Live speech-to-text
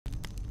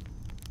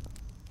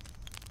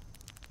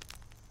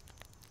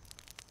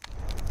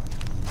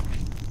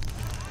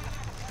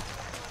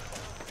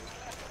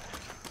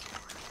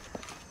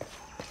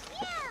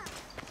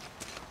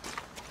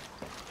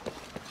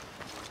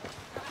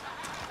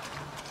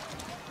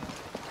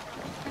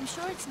I'm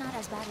sure it's not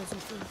as bad as you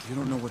think. You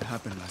don't know what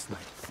happened last night.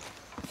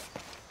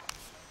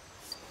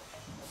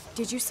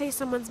 Did you say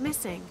someone's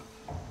missing?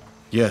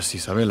 Yes,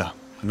 Isabela,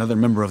 another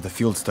member of the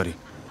field study.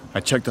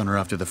 I checked on her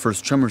after the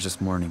first tremors this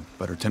morning,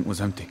 but her tent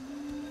was empty.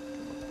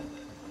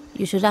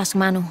 You should ask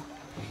Manu.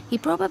 He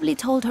probably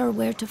told her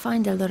where to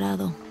find El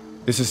Dorado.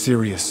 This is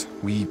serious.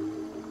 We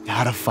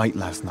had a fight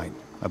last night.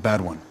 A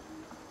bad one.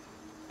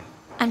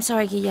 I'm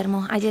sorry,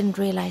 Guillermo. I didn't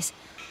realize.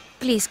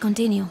 Please,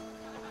 continue.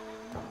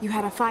 You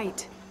had a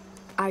fight.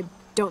 I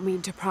don't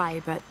mean to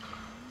pry, but...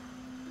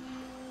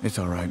 It's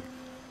all right.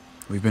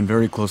 We've been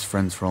very close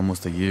friends for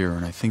almost a year,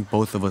 and I think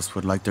both of us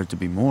would like there to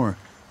be more,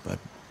 but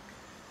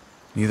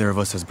neither of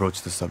us has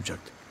broached the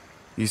subject.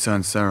 Isa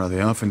and Sarah,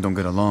 they often don't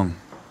get along.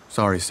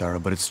 Sorry, Sarah,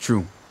 but it's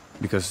true.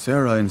 Because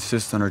Sarah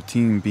insists on her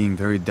team being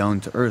very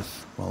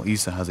down-to-earth, while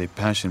Isa has a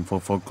passion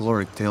for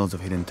folkloric tales of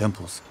hidden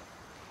temples.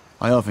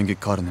 I often get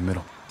caught in the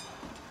middle.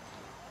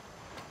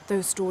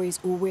 Those stories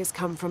always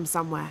come from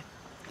somewhere.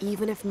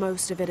 Even if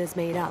most of it is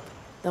made up,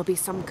 there'll be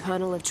some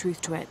kernel of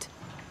truth to it.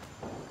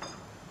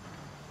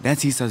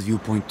 That's Isa's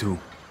viewpoint too.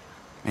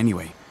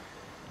 Anyway,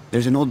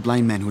 there's an old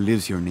blind man who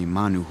lives here named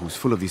Manu who's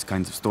full of these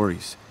kinds of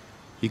stories.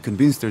 He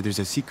convinced her there's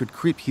a secret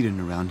crypt hidden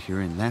around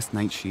here, and last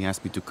night she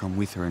asked me to come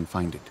with her and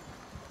find it.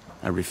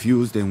 I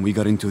refused, and we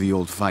got into the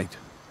old fight.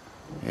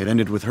 It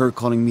ended with her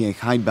calling me a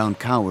hidebound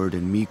coward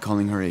and me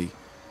calling her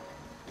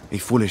a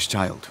foolish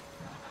child.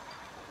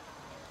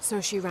 So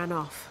she ran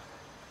off.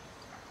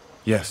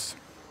 Yes.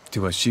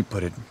 To, as she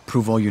put it,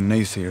 prove all you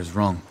naysayers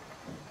wrong.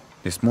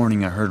 This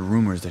morning I heard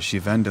rumors that she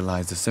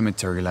vandalized the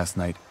cemetery last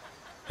night.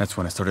 That's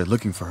when I started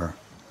looking for her.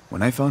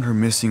 When I found her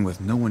missing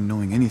with no one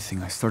knowing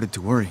anything, I started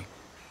to worry.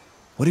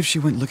 What if she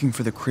went looking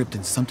for the crypt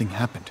and something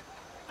happened?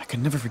 I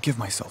could never forgive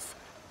myself.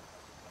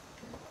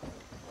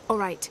 All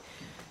right.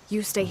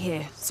 You stay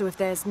here, so if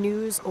there's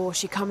news or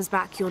she comes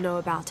back, you'll know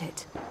about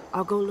it.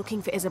 I'll go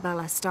looking for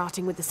Isabela,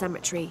 starting with the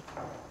cemetery.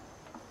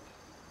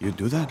 You'd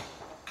do that?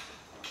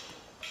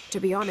 To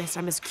be honest,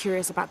 I'm as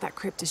curious about that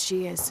crypt as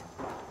she is.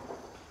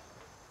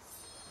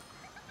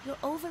 You're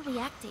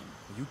overreacting.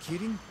 Are you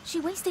kidding?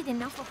 She wasted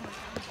enough of her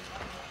time.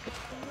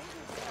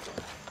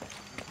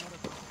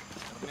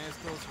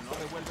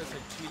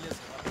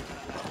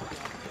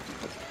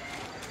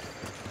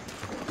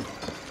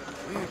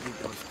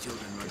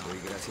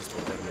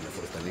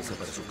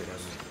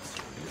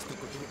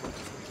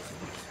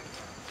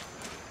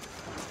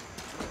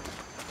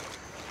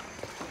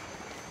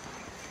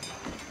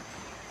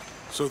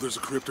 So there's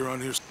a crypt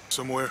around here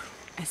somewhere?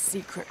 A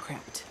secret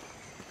crypt.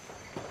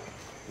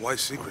 Why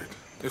secret?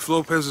 If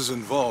Lopez is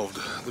involved,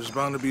 there's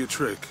bound to be a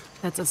trick.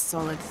 That's a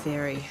solid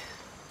theory.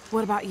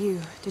 What about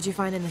you? Did you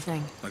find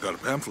anything? I got a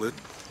pamphlet.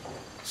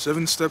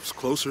 7 steps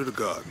closer to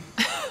God.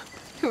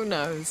 Who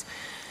knows?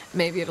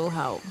 Maybe it'll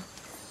help.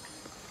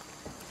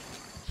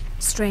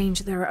 Strange,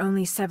 there are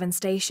only 7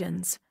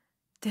 stations.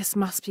 This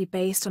must be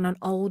based on an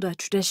older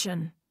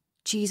tradition.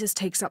 Jesus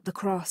takes up the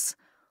cross,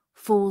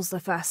 falls the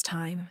first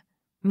time,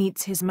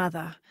 meets his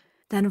mother.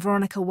 Then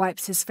Veronica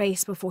wipes his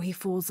face before he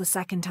falls the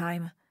second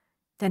time.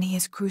 Then he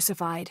is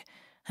crucified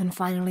and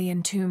finally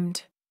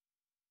entombed.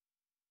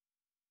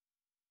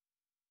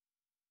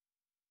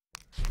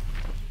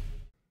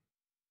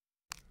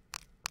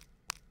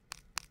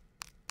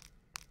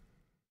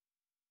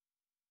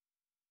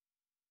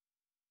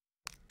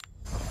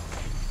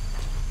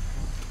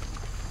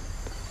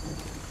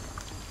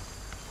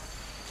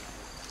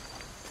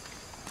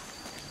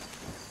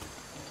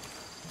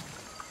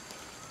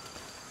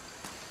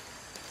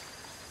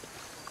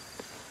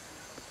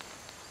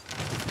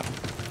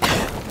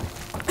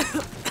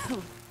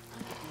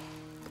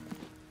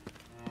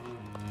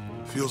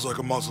 Feels like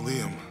a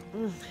mausoleum.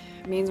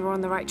 Means we're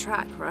on the right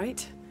track,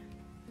 right?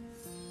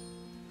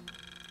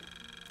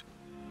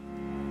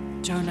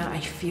 Jonah, I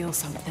feel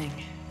something.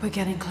 We're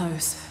getting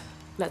close.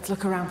 Let's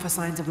look around for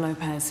signs of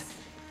Lopez.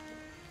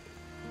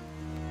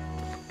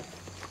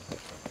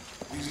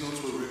 These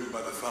notes were written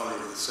by the founder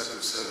of the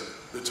Sector 7.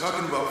 They're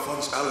talking about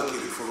funds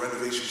allocated for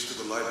renovations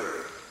to the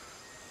library.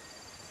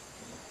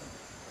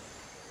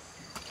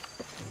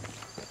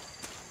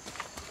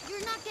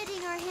 You're not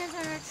getting our hands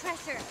on our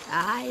treasure.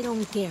 I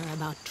don't care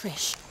about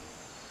Trish.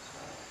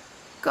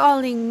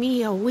 Calling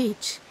me a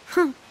witch.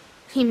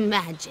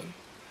 Imagine.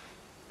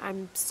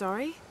 I'm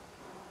sorry?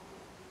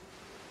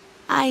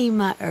 I'm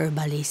a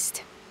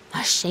herbalist.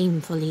 A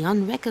shamefully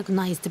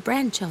unrecognized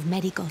branch of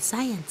medical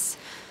science.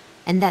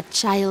 And that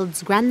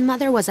child's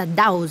grandmother was a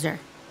dowser.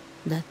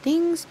 The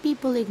things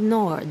people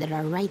ignore that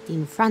are right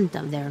in front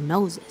of their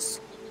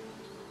noses.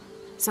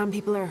 Some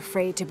people are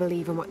afraid to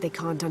believe in what they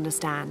can't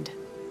understand.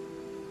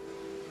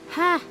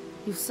 Ha!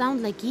 You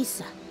sound like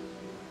Isa.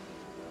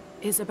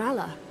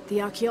 Isabela,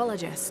 the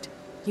archaeologist.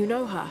 You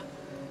know her.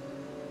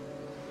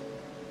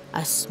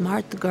 A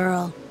smart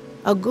girl.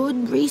 A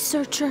good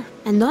researcher.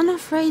 And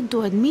unafraid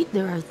to admit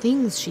there are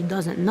things she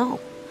doesn't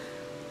know.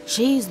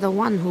 She's the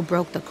one who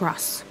broke the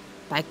cross.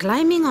 By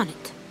climbing on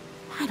it.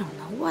 I don't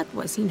know what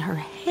was in her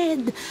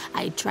head.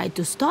 I tried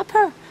to stop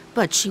her,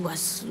 but she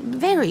was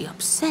very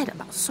upset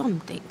about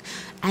something,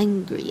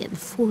 angry and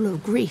full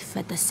of grief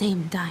at the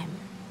same time.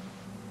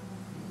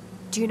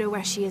 Do you know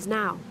where she is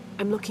now?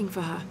 I'm looking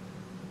for her.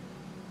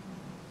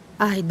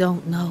 I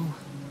don't know.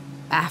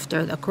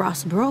 After the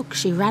cross broke,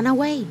 she ran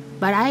away,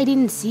 but I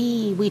didn't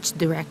see which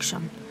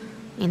direction.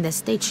 In the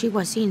state she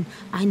was in,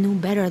 I knew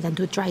better than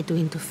to try to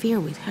interfere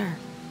with her.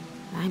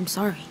 I'm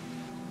sorry.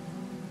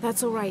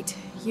 That's all right.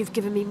 You've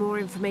given me more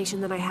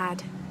information than I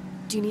had.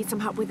 Do you need some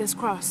help with this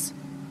cross?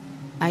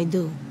 I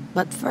do,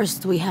 but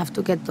first we have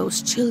to get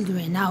those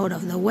children out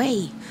of the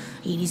way.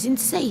 It isn't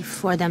safe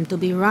for them to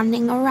be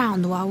running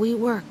around while we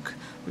work.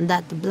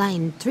 That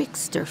blind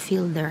trickster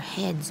filled their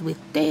heads with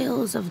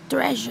tales of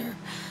treasure,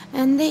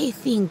 and they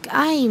think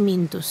I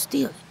mean to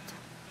steal it.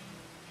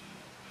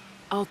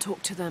 I'll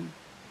talk to them.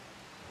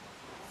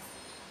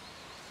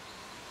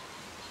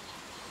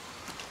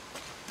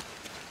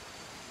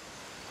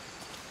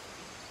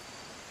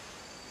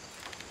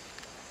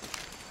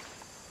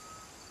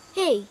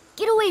 Hey,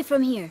 get away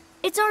from here.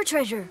 It's our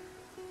treasure.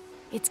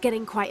 It's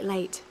getting quite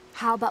late.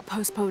 How about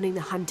postponing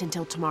the hunt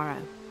until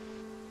tomorrow?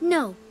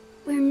 No,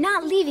 we're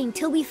not leaving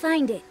till we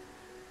find it.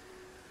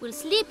 We'll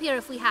sleep here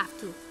if we have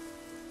to.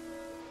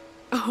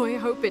 Oh, I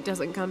hope it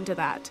doesn't come to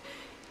that.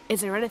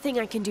 Is there anything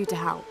I can do to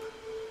help?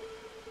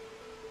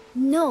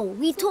 No,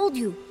 we told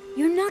you.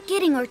 You're not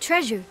getting our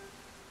treasure.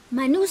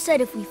 Manu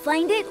said if we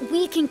find it,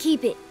 we can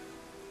keep it.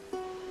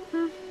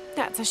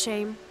 That's a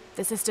shame.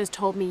 The sisters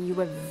told me you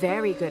were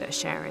very good at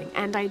sharing,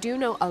 and I do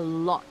know a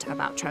lot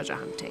about treasure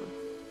hunting.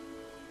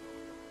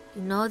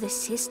 You know the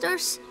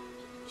sisters?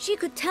 She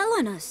could tell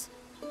on us.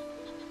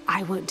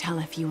 I won't tell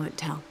if you won't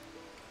tell.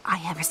 I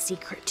have a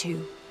secret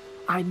too.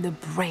 I'm the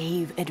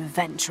brave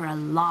adventurer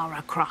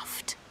Lara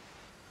Croft.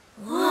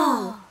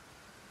 Whoa!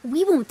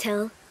 We won't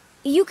tell.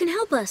 You can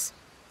help us.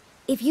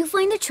 If you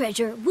find the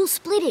treasure, we'll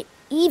split it,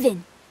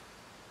 even.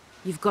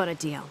 You've got a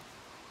deal.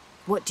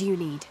 What do you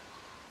need?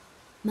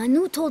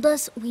 Manu told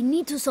us we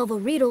need to solve a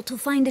riddle to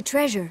find the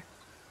treasure.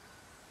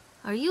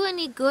 Are you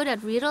any good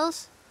at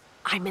riddles?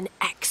 I'm an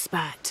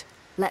expert.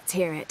 Let's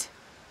hear it.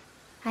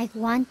 I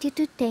want you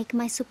to take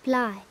my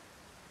supply.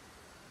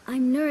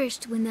 I'm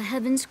nourished when the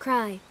heavens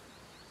cry.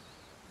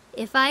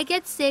 If I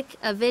get sick,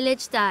 a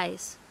village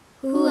dies.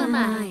 Who am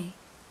I?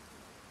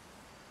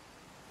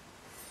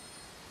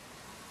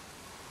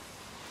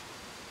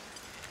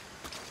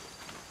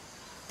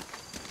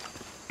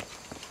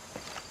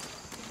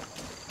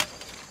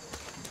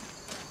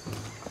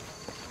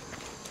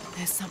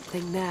 There's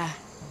something there.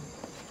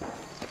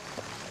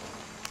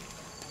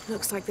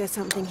 Looks like there's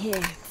something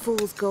here.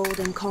 Fool's gold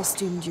and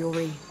costume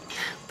jewelry.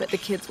 But the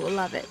kids will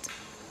love it.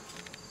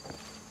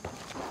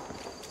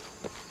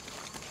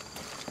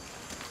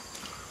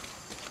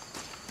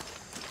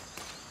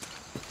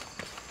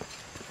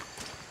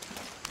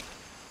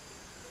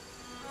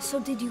 So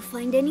did you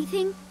find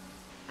anything?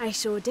 I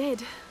sure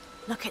did.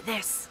 Look at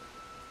this.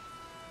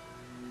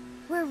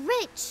 We're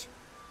rich.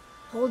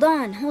 Hold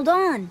on, hold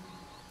on.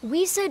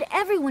 We said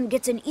everyone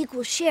gets an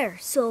equal share,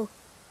 so...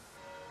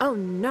 Oh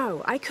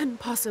no, I couldn't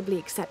possibly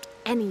accept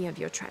any of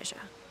your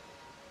treasure.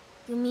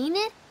 You mean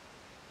it?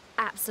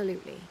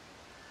 Absolutely.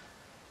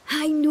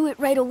 I knew it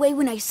right away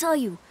when I saw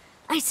you.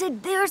 I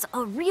said there's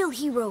a real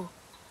hero.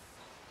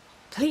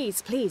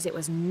 Please, please, it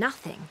was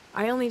nothing.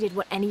 I only did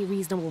what any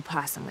reasonable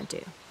person would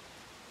do.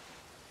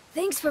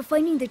 Thanks for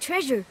finding the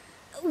treasure.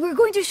 We're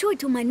going to show it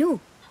to Manu.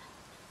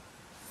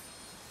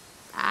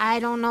 I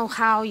don't know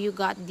how you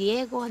got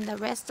Diego and the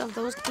rest of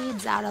those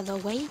kids out of the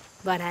way,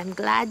 but I'm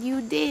glad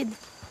you did.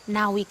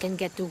 Now we can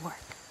get to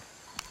work.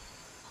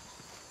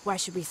 Where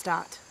should we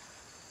start?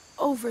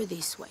 Over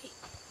this way.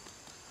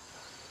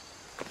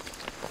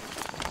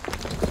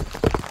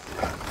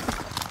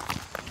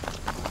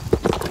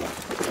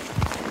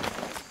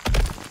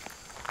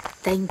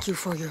 Thank you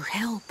for your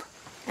help,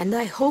 and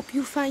I hope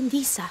you find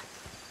Isa.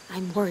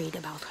 I'm worried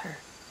about her.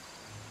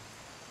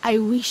 I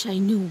wish I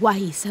knew why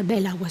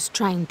Isabela was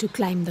trying to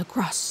climb the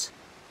cross.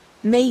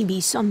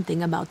 Maybe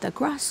something about the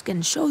cross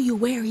can show you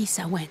where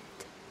Isa went.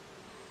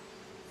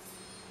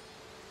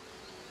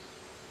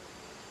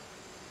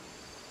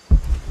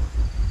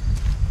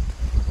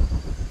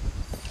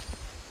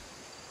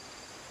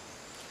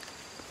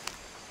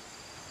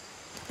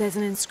 There's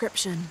an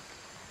inscription.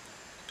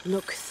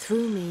 Look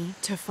through me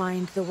to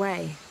find the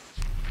way.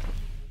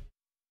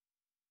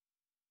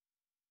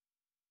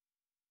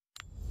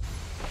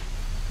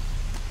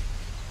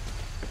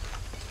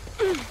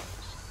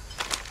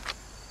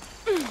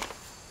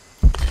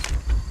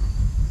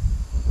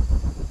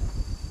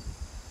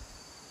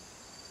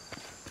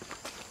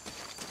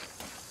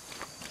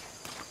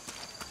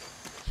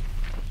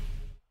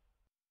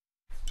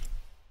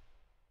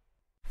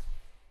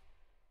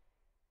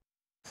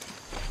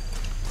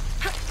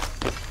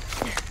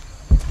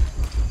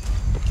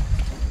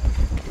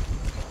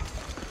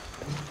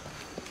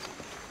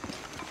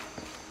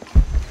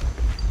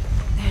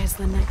 There's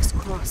the next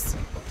cross.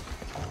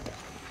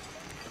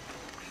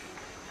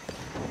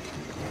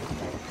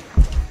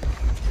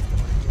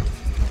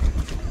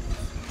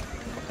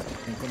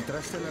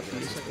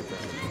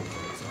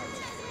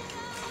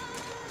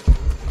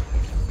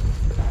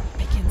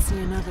 I can see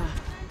another.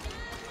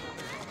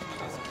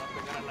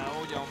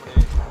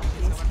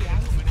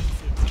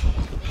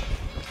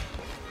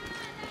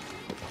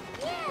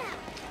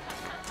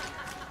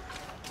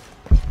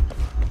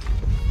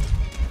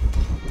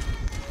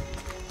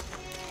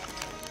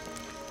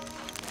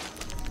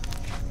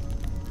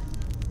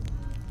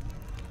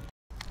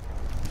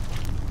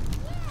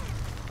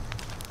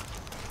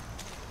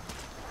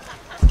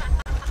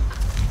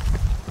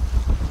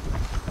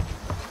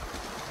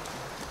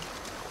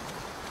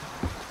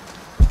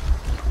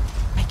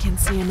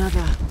 See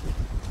another.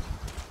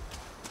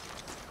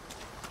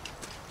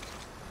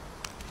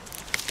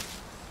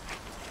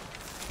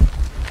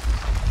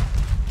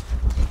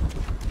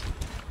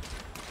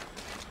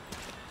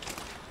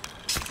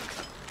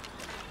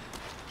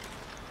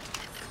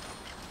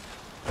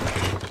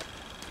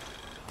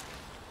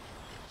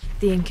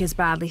 The ink is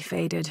badly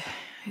faded.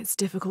 It's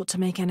difficult to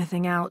make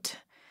anything out.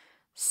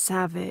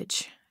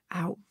 Savage,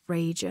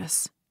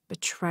 outrageous,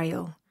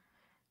 betrayal.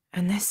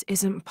 And this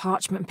isn't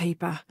parchment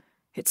paper.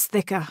 It's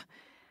thicker.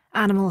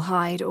 Animal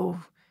hide,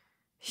 or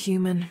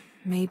human,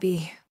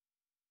 maybe.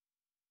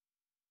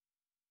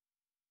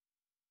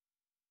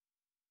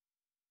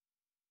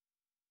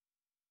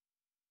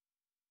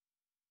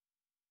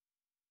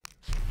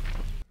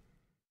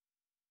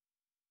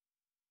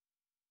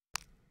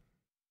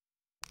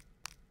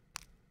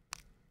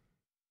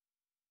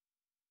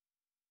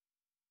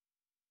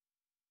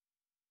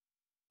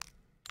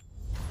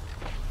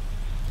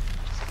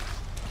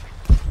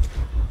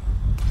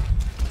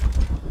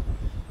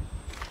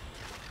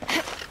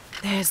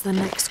 There's the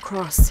next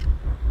cross.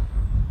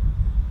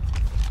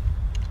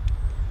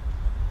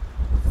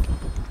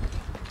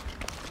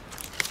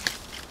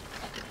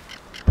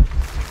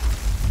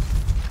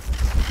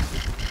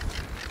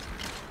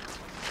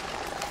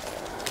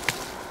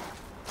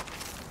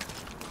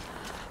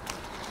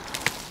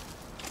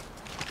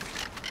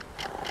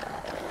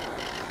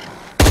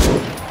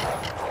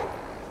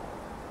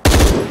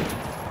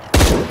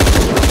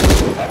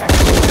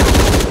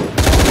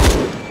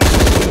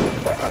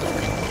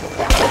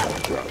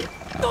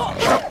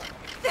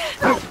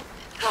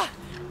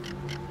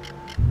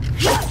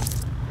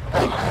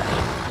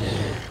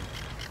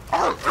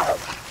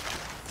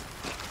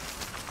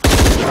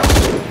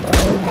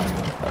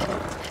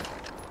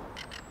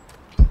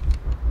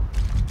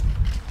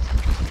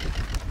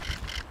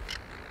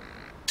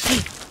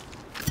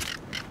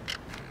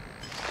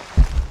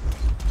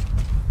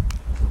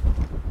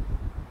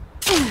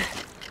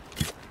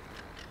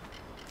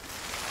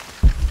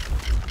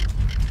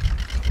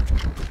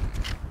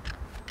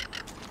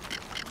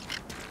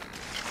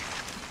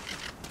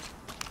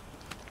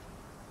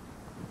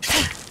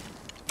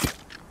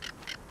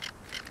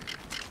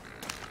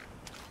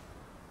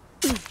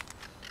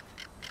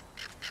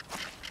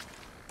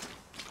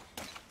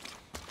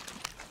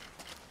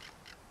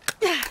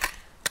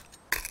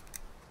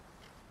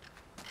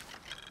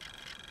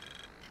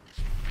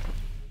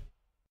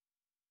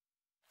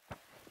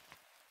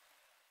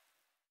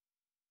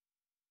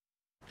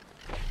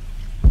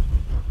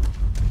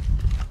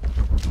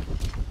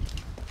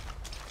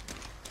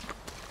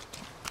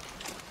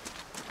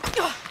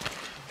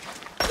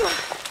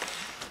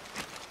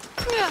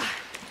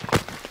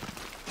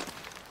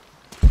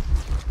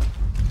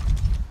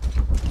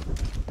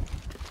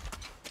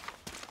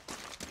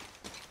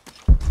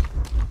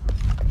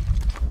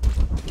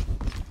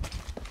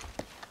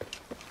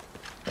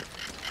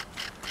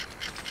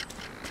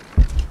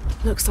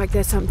 Looks like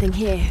there's something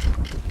here.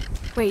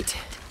 Wait,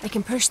 I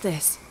can push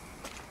this.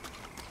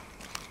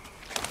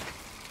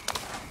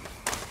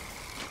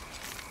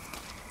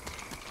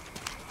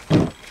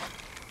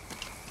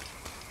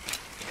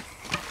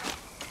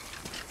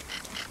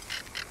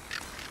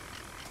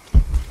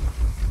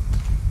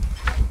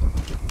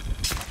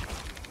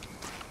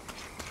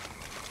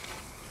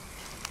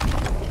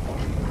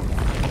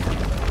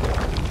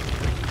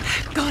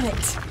 Got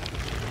it!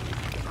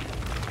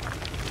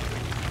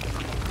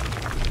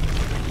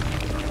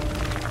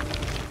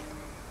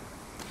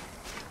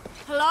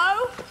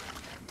 Hello?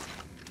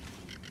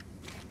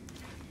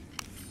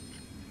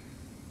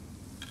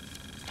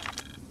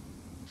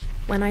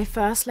 When I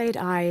first laid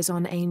eyes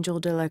on Angel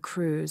de la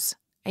Cruz,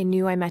 I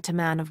knew I met a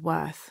man of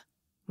worth.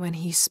 When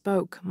he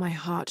spoke, my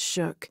heart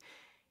shook.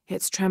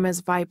 Its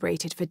tremors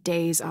vibrated for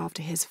days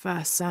after his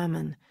first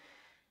sermon.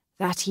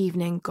 That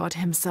evening, God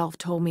himself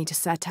told me to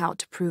set out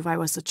to prove I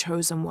was the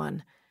chosen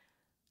one.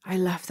 I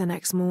left the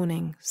next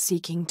morning,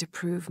 seeking to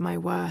prove my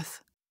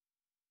worth.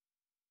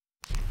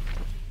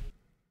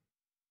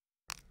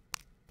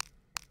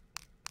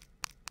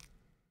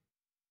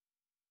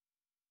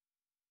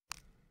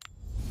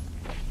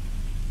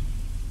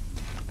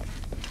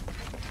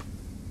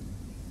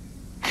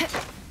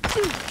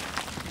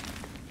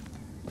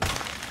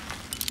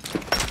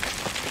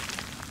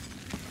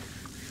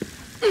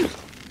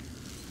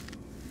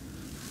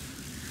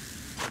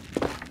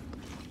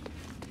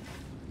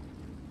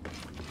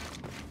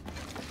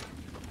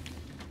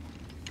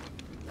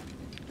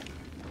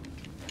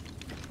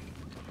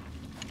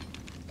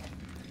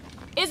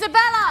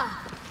 Isabela!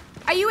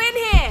 Are you in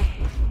here?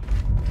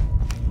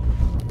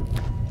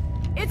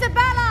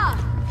 Isabela!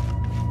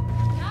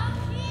 Down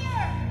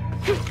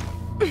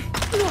here!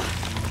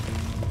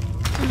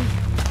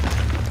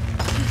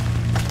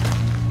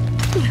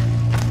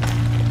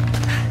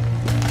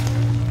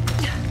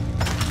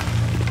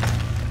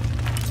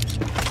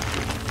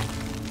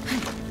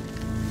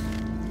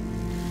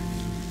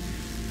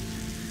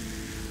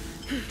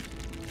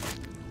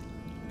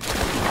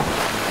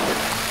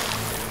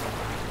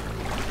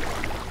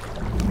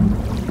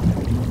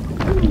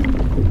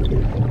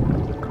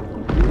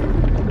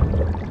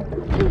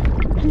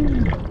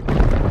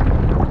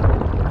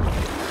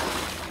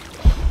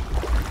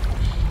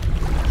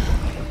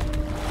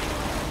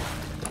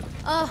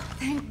 Oh,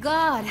 thank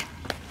God.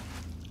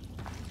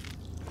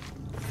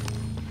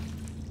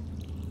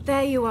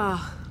 There you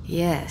are.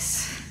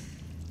 Yes.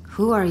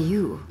 Who are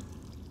you?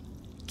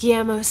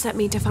 Guillermo sent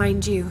me to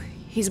find you.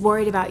 He's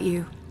worried about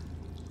you.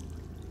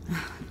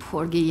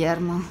 Poor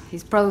Guillermo.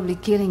 He's probably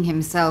killing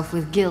himself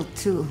with guilt,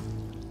 too.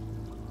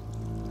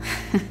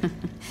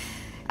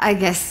 I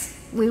guess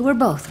we were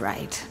both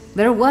right.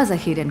 There was a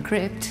hidden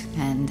crypt,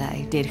 and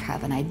I did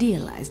have an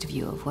idealized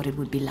view of what it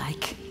would be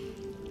like.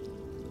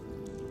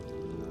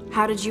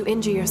 How did you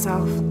injure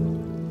yourself?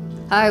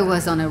 I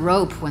was on a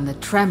rope when the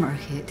tremor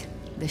hit.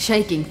 The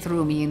shaking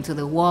threw me into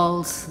the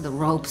walls, the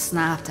rope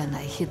snapped, and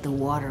I hit the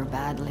water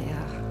badly.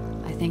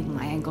 I think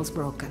my ankle's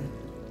broken.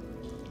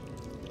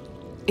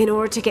 In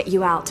order to get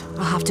you out,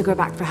 I'll have to go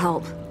back for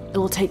help. It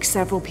will take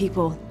several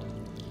people.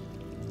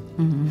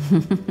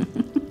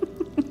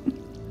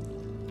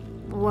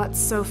 What's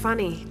so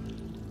funny?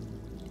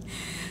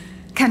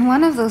 Can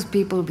one of those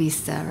people be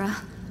Sarah?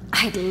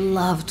 I'd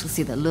love to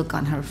see the look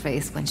on her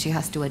face when she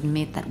has to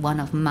admit that one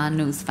of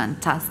Manu's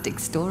fantastic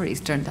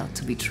stories turned out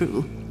to be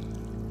true.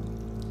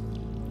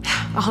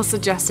 I'll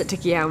suggest it to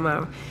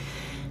Guillermo.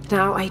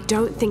 Now, I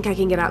don't think I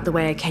can get out the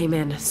way I came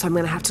in, so I'm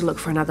gonna have to look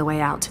for another way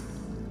out.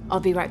 I'll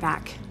be right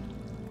back.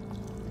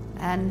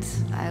 And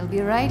I'll be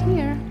right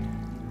here.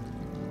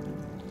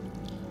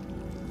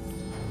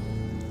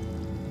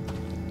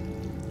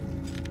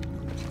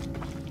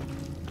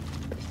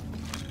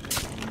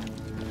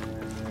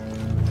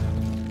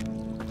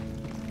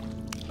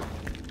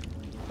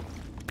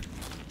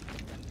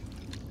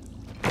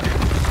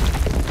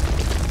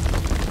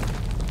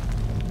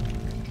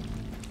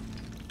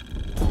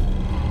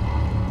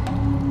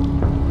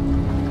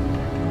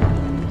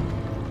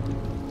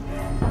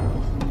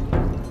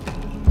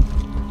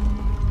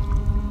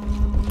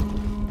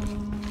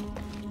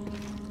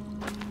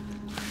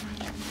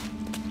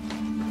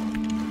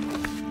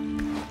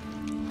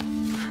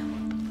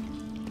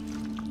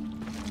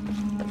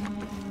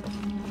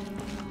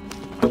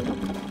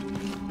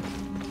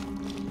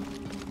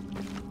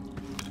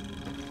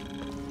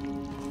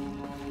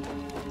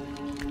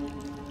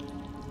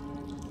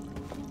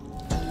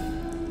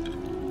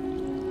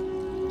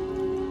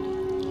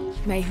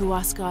 May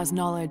Muascar's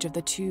knowledge of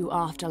the two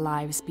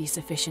afterlives be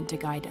sufficient to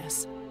guide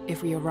us,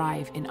 if we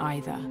arrive in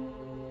either.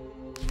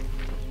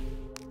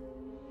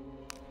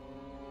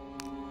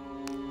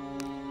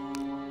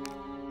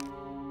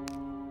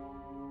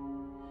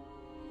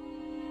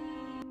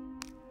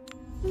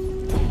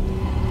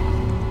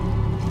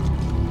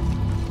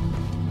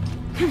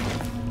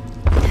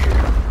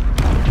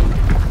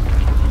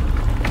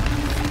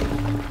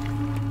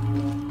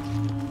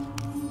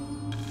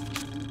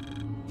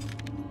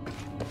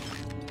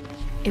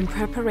 In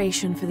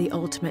preparation for the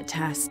ultimate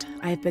test,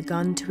 I have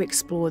begun to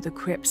explore the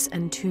crypts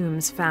and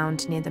tombs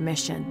found near the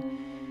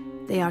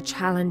mission. They are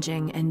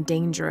challenging and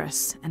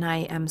dangerous, and I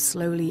am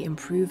slowly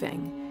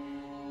improving.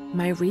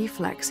 My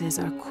reflexes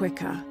are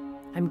quicker,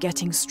 I'm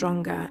getting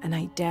stronger, and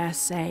I dare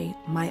say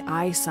my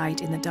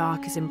eyesight in the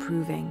dark is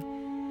improving.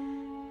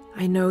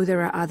 I know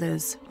there are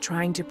others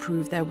trying to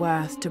prove their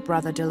worth to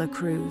Brother de la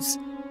Cruz,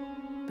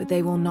 but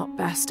they will not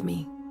best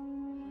me.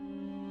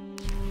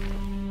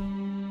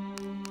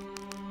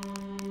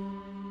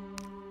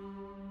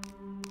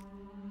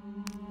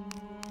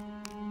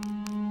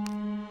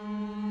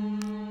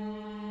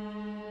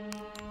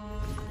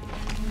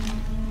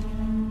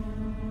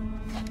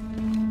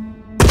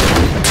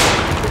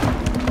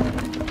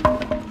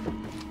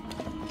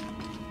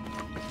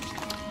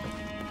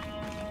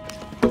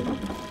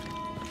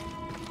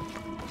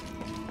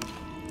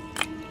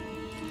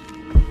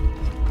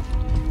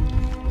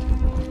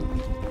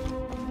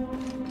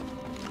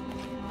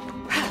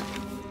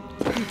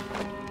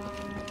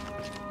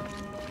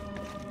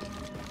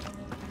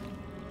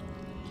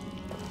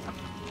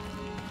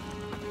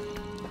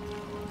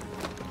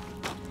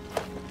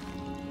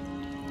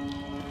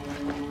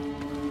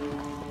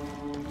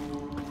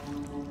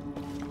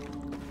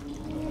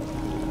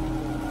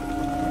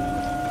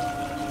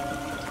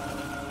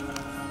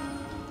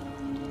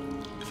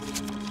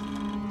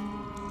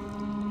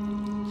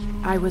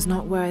 I was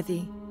not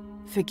worthy.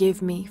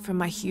 Forgive me for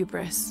my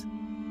hubris.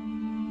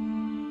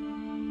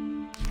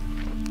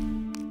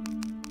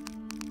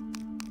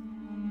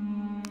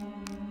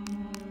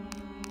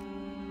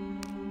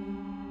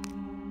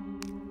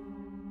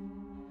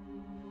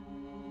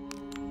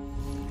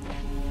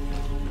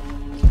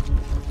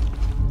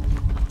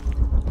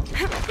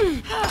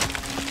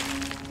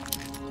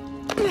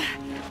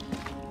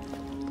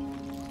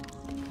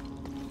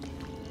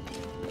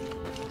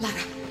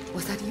 Lara,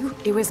 was that you?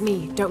 It was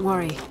me, don't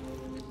worry.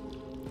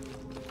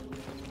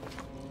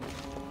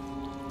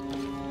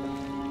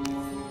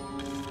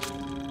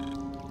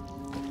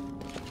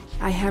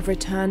 I have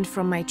returned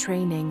from my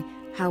training,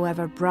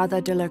 however, Brother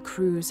de la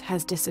Cruz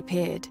has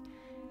disappeared.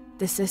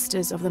 The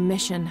Sisters of the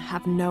Mission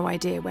have no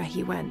idea where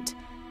he went.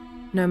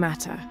 No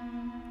matter.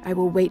 I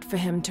will wait for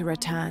him to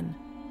return.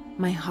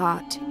 My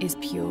heart is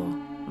pure.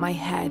 My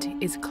head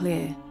is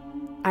clear.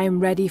 I am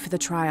ready for the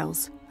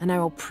trials, and I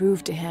will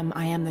prove to him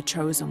I am the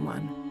chosen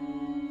one.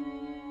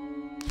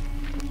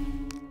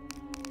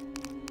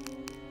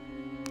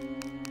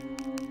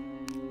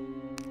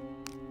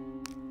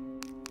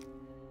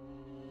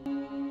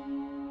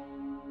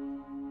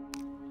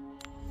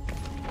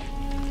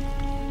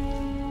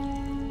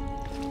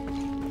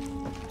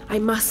 I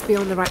must be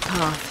on the right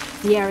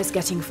path. The air is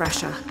getting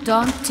fresher.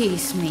 Don't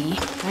tease me.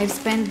 I've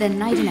spent the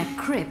night in a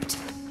crypt.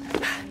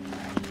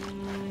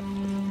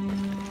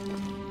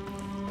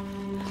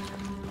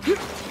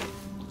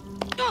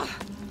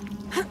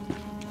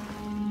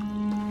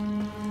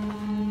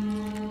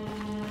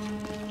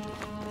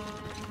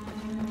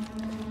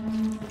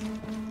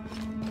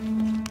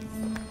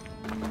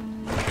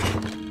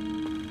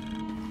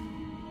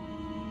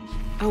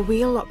 A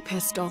wheel-lock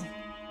pistol.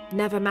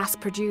 Never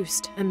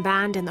mass-produced and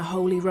banned in the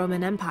Holy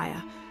Roman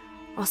Empire.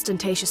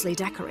 Ostentatiously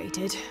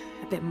decorated.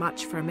 A bit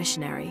much for a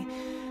missionary.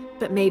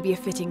 But maybe a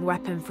fitting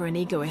weapon for an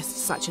egoist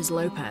such as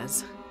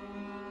Lopez.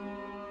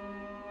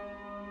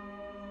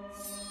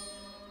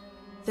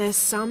 There's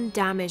some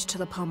damage to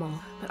the pommel,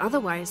 but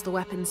otherwise the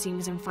weapon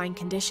seems in fine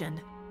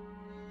condition.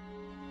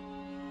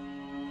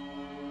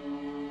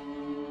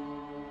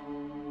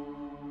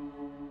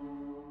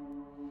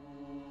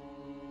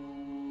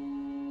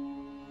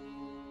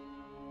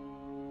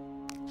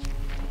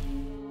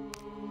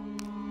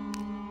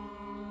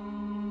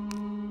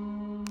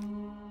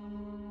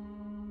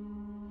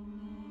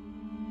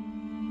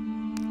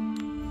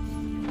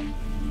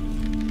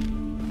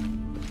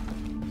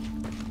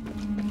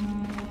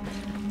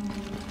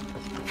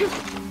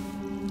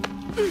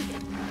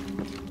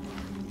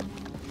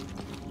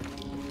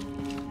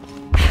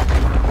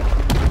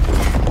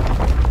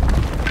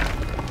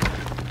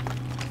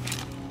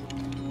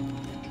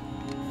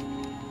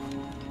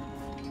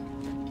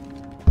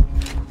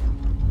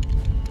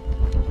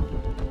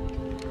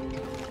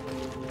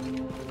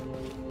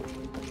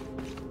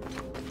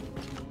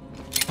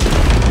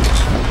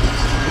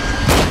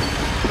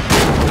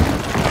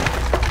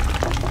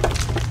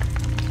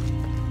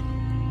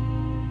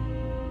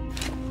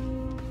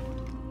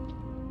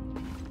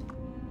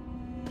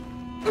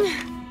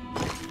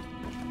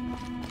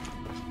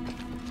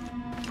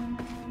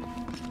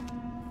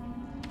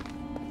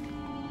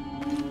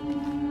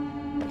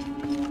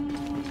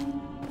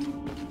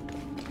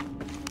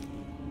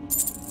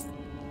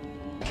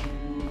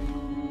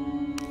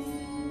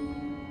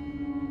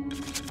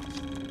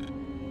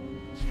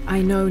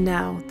 I know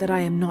now that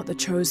I am not the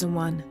chosen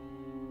one.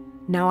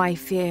 Now I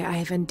fear I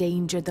have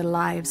endangered the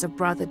lives of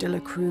Brother de la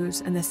Cruz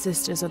and the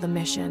Sisters of the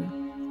Mission.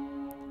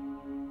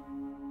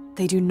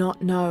 They do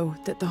not know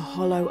that the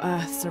hollow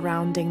earth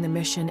surrounding the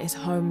mission is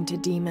home to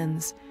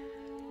demons.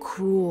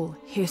 Cruel,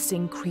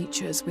 hissing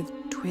creatures with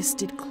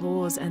twisted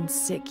claws and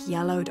sick,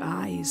 yellowed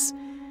eyes.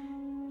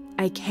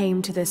 I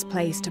came to this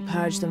place to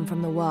purge them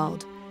from the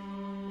world,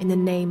 in the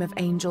name of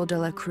Angel de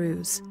la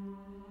Cruz,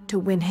 to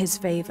win his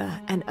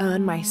favor and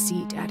earn my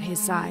seat at his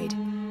side.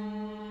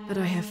 But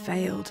I have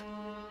failed.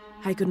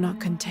 I could not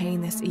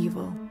contain this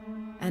evil,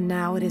 and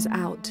now it is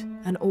out,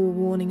 and all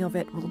warning of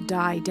it will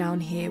die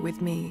down here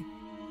with me.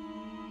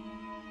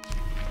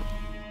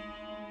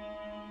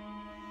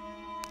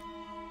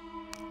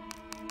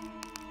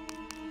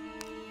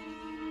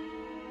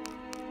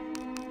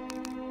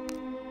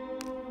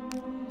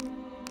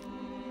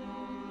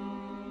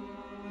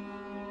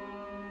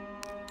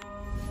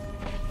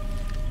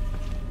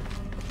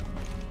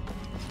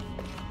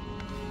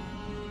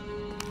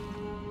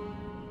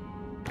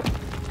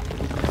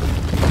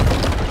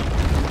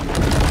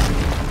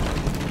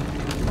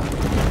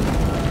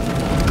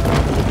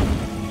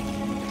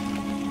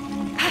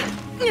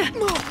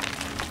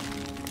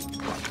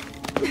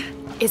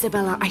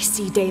 Isabela, I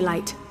see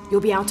daylight. You'll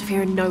be out of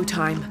here in no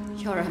time.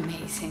 You're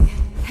amazing.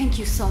 Thank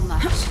you so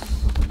much.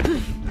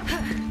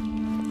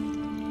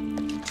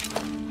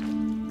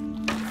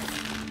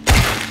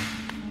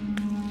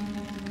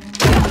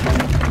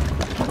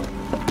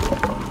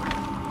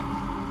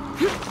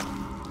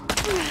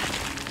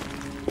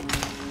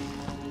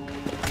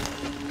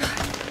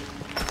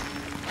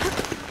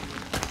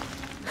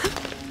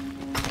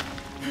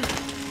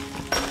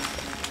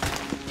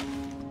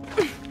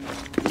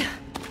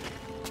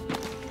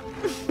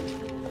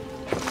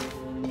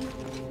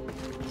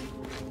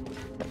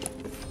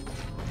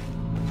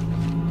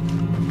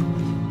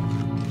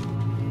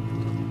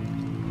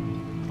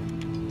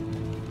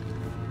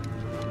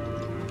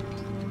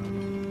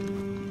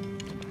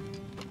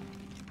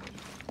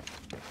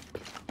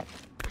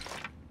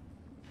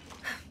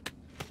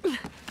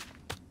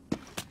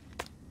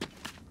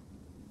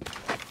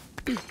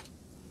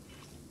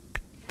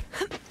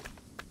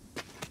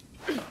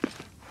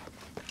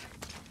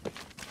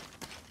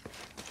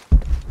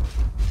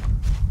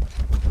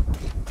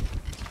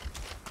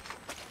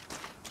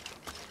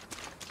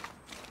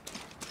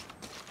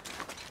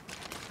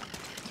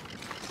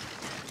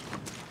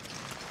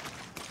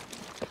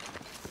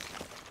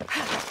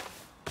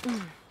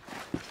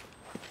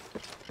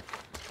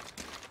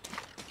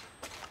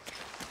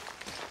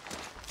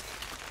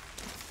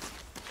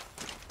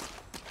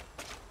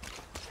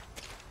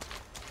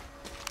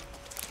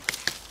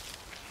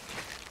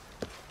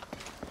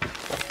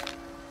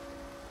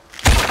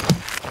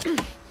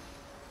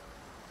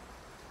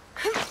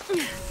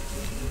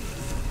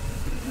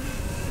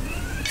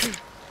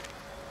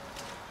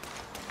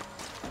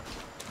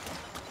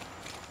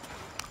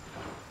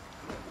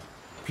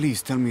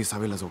 Please tell me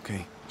Isabela's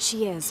okay.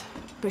 She is,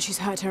 but she's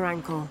hurt her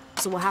ankle,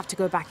 so we'll have to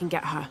go back and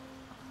get her.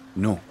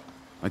 No.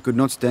 I could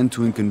not stand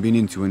to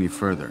inconvenience you any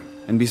further.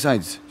 And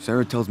besides,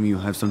 Sarah tells me you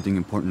have something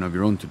important of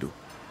your own to do.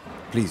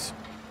 Please,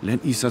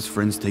 let Isa's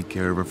friends take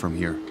care of her from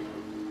here.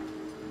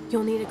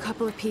 You'll need a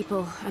couple of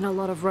people and a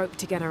lot of rope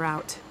to get her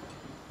out.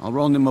 I'll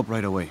round them up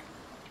right away.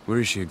 Where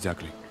is she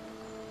exactly?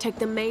 Take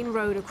the main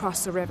road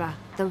across the river,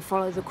 then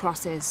follow the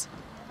crosses.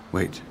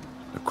 Wait,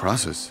 the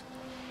crosses?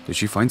 Did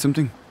she find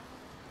something?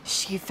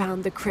 She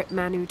found the crypt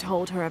Manu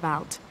told her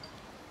about.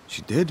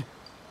 She did?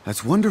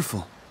 That's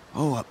wonderful.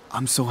 Oh,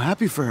 I'm so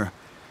happy for her.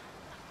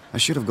 I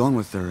should have gone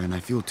with her, and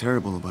I feel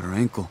terrible about her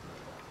ankle.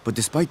 But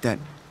despite that,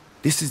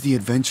 this is the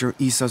adventure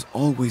Isa's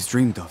always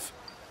dreamed of.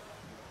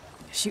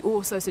 She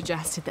also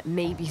suggested that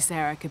maybe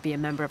Sarah could be a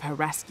member of her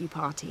rescue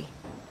party.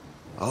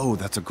 Oh,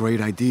 that's a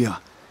great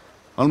idea.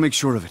 I'll make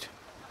sure of it.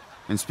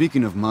 And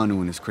speaking of Manu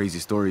and his crazy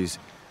stories,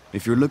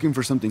 if you're looking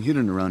for something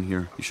hidden around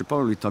here, you should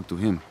probably talk to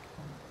him.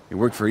 He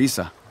worked for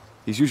Isa.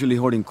 He's usually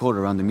hoarding coal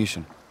around the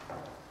mission.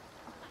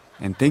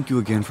 And thank you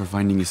again for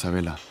finding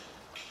Isabela.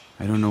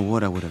 I don't know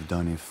what I would have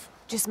done if...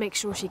 Just make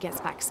sure she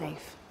gets back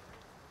safe.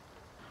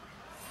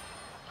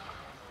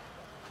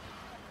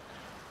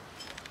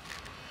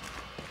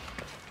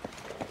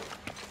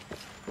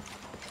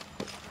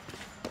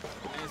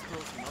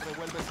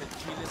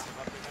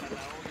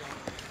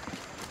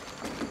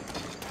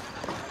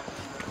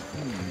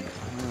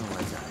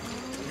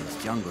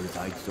 Jungles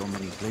hide so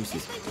many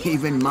places.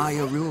 Even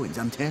Maya ruins,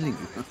 I'm telling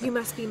you. You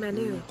must be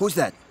Manu. Who's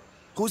that?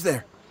 Who's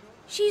there?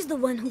 She's the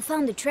one who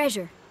found the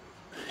treasure.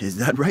 Is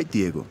that right,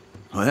 Diego?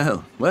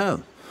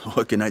 Well,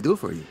 what can I do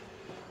for you?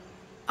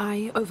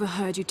 I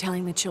overheard you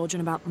telling the children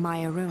about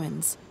Maya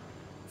ruins.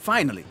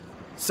 Finally,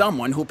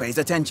 someone who pays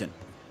attention.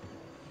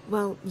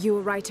 Well, you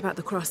were right about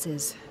the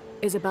crosses.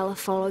 Isabela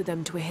followed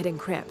them to a hidden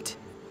crypt.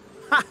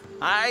 Ha!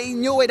 I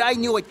knew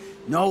it!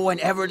 No one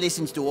ever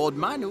listens to old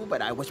Manu,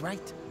 but I was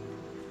right.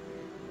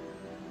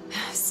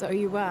 So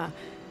you were.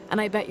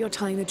 And I bet you're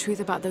telling the truth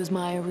about those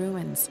Maya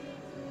ruins.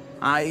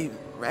 I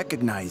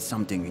recognize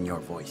something in your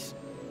voice.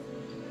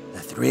 The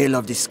thrill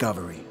of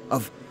discovery,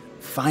 of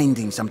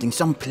finding something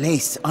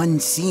someplace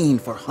unseen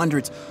for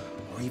hundreds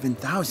or even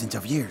thousands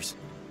of years.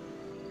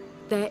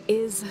 There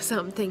is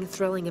something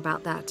thrilling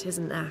about that,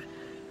 isn't there?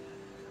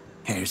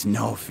 There's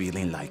no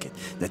feeling like it.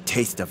 The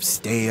taste of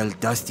stale,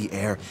 dusty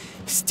air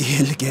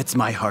still gets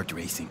my heart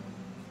racing.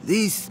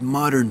 These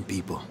modern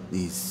people,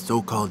 these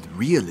so-called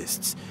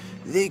realists,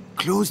 they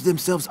close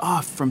themselves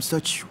off from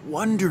such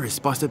wondrous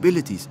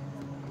possibilities.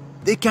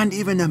 They can't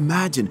even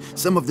imagine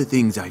some of the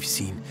things I've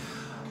seen.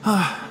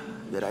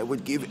 That I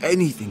would give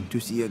anything to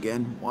see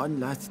again one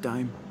last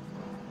time.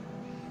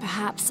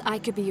 Perhaps I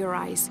could be your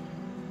eyes,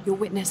 your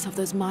witness of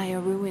those Maya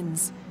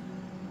ruins.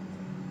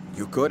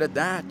 You could at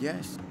that,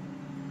 yes.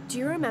 Do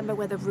you remember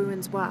where the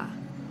ruins were?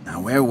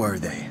 Now, where were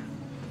they?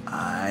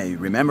 I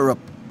remember a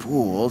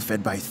pool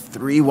fed by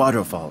 3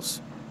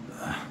 waterfalls.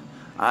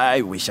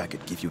 I wish I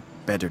could give you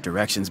better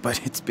directions,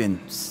 but it's been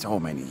so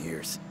many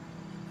years.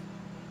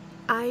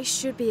 I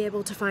should be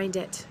able to find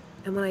it.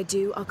 And when I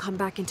do, I'll come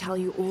back and tell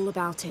you all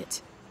about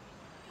it.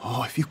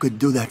 Oh, if you could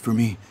do that for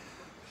me.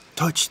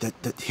 Touch that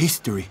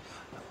history.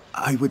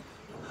 I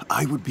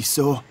would be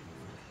so...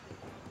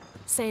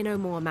 Say no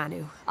more,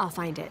 Manu. I'll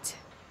find it.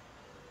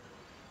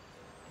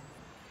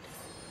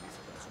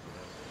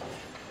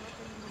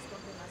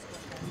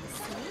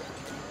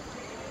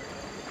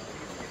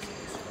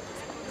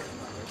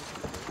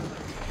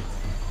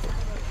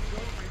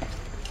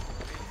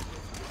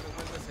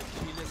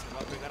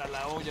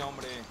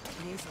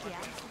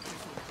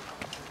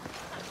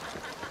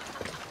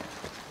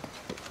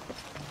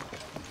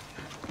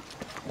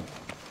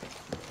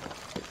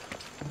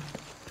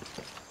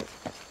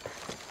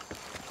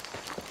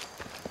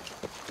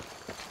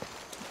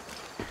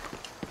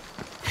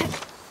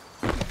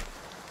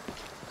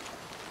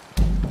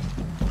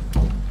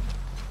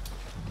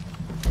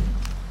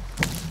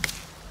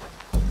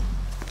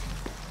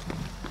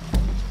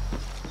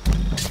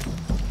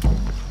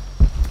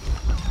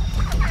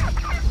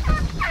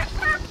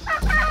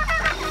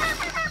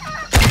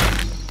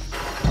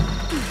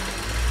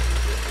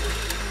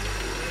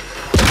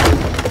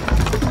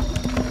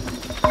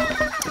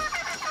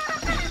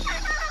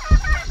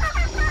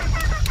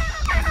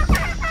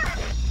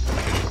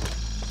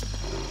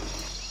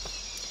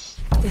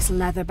 This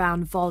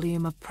leather-bound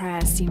volume of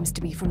prayers seems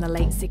to be from the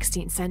late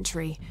 16th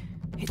century.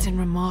 It's in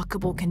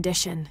remarkable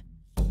condition.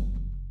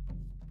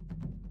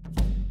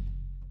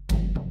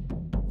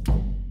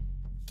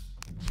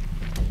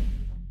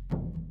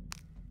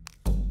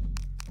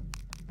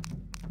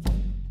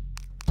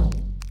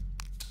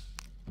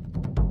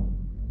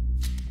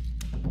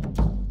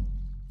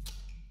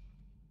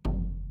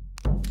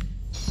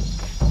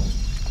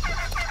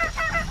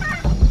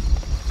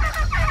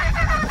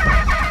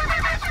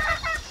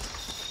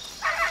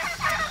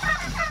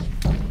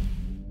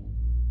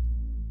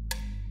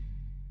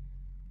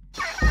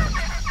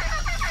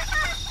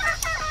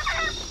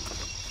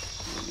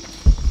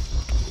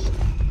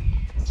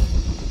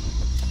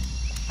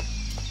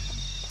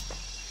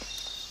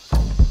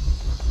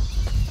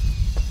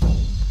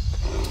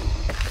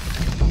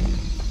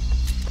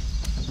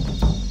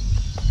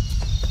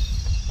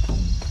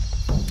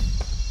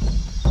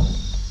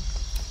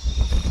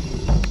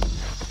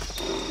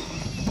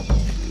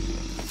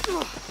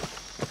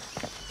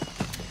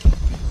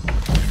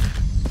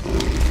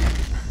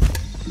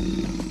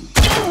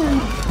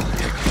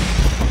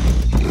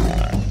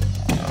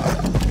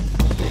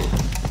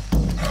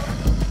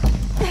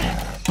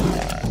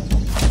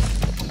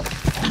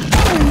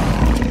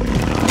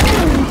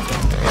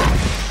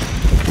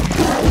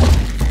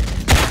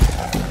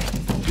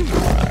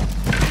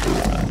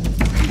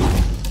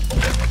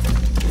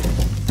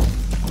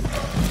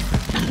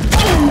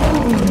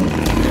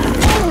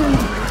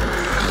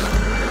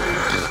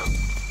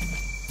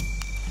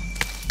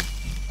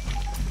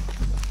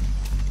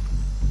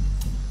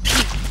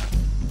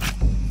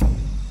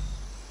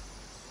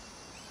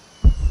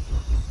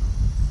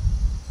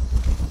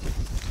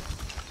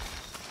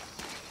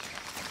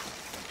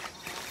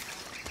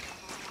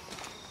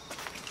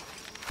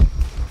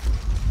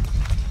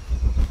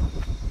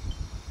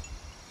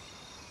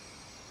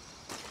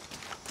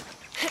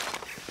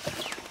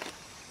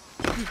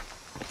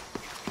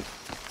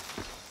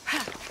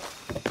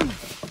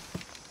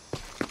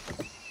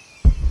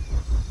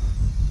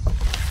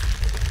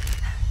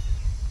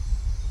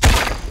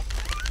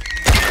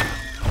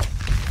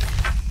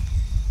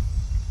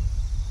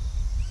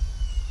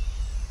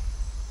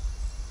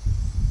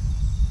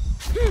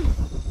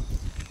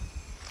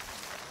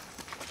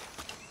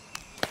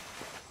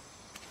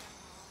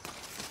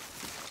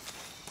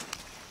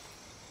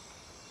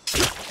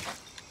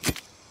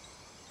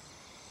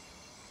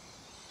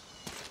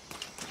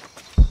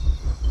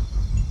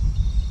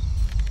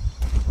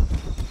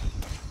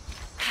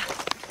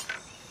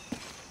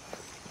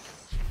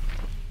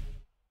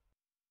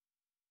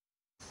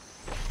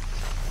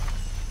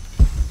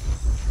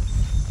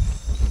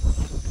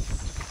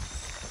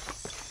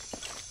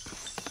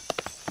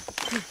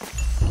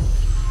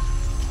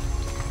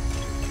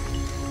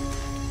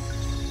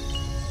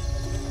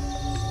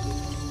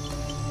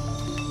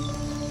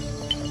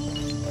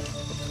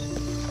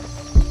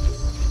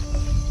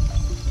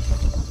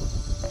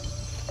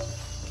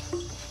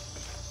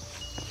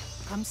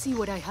 Come see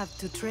what I have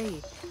to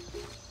trade.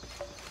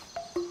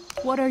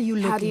 What are you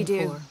looking How do you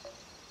do? for?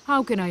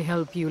 How can I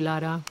help you,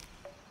 Lara?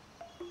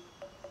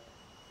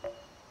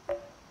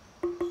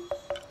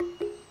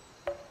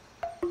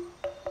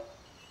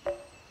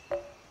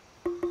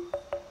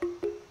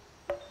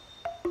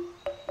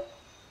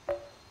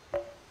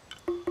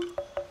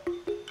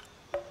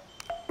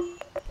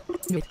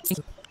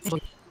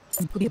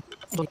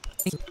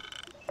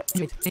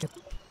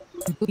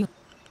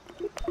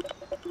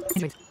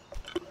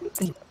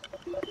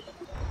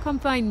 Come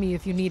find me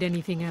if you need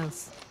anything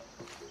else.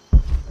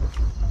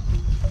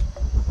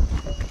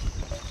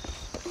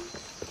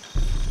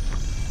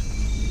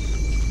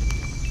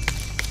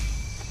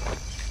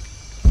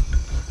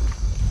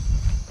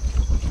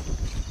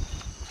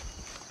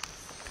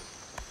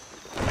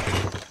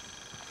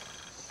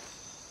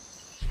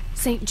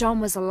 St.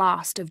 John was the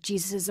last of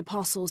Jesus'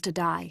 apostles to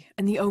die,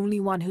 and the only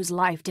one whose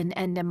life didn't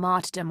end in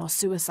martyrdom or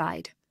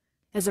suicide.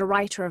 As a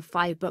writer of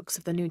 5 books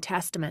of the New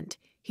Testament,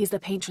 he's the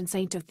patron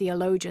saint of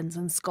theologians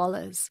and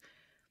scholars.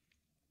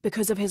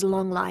 Because of his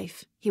long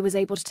life, he was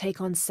able to take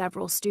on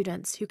several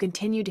students who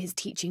continued his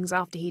teachings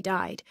after he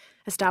died,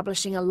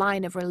 establishing a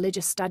line of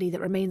religious study that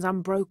remains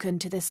unbroken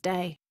to this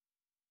day.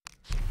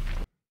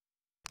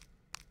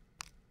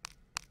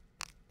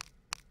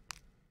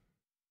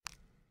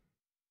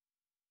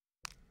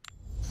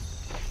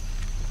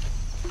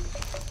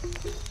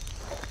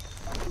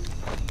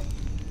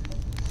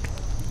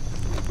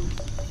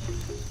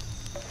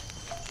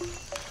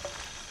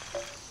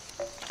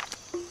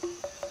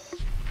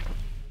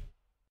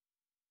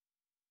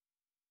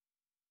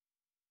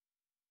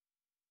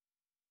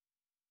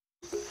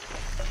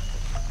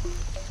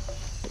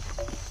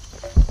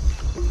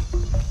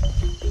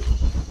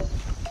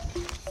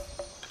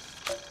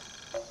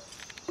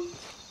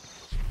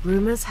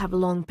 Rumors have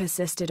long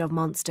persisted of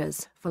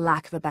monsters, for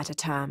lack of a better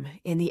term,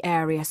 in the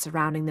area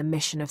surrounding the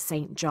mission of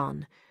St.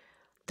 John.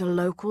 The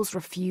locals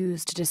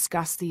refuse to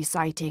discuss these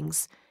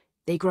sightings.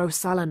 They grow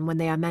sullen when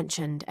they are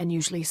mentioned and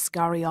usually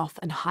scurry off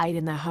and hide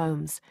in their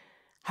homes.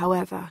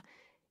 However,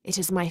 it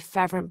is my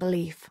fervent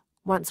belief,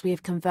 once we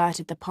have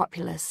converted the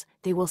populace,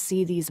 they will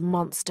see these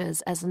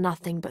monsters as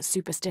nothing but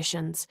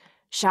superstitions,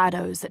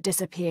 shadows that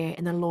disappear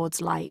in the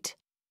Lord's light.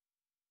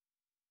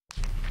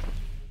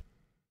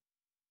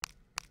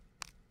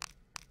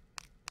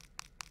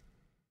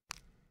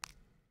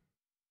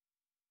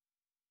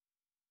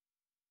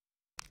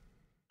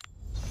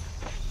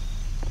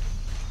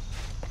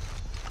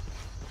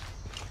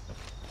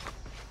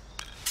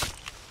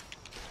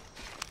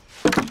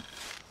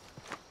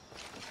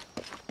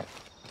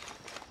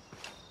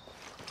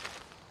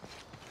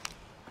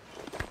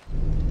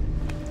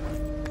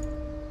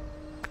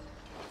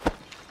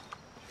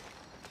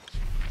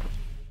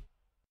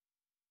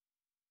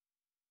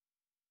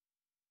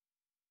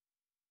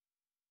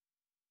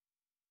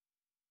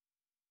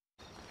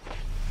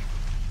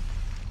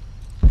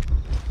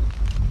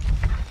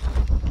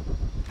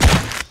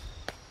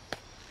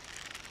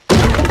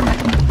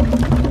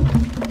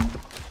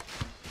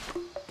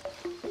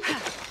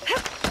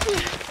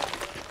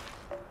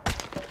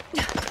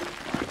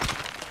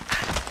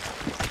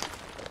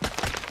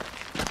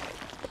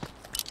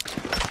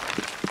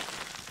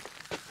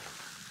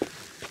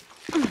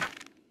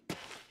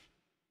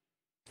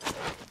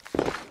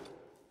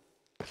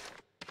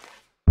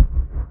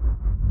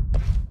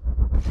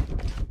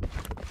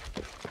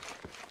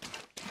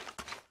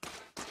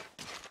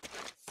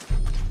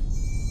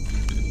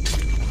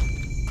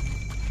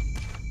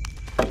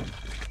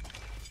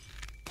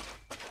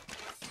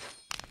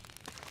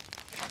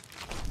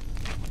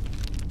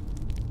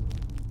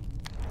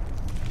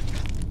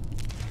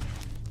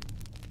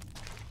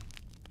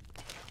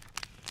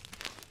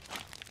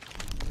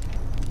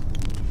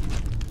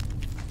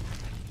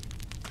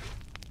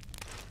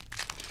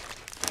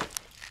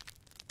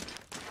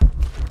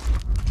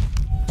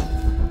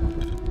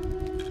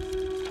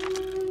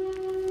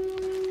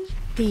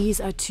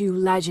 These are 2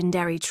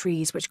 legendary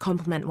trees which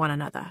complement one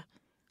another.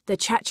 The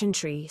Chechen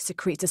tree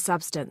secretes a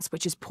substance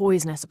which is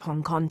poisonous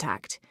upon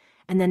contact,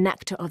 and the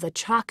nectar of the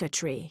Chaca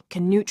tree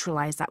can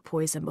neutralize that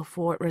poison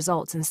before it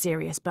results in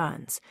serious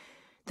burns.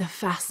 The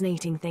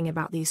fascinating thing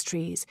about these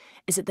trees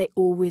is that they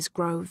always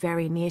grow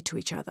very near to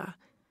each other.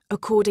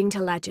 According to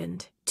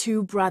legend,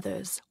 2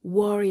 brothers,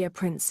 warrior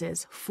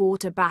princes,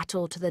 fought a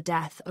battle to the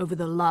death over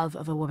the love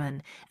of a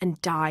woman and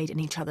died in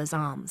each other's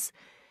arms.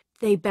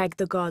 They begged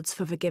the gods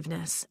for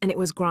forgiveness, and it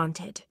was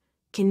granted.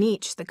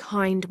 Kinich, the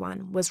kind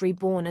one, was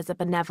reborn as the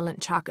benevolent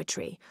Chaca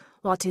tree,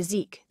 while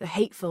Tizik, the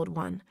hate-filled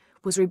one,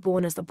 was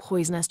reborn as the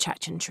poisonous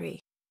Chechen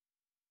tree.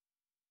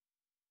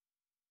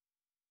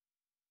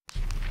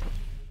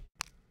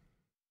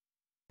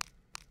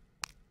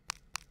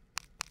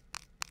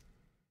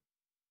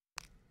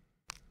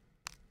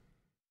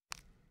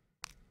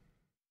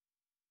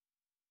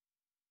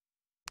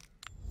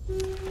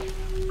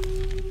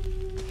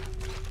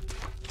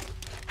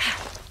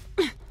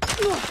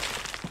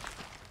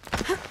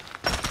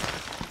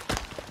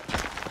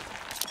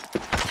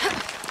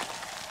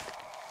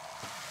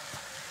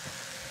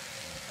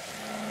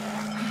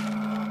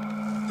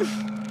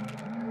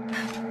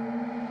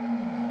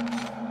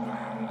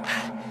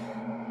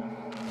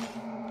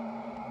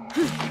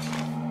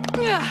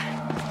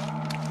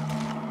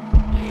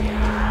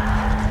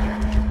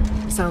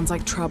 Sounds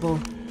like trouble.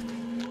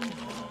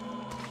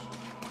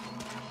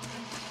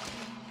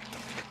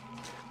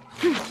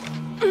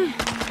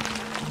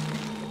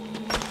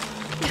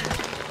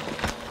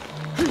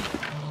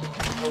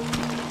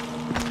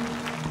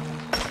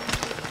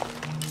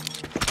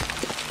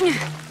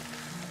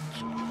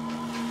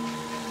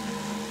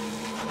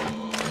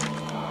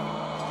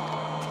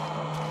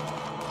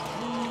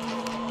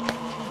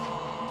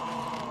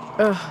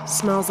 Ugh,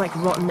 smells like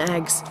rotten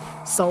eggs.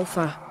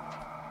 Sulfur.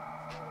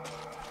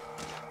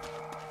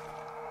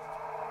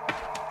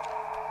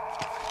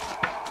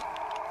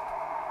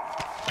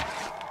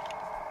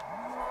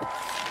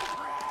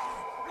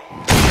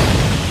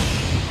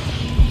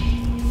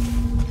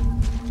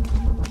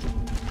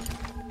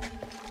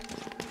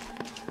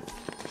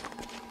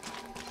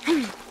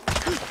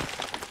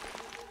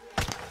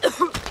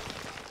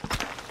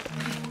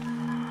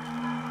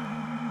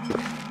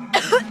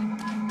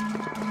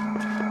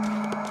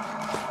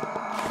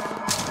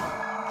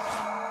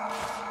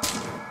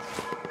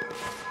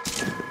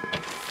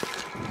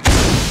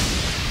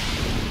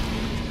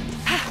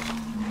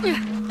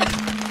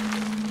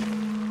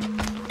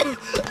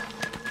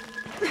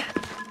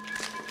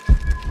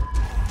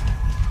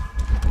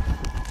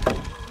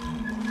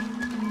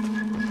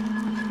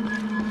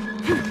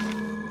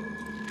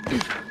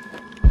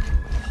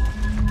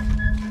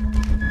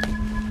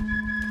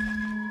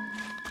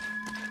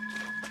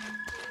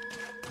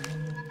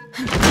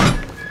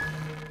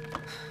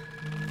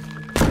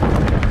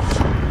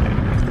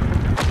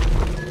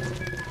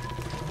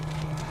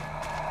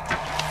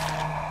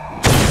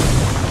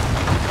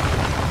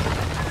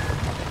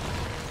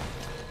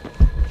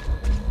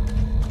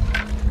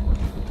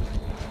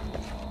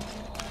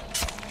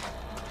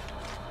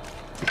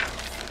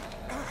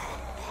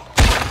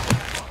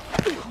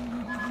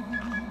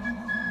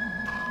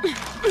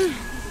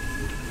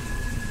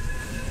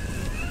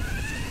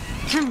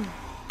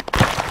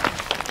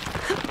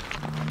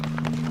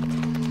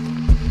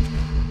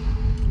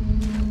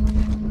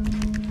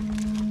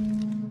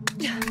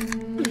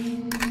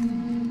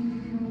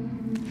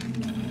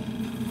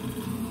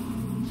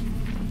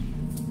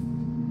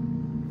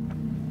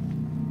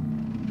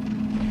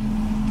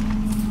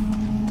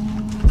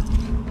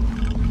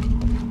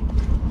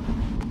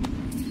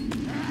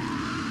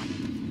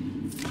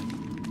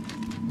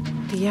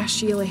 The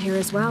Yashiel are here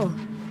as well.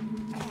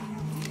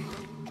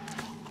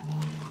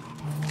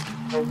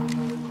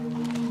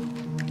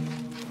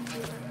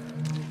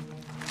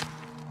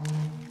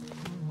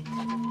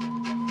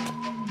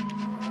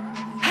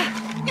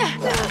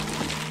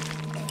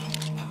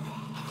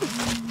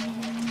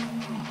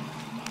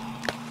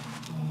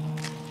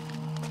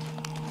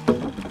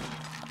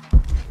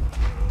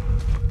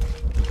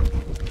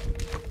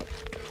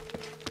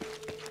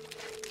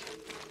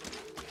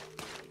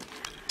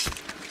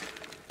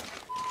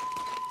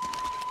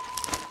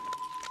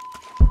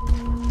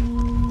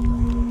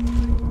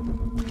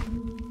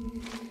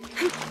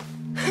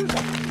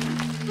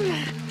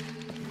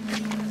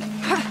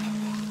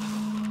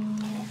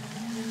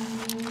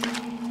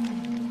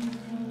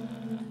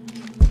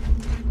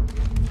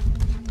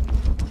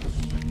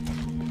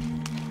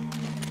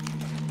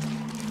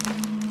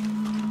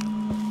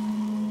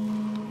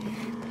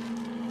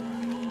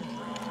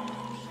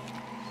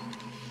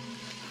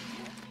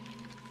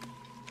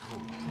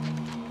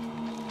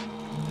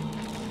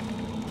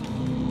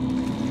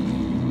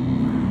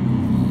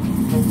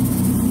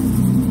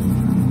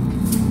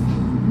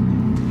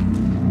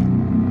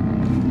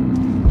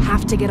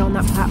 To get on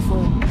that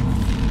platform.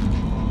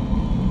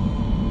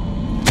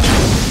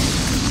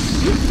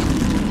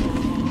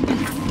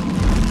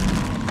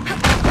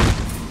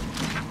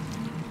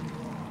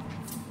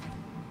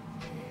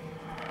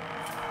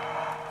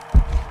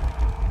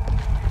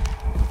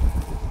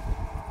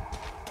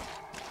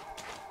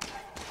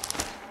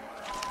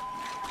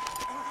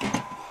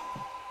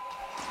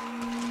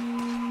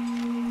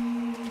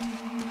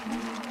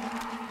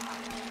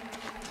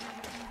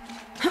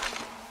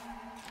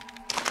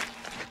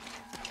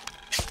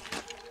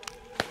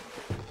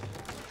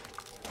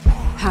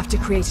 Have to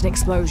create an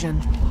explosion.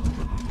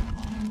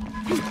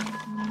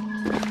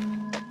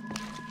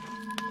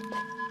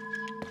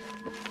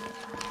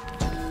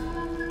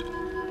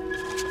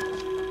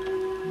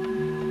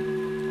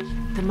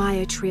 The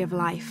Maya Tree of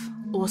Life,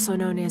 also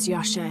known as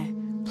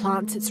Yashe,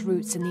 plants its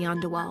roots in the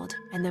underworld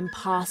and then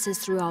passes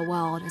through our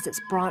world as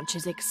its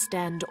branches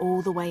extend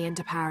all the way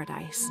into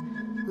paradise.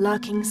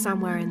 Lurking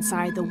somewhere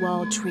inside the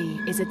world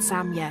tree is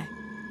Itsamye,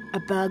 a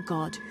bird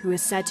god who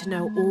is said to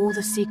know all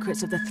the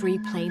secrets of the three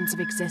planes of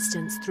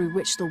existence through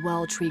which the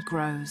world tree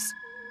grows.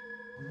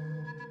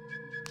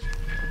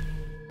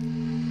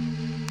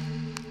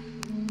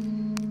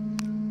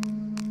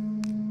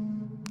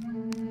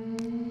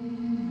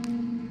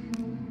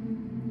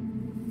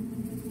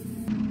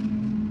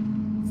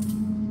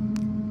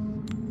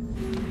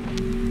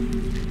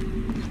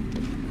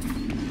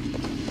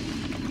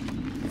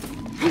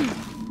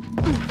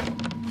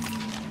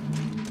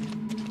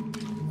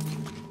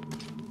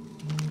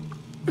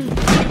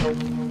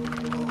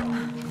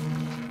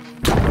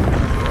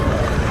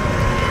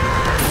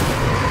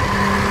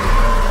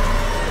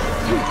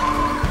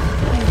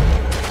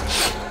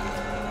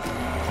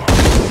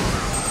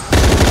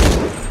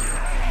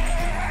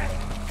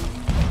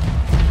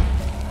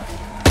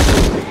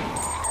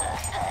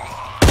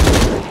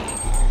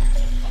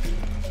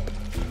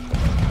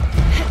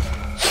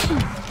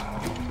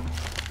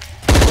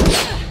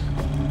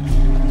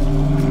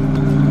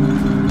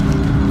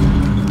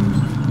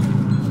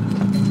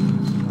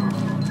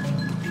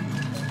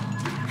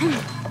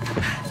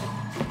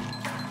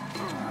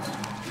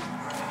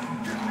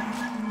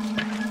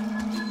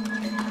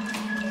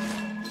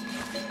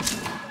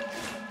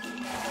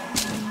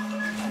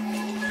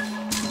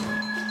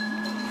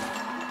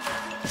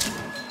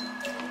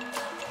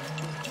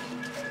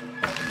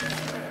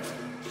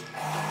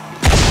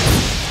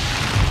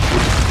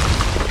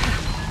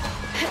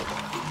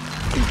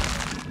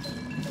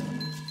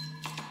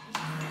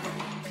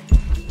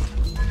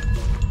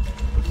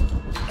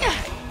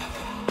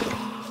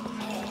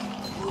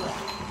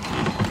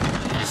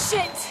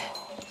 Shit!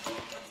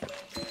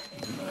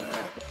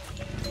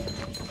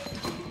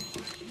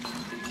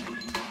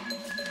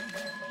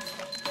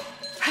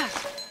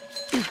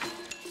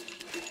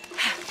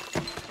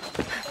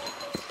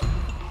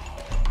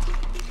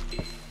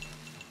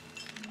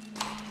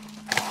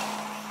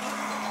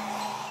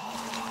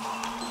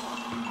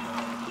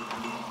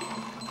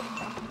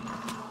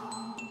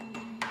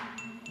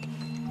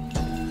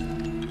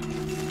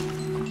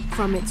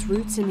 From its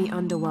roots in the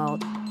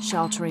underworld,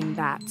 sheltering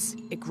bats,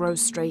 it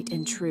grows straight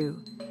and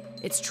true.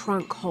 Its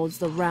trunk holds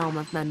the realm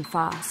of men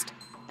fast,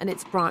 and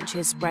its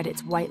branches spread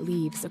its white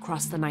leaves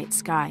across the night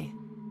sky.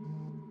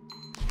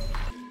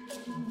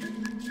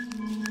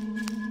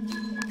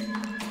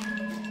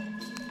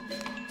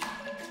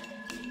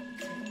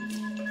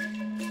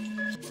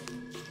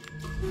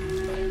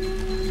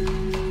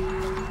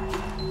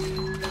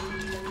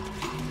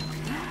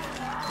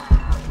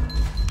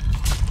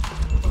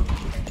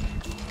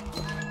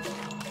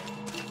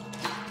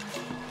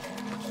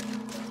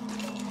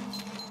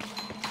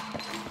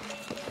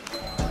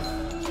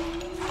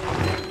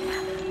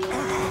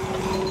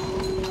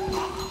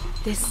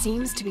 This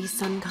seems to be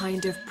some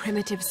kind of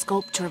primitive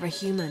sculpture of a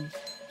human.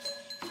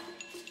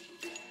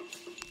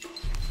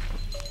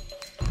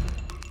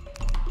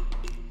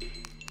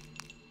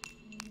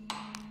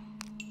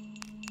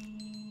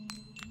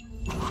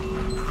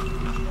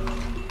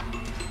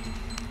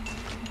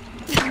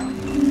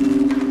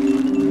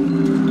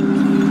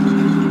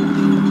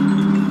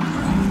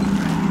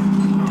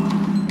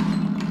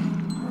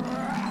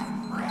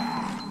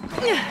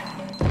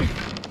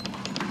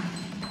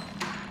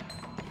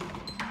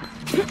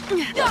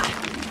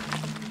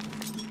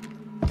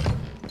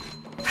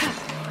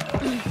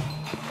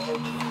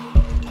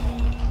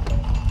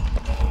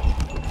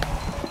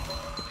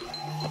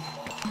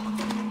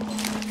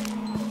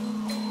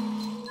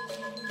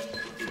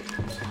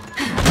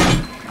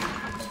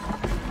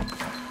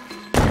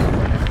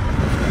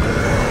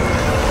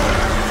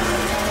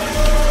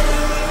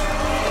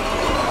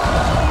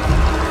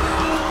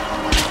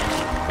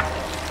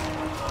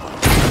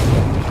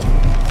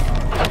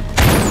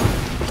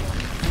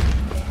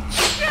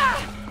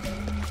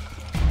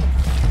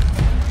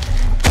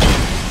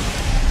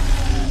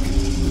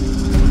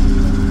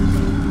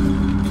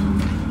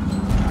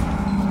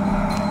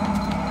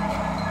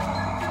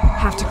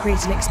 Have to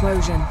create an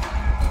explosion.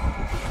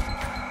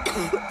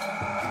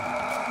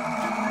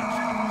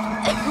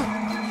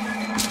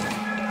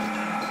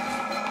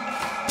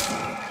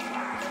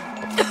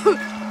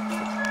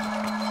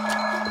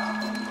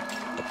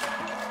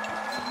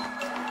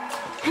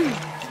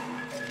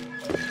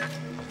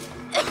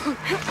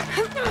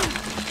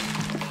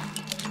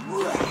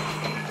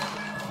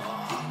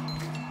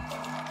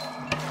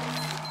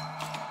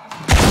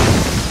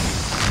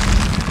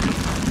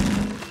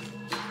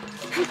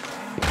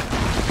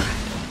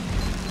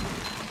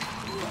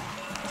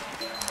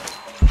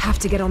 Have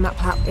to get on that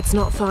platform. It's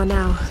not far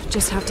now.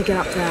 Just have to get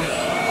up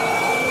there.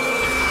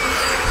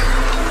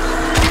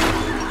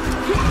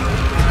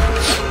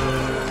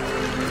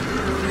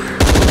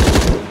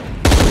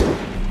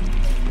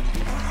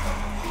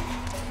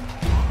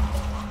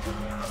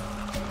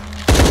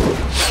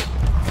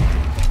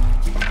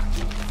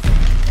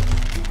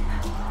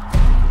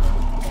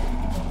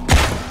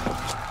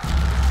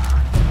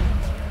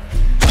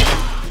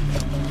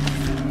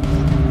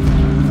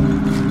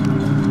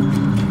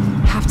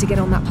 Get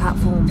on that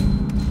platform.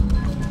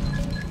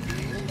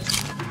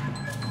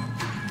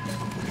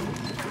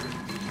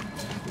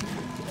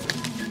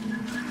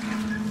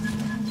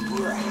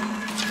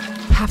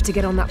 Have to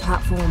get on that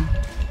platform.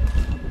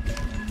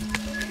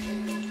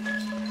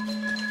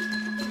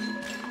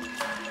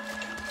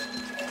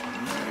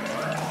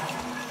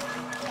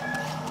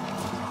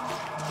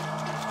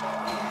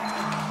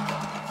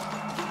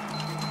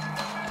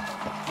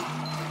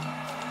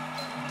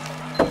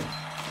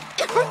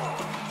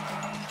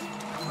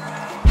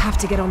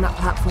 To get on that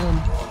platform.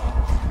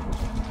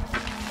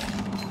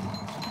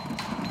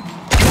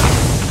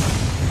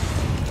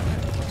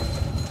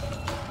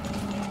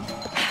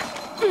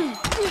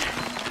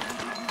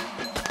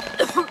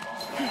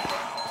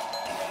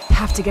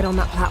 Have to get on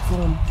that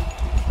platform.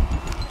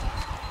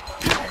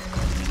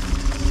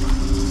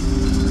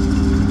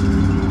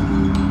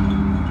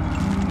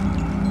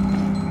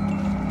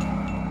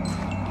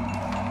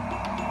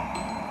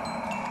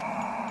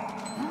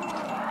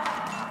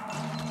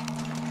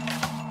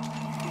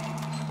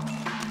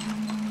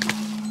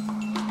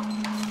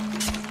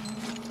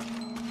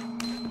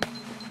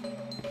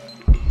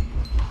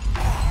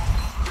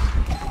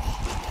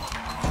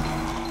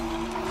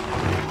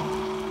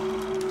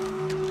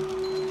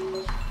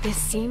 This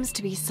seems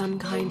to be some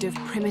kind of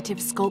primitive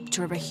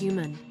sculpture of a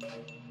human.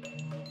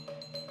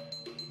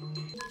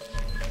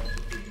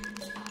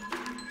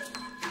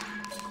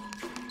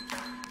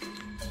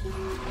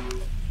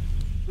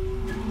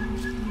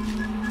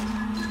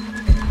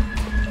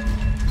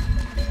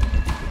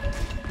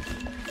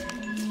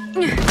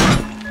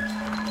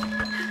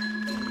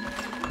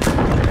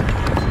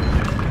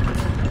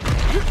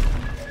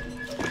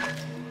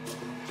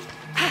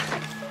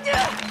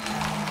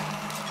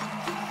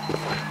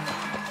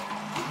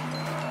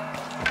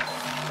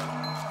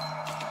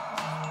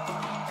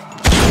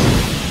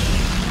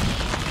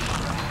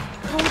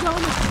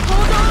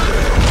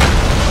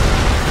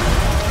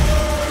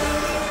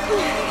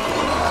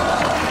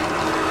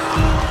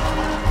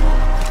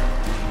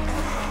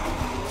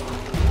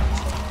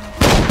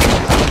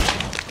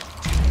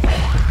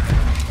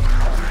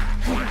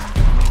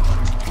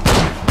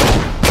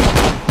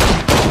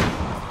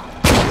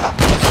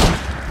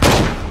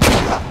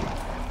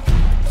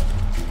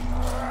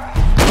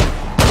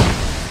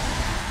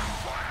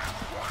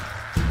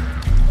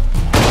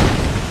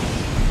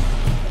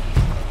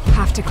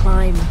 To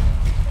climb.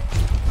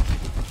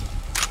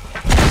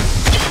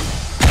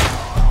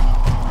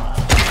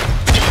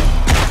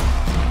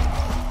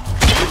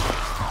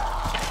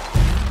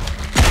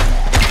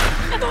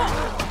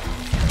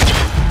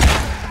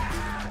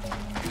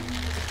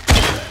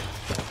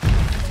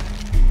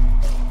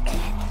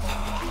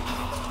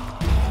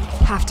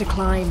 Have to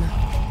climb.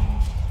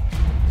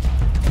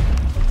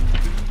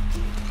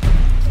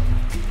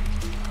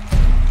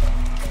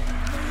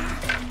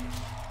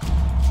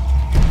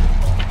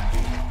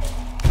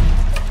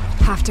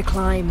 Have to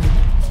climb.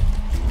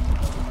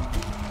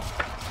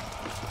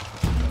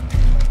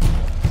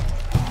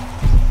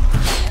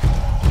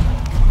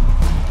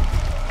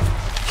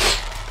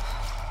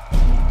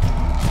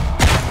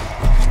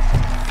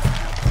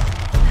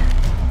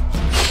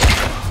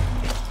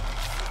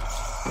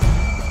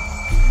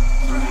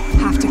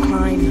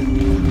 Have to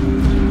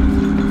climb.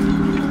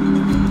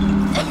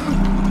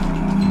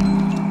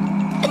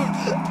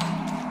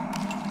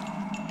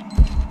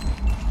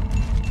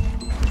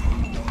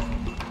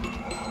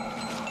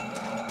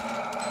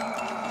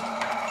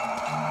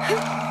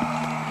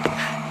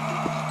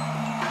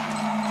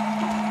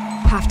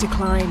 Have to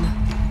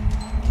climb.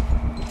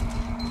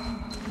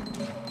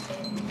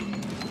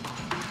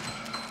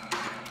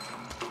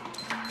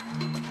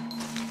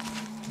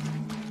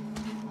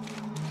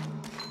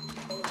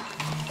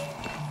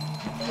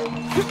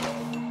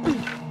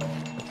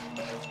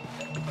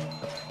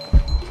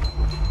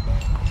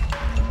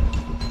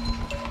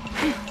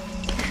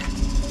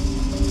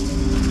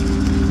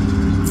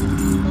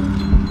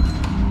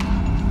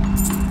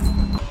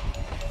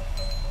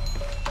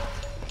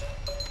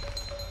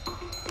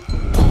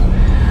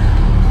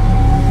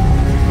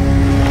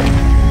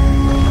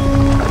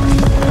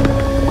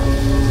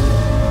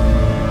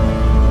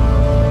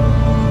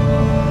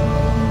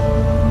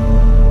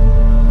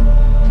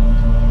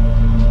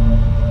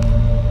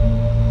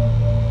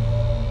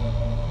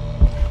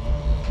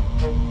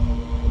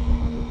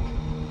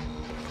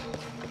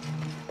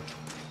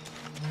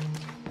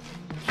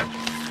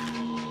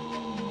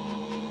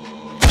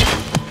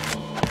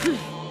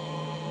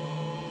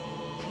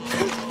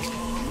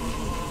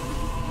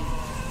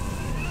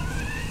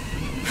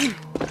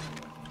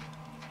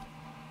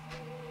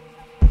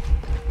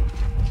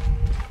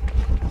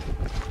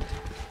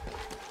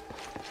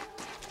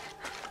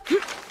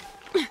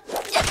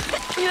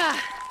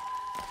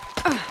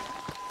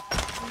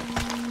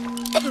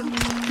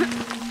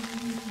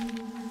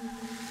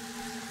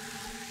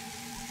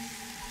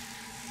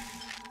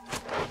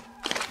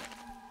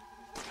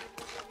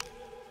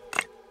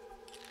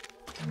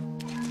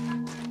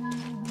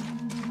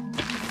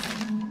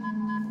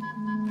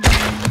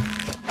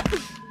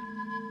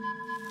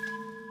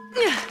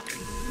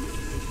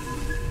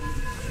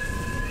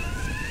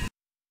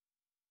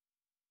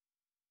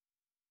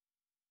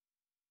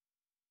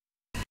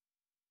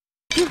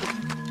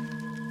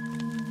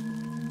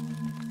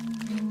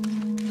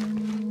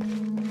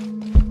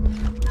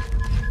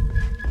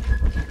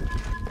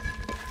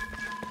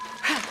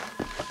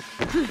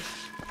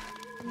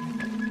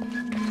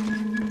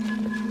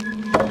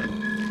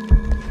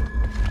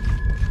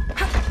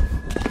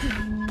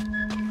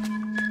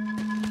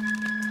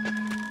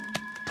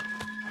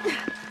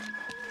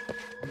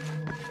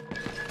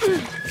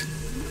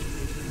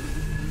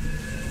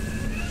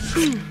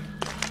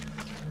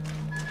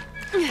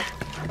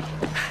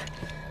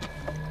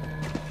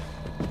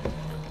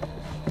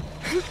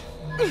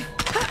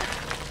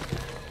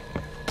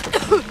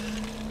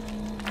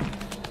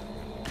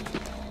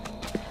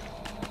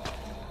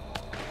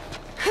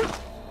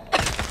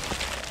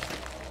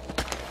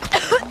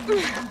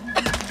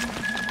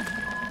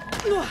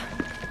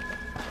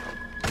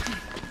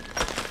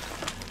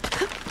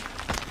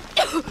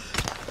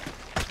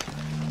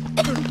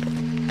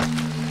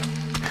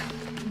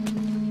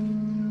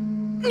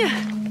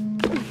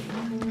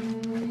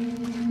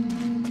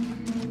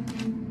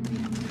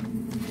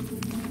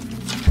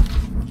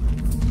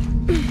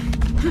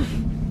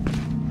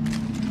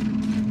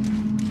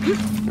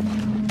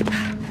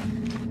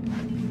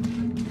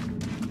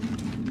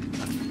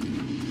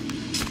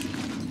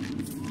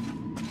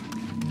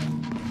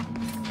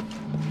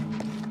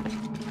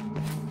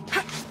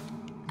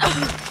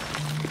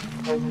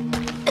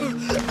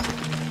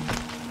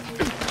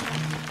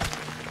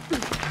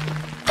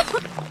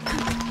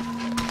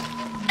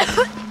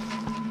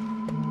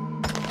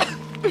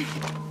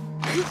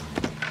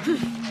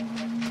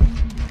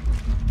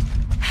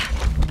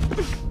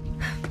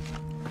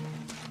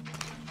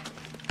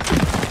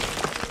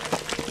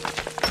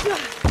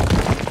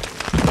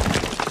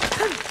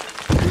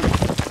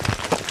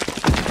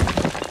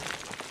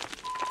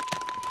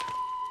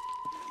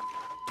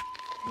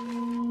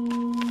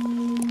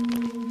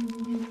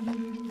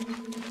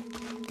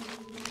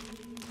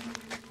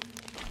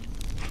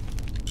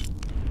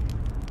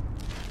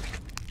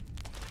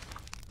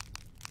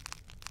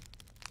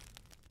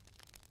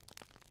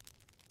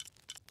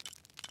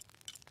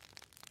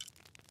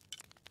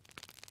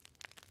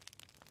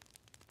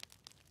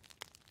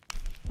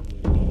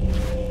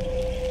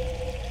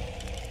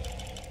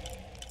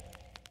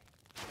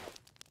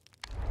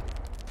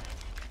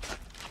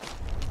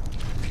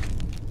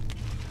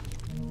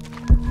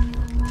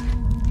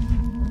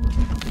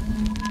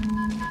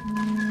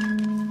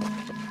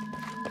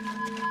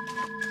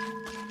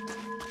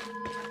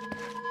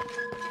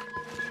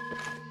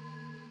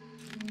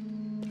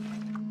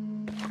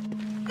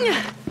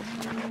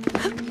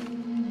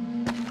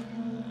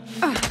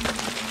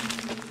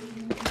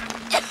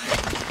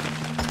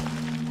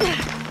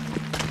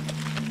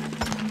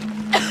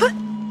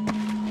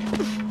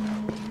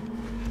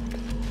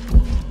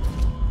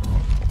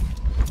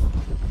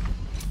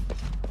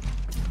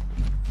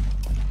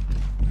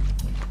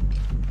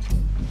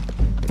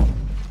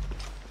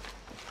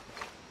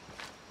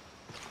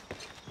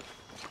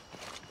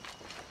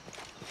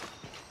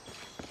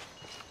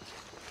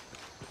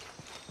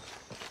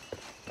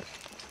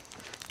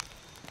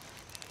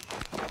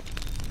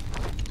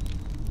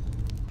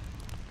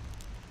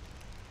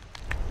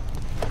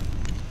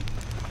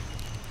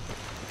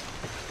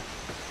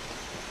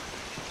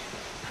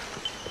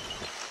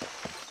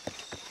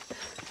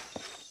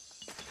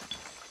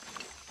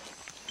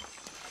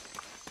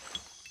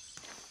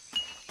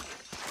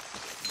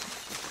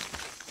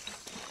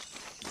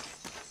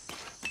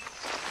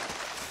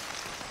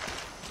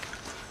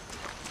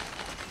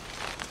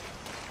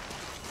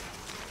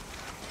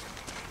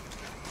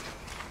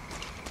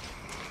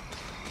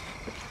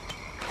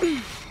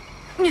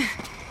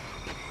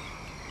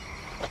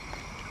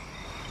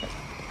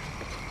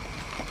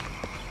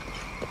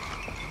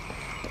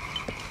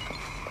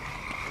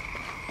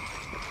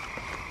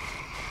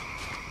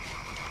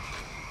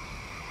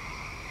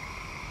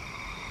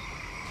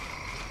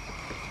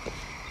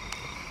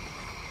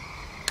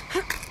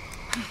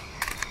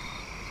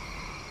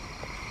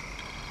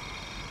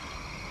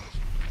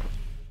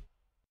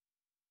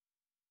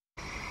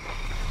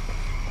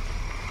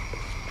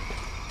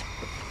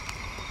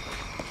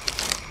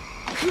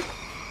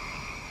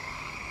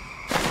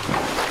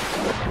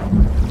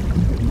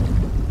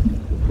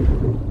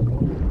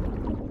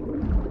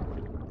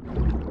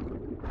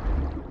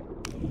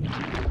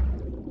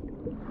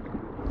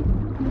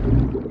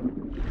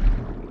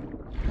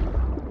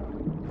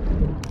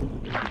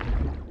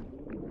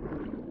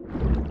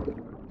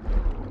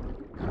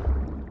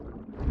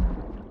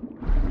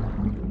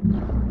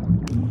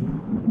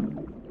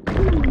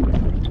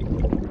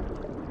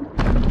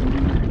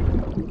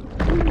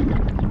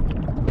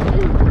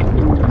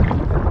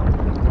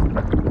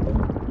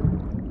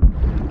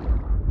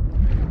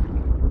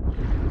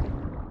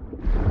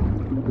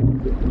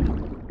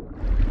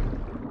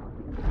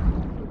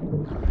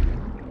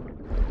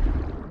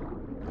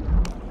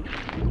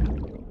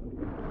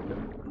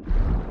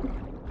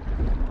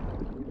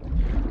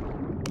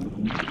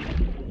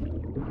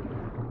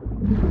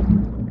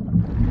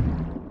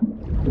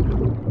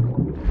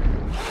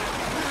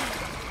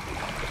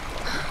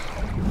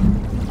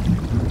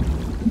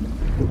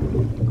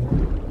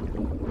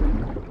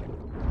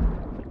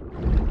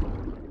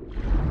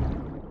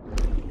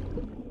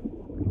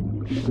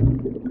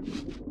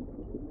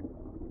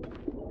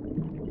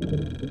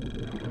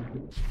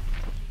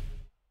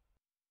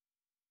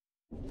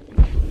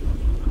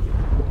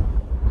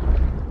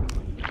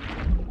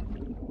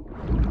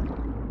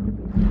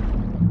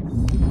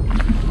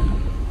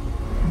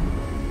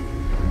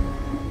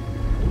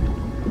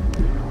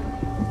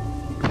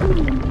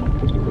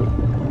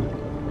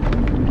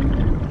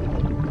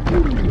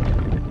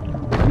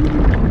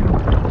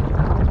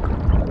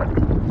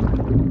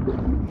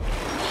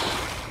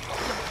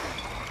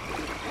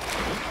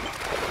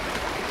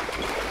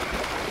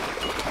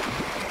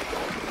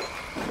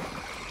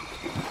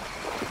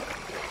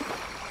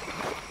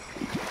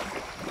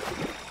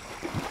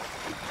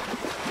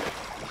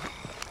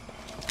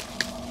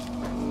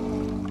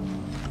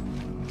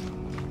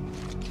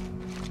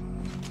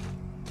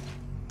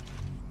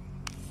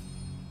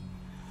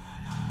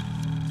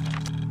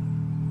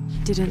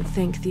 Didn't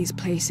think these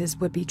places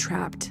would be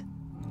trapped.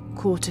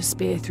 Caught a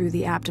spear through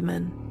the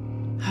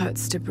abdomen.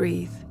 Hurts to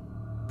breathe.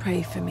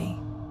 Pray for me.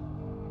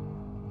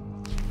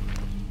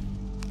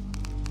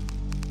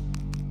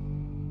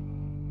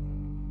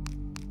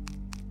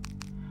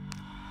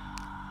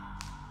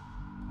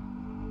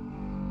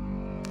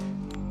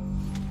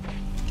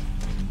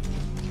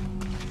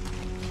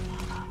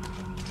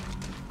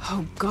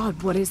 Oh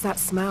God, what is that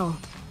smell?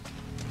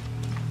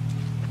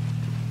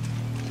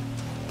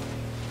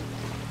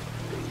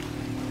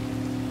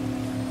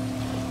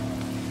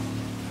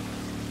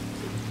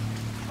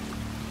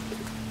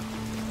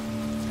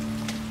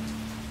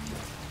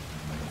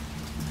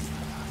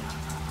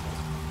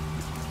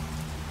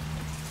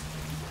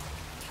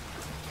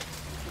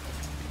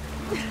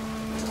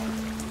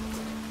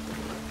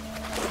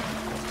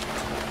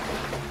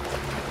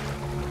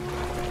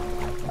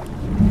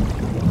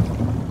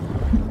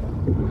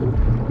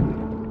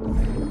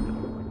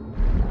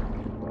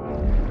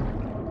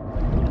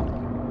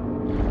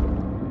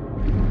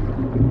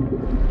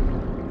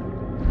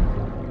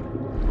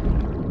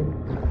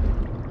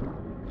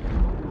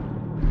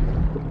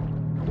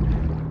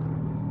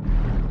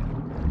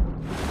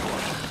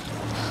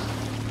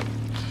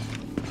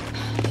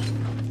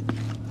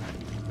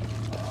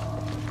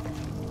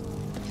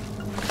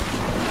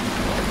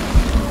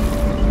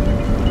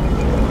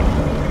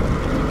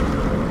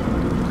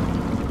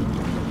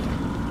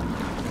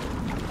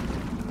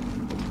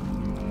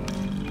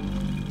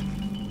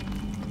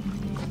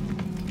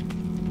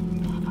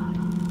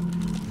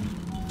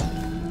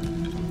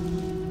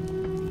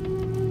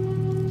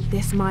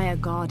 This Maya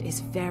god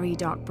is very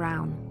dark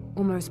brown,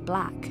 almost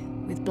black,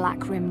 with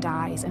black-rimmed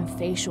eyes and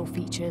facial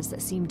features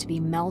that seem to be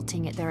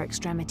melting at their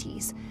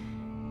extremities.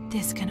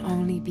 This can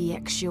only be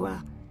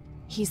Yeshua.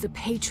 He's the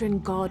patron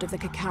god of the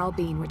cacao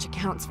bean, which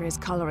accounts for his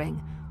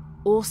coloring.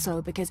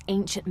 Also, because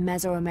ancient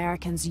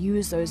Mesoamericans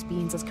used those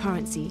beans as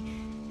currency,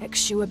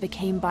 Yeshua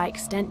became by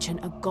extension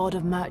a god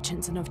of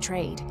merchants and of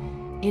trade.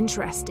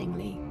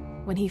 Interestingly,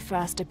 when he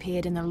first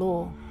appeared in the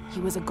law, he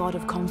was a god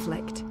of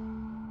conflict.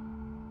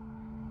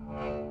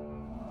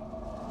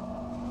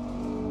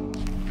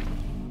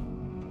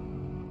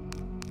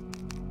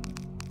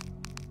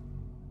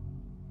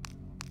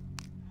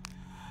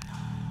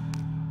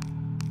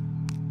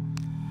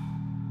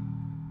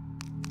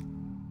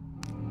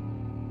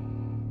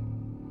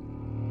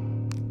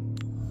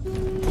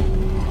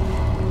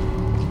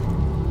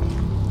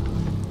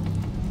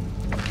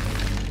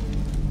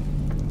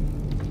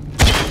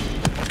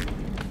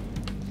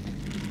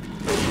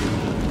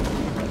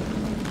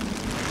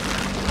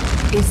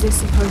 Is this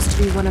supposed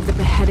to be one of the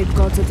beheaded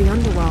gods of the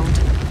underworld?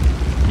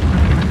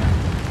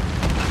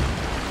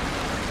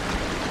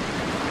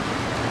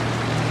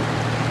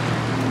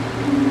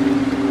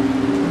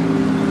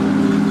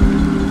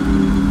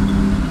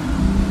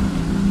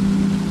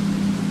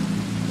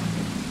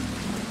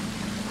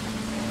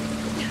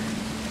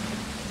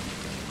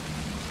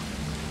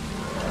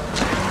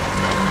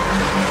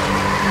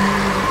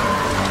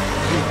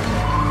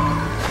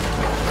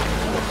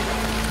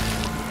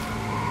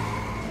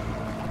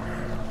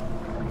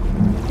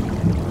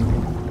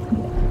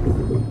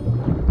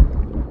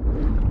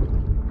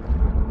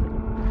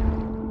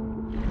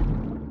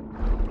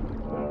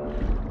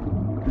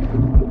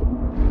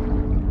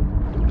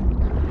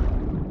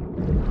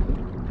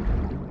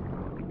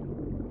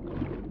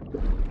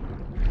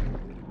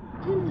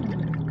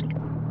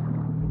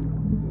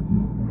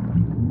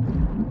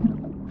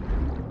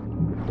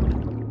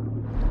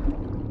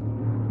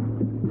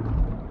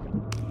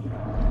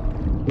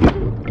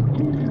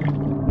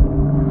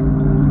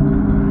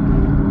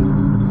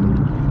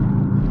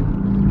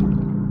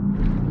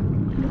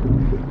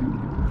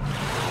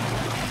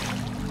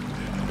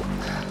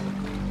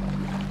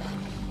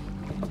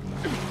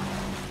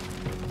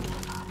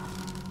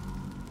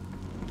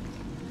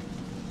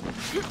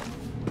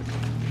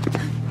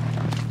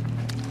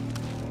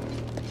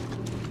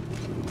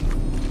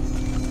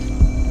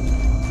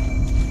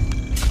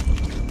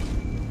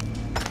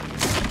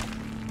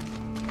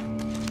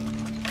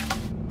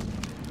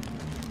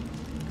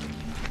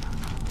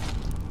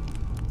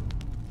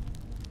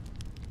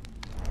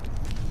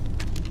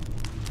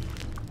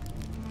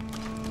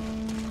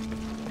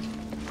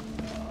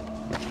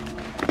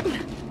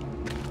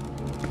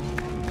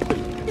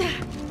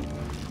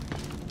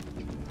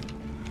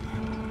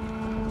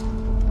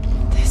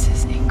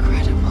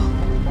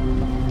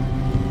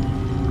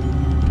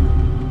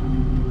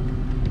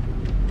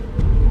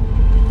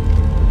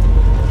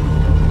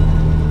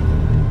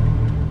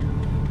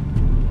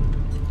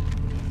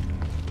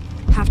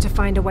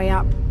 find a way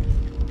up.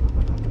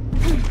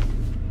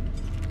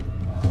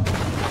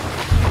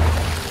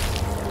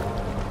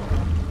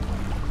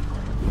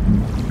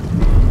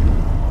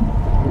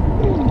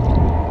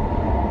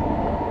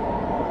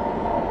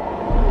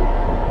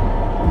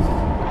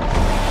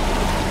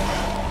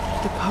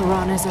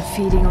 Piranhas are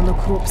feeding on the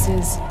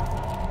corpses.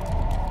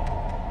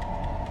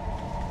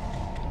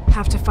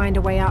 Have to find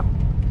a way up.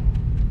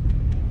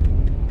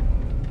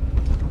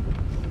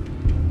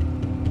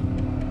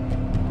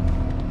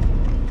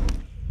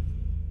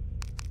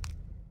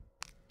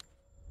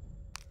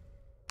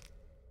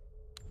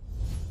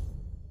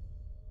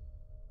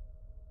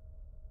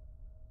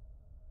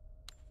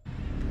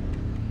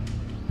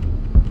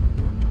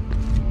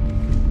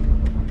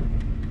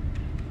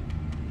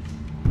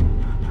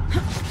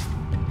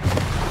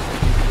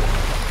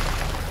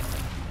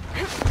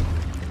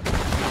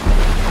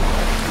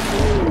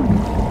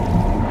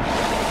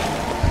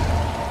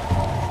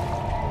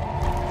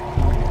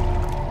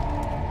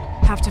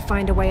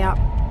 Find a way up.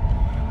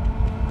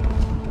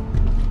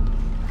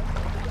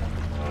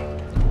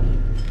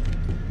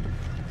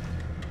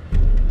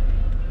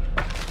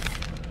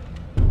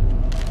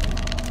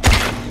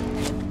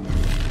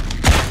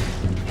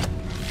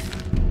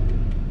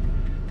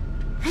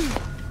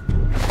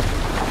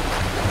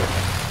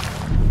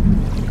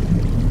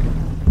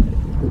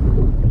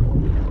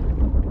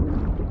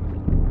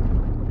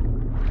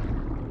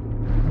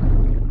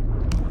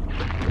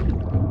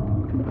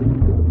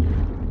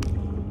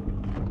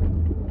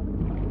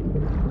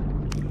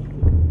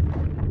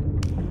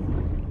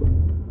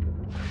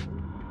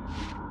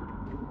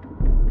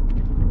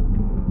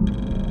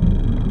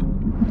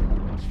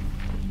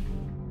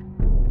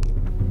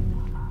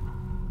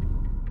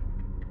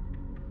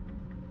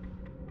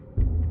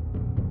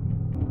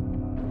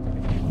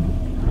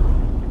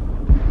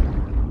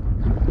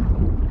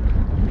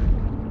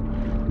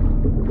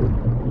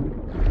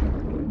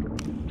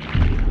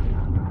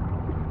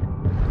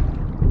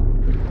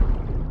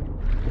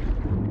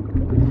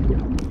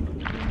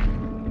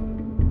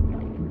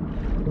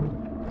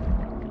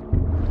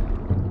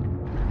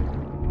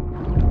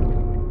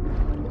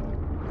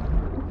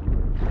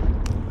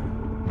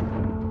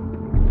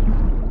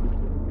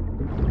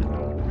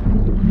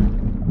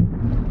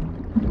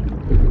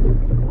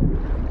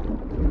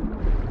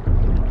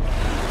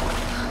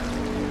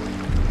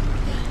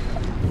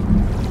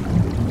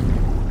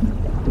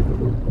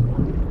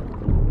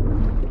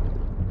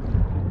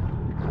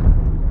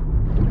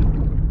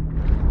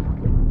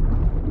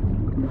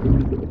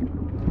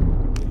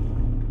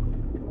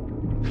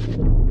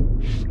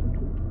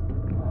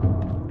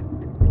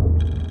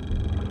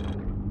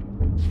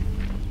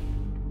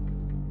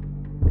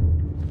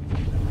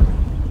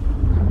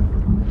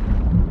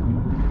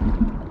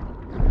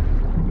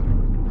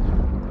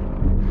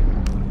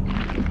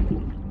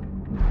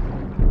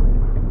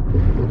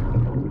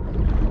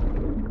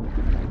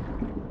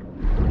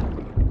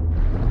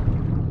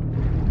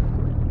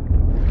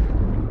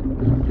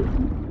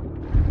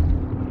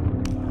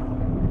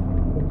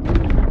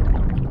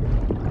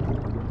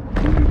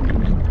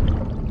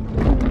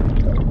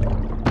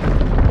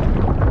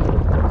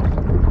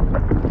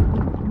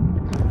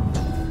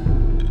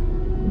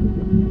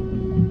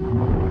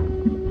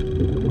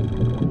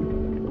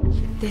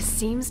 This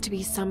seems to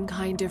be some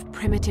kind of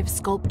primitive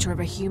sculpture of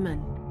a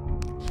human.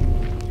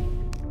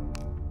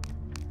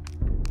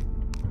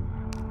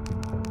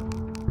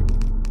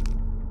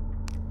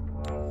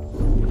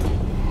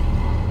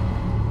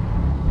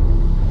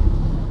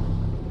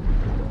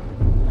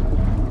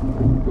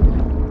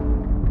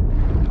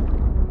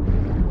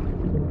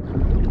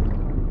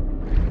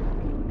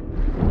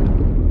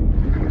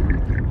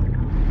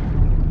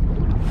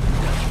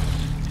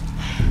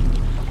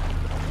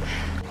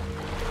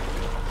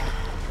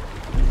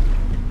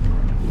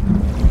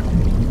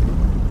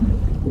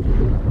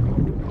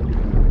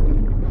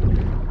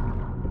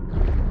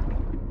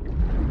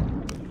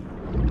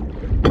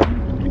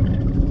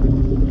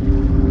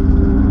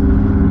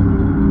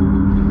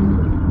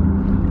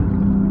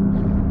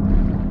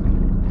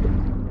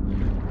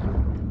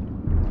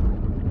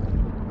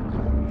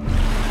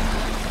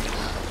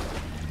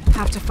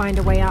 Find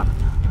a way up.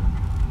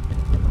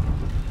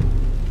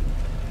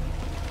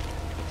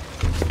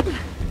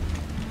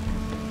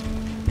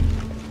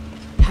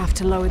 Have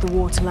to lower the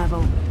water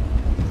level.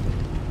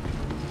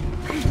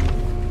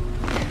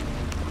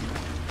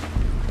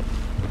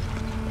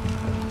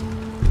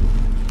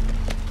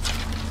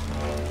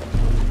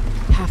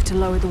 Have to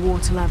lower the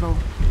water level.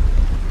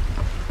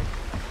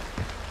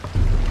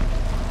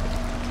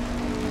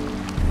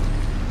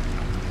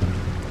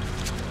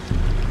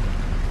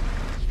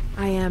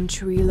 I am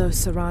Chirilo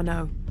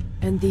Serrano,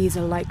 and these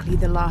are likely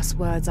the last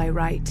words I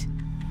write.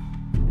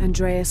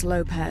 Andreas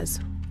Lopez,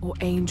 or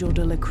Angel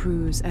de la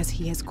Cruz as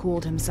he has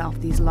called himself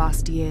these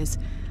last years,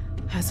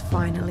 has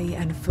finally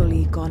and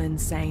fully gone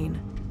insane.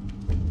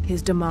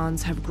 His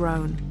demands have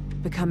grown,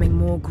 becoming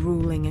more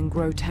grueling and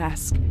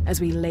grotesque as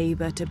we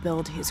labor to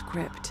build his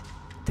crypt.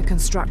 The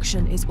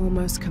construction is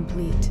almost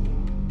complete.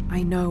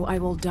 I know I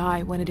will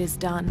die when it is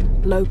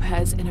done,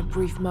 Lopez, in a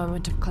brief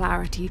moment of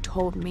clarity,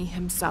 told me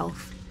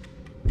himself.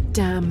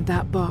 Damn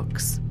that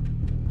box.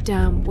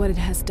 Damn what it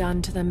has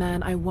done to the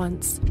man I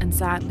once, and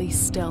sadly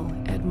still,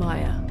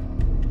 admire.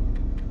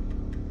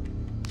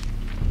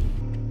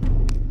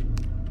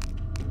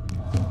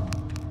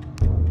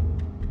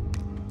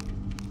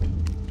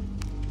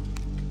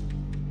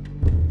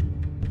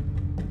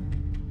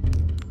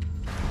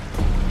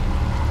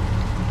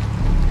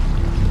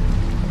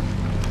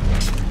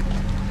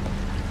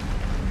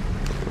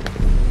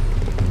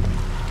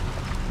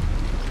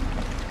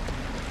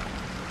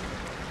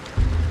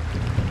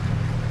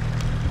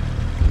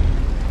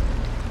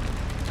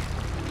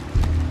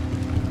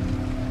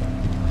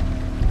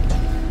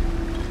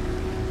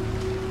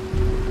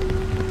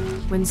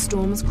 When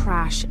storms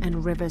crash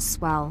and rivers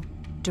swell,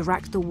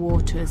 direct the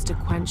waters to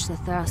quench the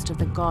thirst of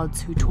the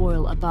gods who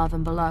toil above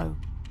and below.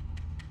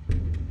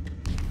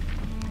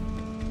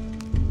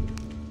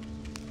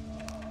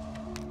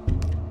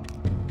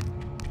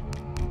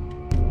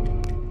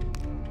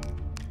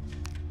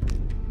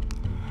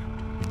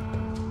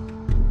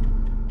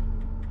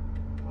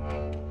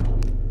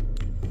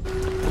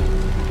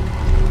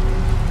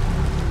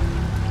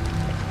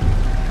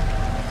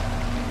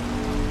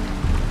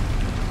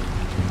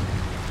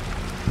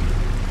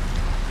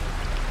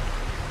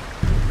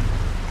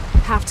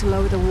 Have to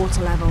lower the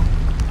water level.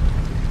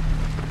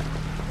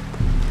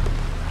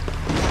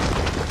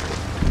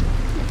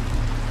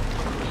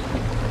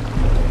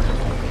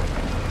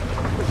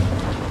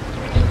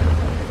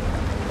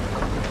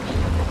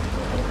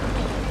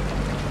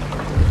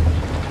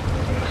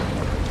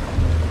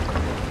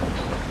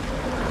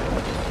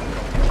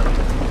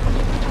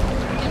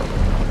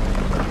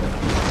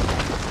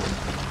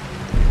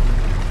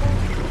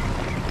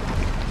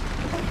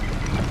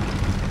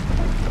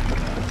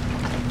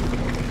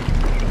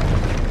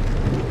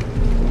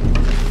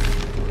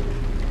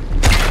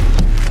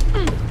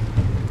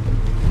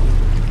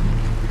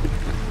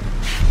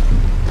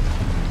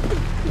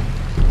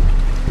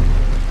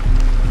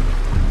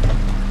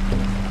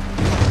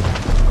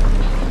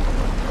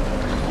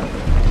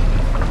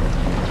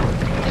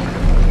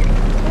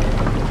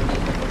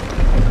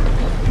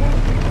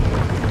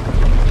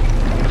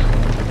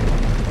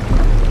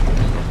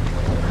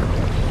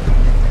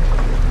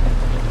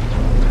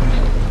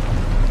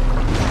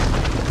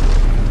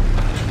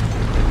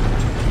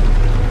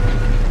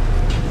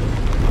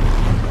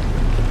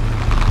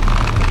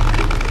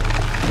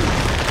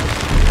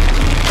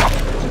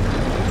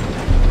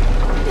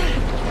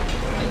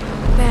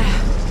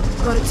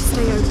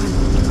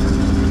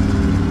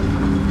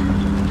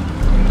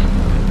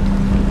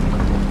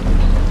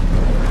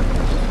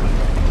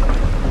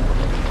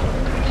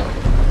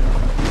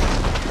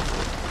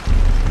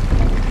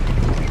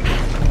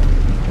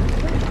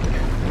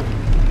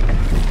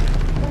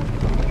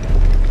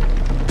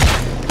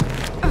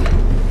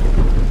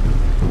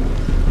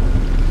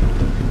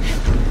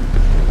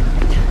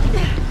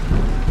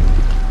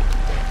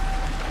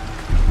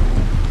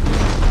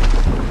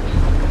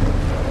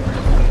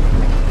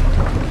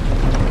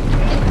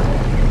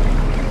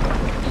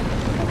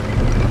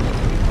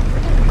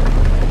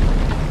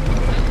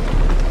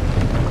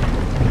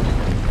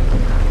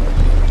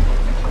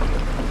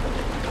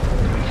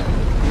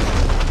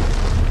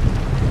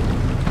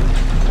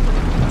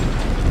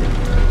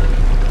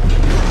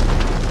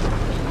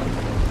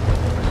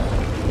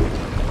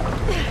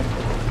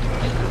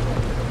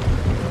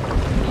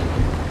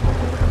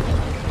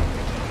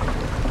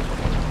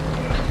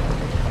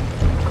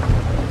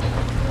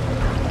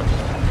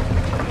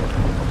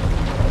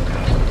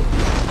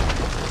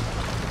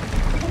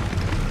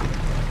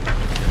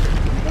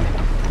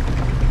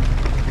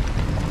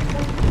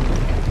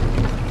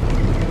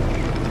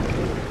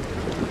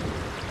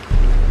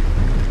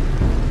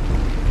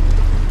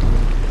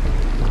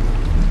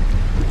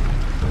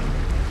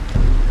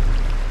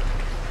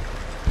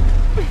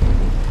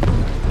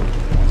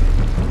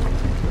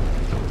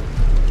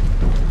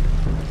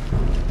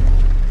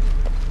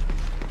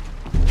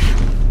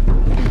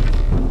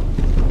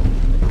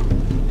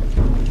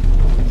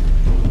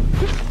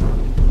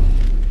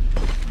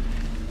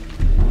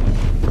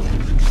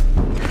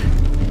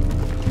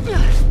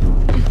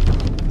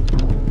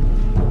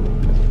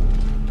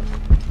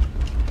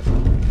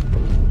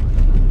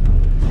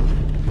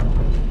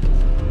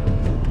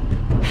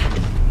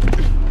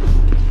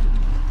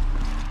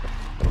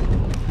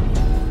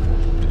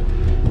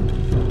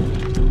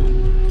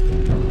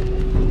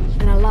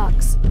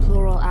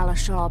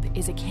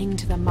 Is a king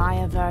to the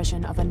Maya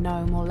version of a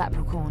gnome or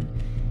leprechaun.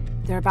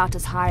 They're about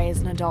as high as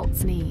an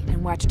adult's knee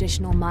and wear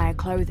traditional Maya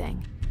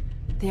clothing.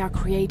 They are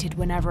created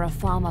whenever a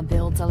farmer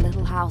builds a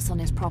little house on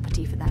his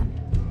property for them,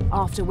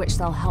 after which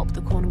they'll help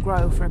the corn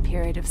grow for a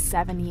period of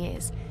 7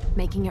 years,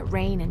 making it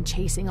rain and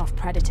chasing off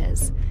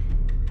predators.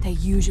 They're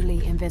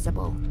usually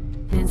invisible,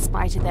 and in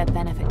spite of their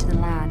benefit to the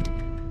land,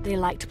 they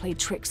like to play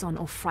tricks on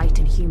or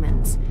frighten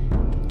humans.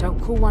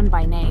 Don't call one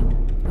by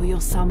name, or you'll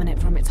summon it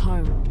from its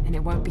home, and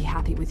it won't be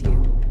happy with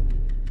you.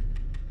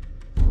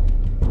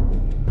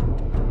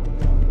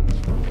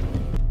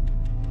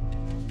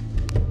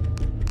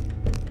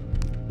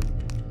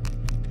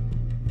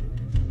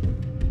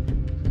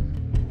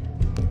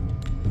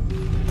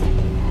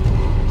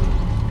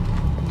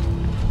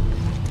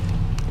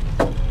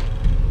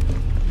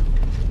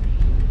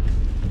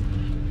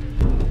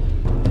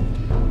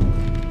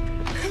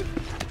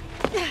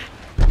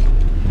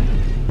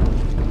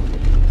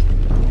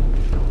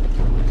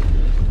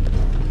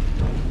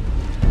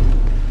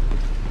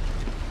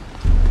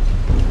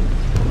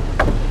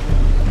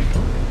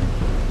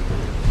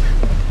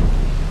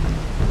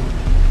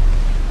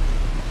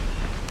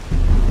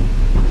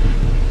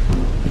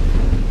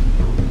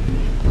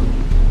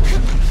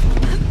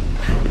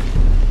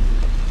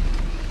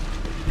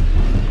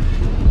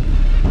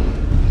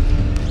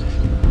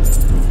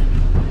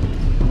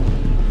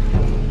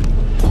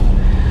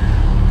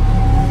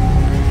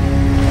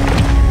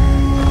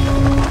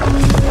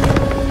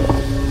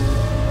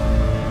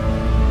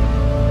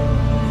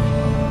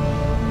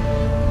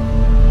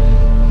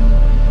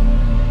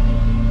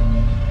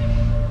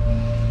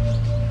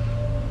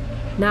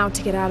 Now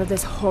to get out of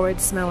this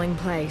horrid-smelling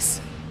place.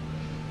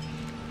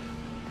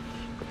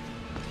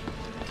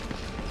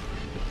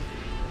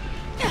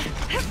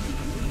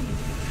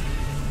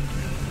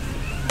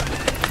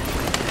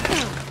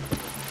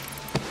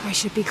 I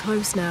should be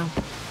close now.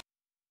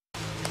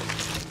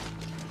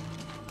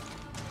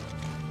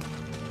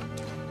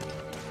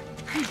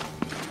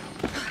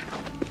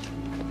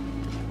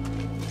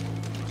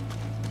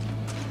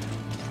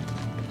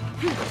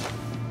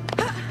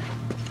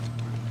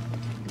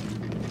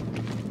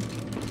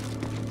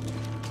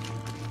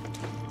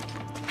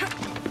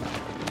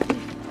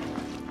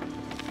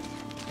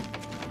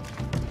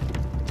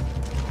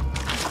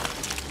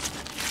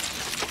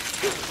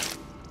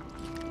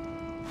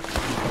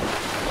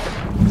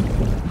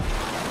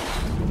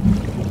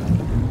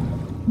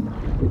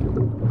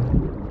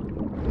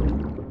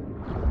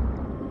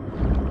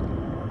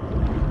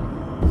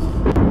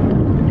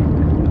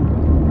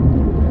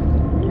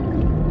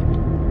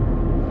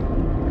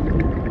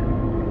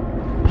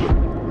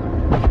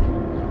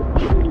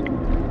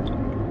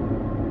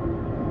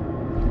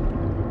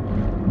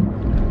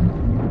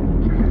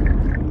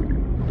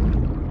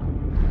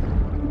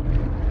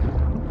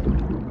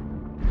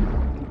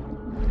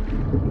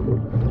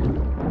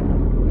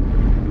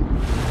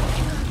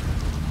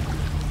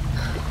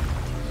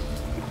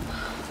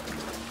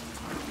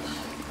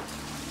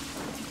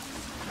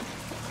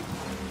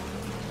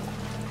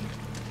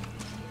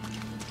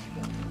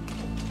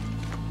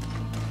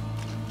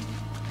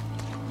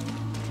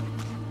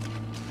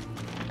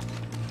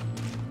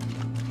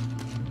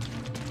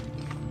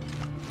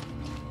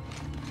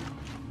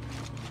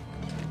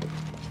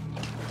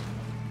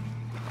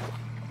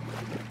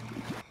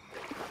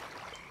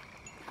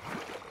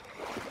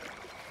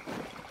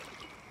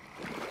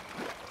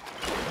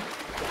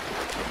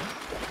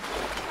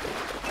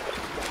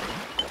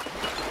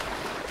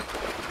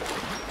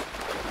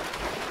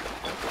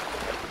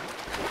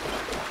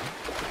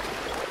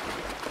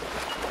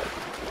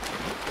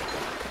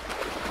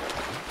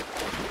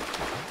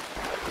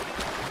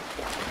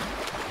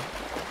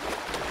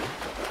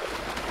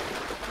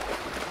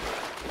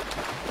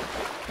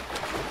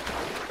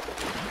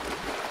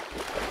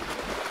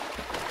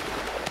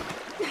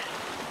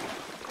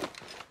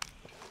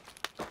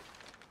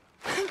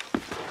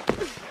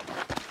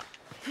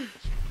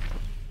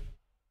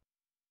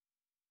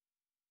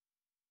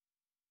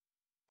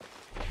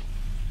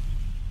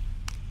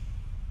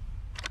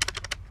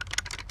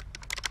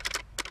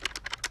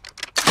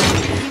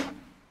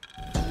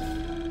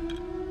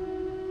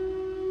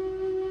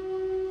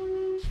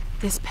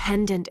 This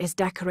pendant is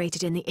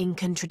decorated in the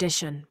Incan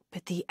tradition,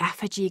 but the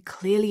effigy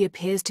clearly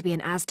appears to be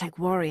an Aztec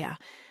warrior.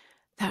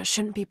 That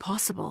shouldn't be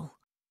possible.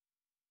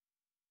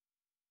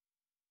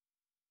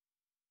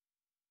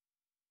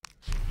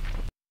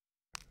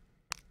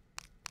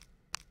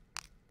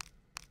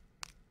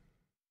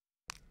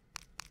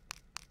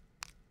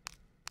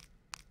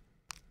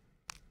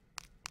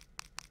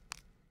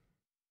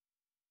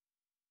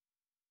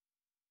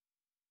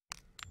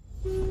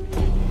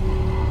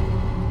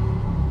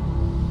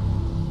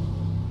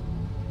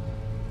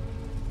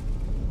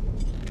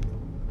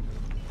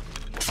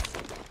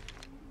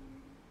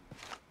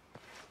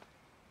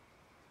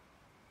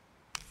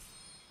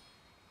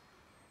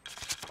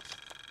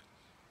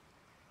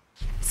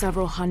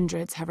 Several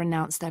hundreds have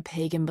renounced their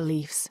pagan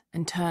beliefs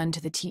and turned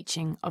to the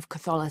teaching of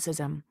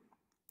Catholicism.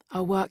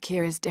 Our work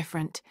here is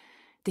different.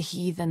 The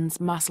heathens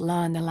must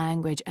learn the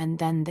language and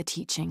then the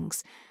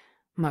teachings.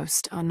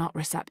 Most are not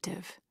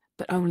receptive,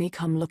 but only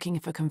come looking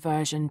for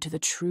conversion to the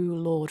true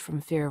Lord from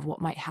fear of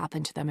what might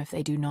happen to them if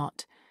they do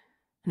not.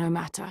 No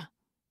matter,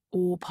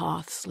 all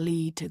paths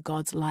lead to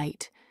God's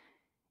light.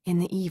 In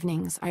the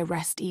evenings I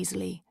rest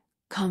easily,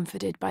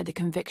 comforted by the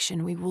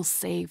conviction we will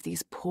save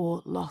these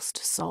poor lost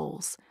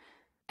souls.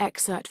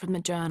 Excerpt from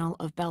the journal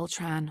of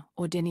Beltran,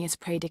 Ordinius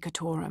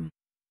Praedicatorum.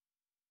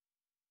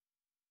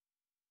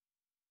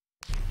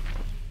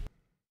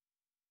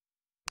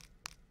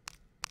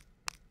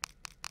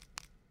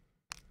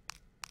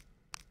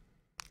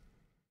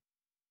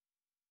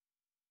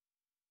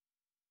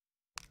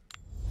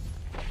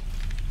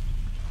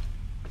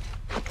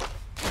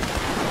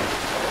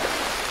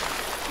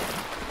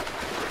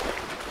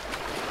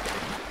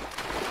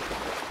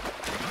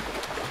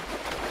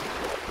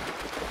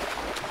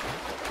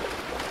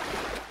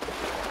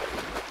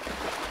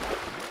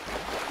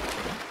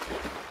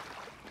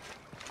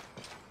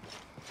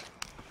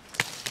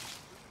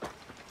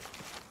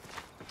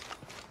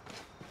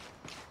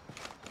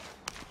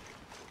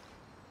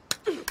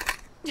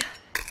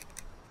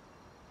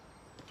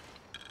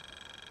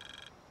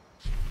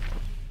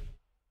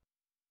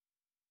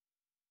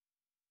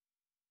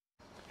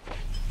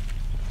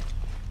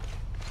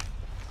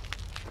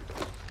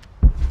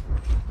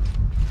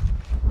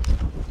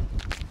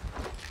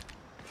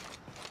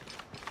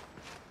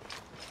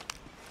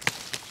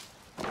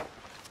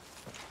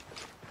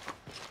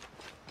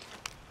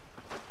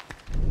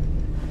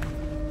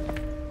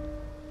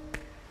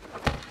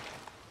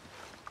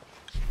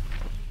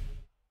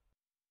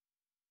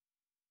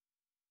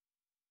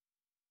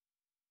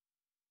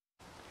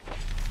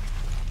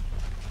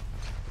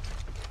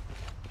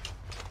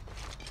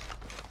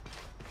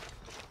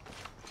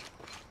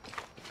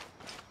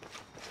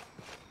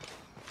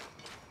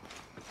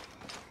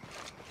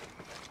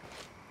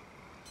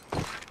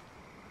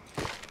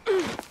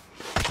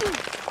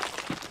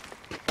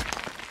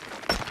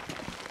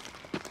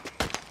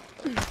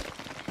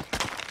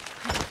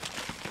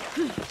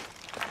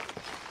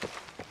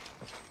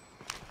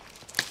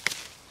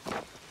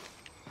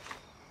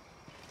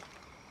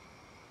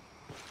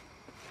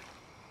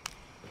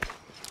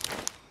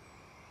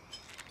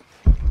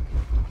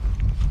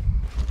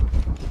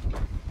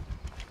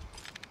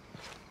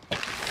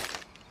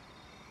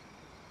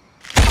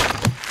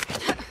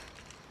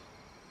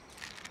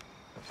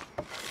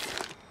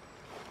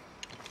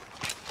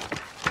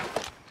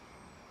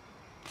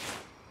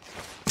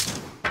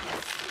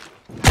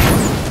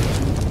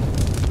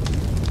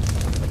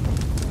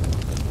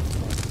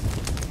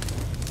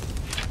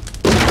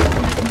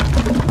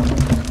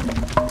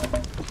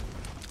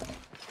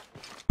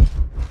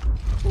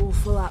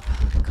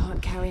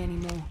 carry any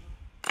more.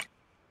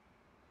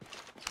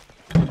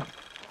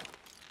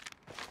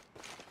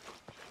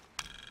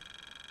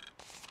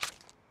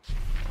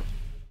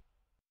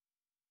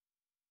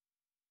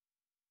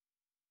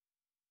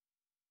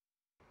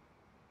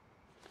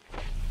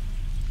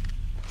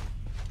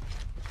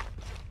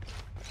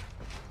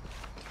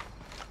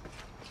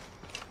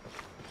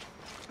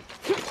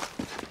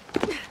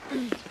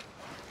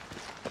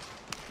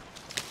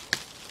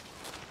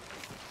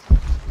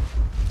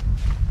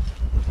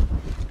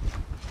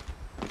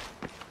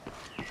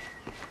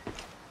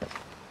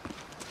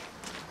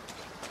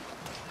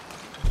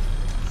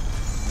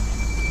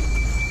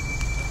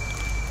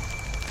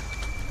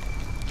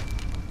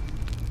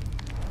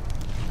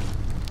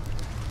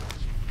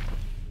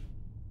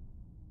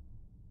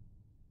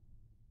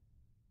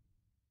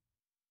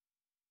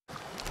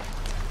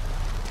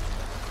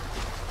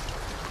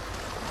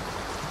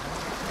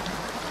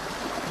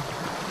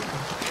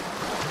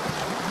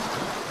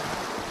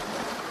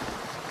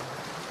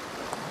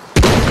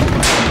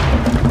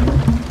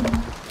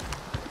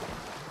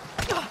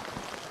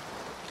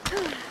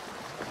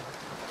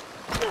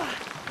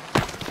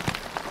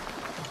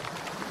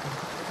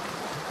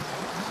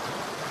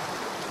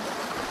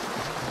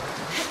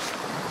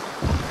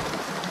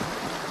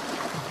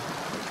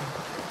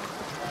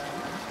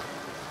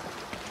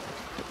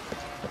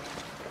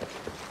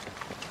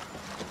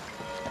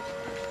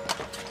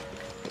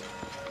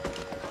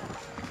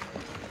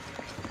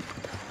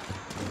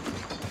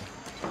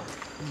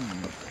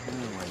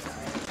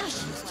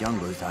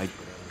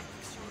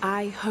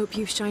 I hope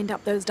you've shined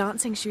up those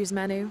dancing shoes,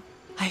 Manu.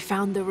 I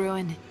found the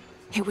ruin.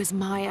 It was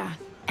Maya,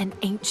 an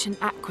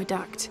ancient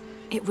aqueduct.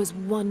 It was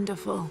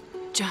wonderful,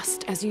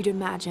 just as you'd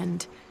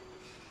imagined.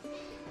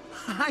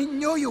 I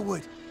knew you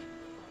would!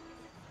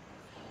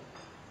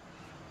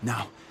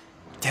 Now,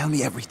 tell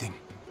me everything.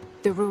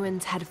 The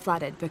ruins had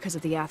flooded because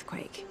of the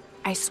earthquake.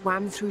 I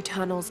swam through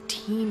tunnels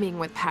teeming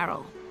with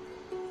peril.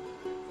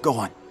 Go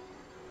on.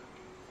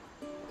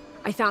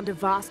 I found a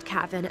vast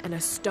cavern and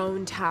a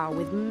stone tower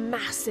with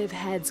massive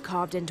heads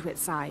carved into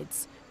its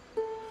sides.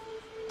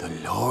 The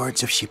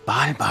Lords of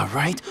Xibalba,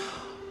 right?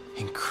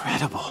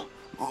 Incredible.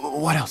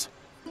 What else?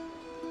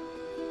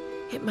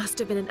 It must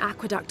have been an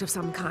aqueduct of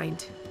some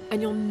kind.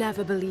 And you'll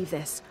never believe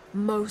this.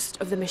 Most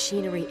of the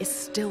machinery is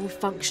still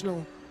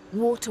functional.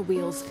 Water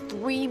wheels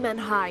 3 men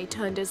high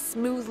turned as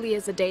smoothly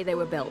as the day they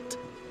were built.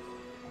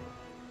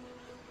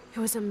 It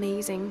was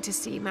amazing to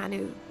see,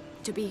 Manu.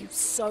 To be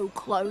so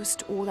close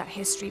to all that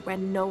history where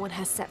no one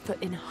has set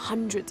foot in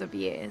hundreds of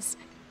years.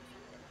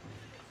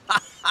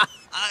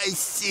 I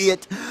see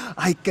it.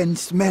 I can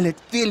smell it,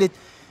 feel it,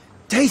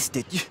 taste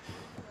it.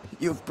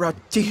 You've brought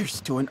tears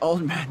to an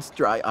old man's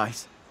dry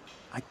eyes.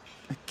 I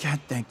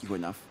can't thank you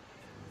enough.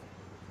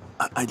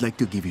 I'd like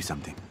to give you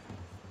something.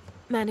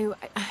 Manu,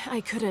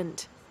 I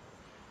couldn't.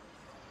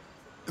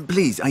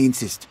 Please, I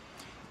insist.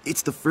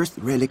 It's the first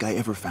relic I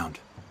ever found.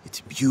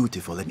 It's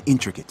beautiful and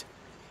intricate.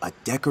 A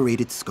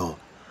decorated skull.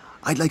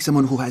 I'd like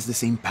someone who has the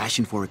same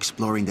passion for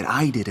exploring that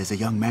I did as a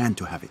young man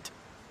to have it.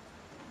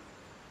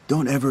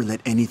 Don't ever let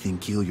anything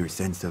kill your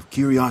sense of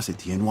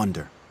curiosity and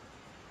wonder.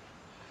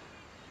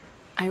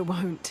 I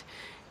won't.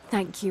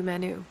 Thank you,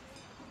 Manu.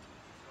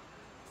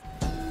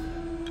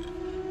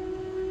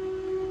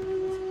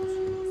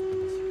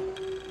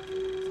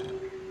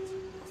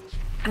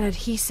 An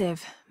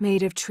adhesive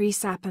made of tree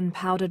sap and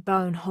powdered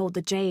bone hold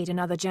the jade and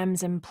other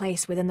gems in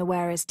place within the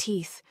wearer's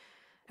teeth.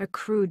 A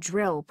crude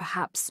drill,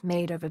 perhaps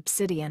made of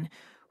obsidian,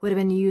 would have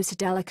been used to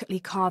delicately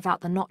carve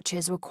out the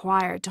notches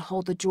required to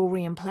hold the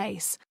jewelry in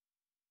place.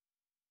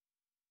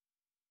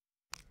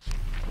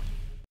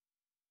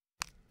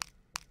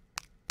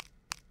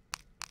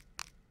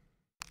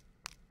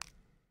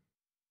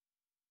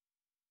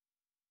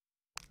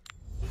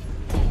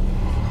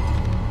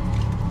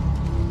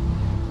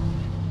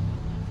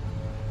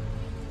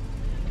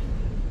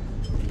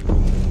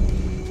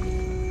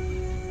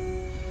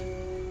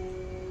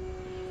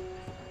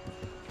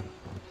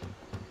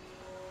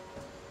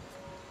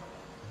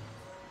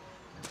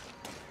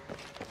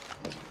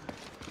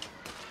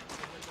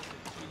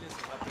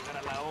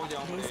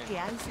 ¿Crees que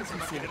hay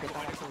suficiente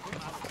para todos?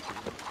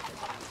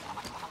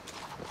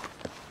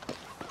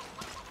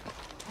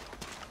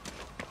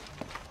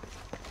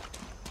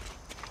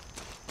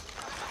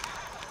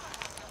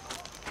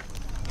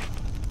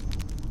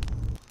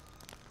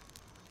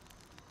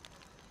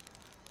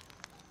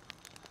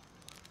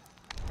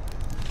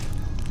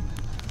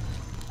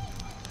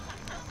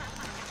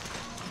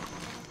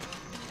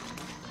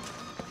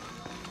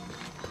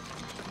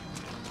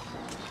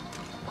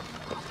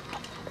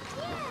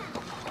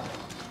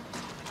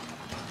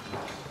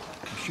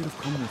 I should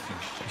have come with you.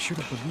 I should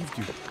have believed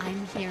you.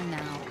 I'm here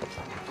now.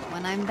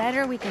 When I'm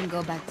better, we can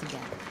go back together.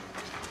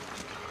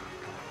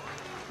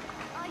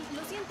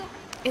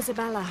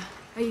 Isabela,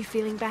 are you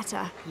feeling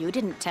better? You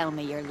didn't tell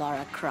me you're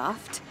Lara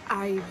Croft.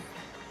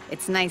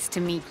 It's nice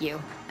to meet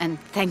you, and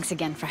thanks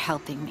again for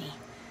helping me.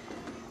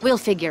 We'll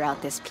figure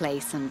out this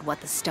place and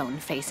what the stone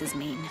faces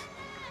mean.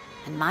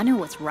 And Manu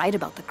was right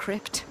about the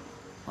crypt.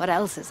 What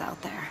else is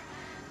out there?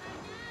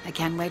 I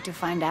can't wait to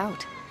find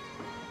out.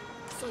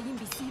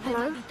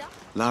 Hello?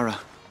 Lara,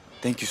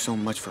 thank you so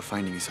much for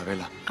finding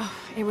Isabela. Oh,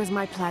 it was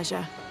my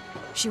pleasure.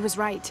 She was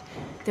right.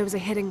 There was a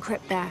hidden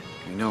crypt there.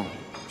 I know,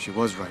 she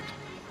was right.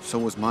 So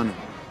was Manu.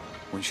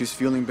 When she's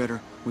feeling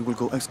better, we will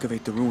go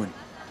excavate the ruin.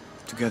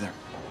 Together.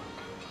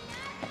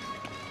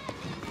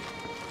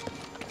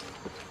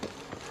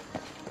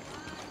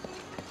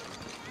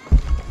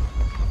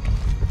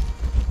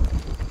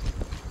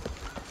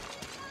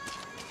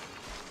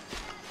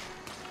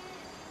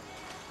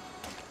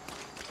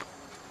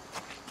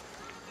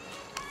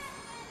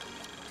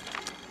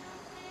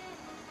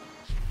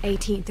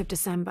 "18th of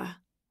December,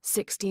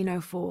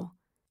 1604.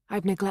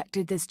 I've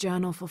neglected this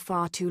journal for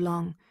far too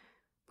long.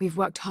 We've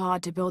worked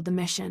hard to build the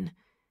mission.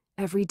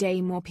 Every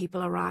day more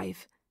people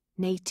arrive.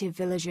 Native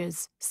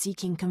villagers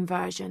seeking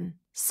conversion,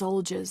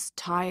 soldiers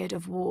tired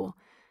of war,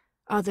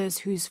 others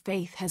whose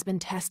faith has been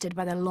tested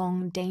by the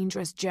long,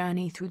 dangerous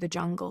journey through the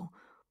jungle,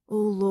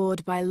 all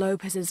lured by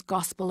Lopez's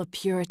gospel of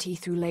purity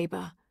through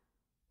labor.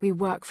 We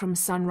work from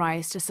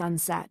sunrise to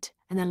sunset,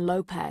 and then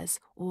Lopez,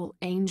 or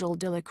Angel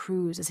de la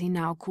Cruz as he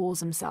now calls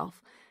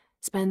himself,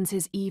 spends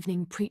his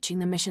evening preaching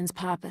the mission's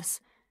purpose,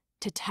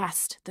 to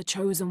test the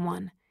chosen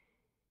one.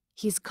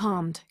 He's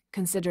calmed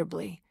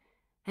considerably,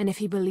 and if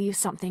he believes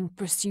something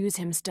pursues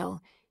him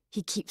still,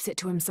 he keeps it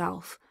to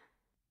himself.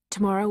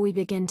 Tomorrow we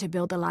begin to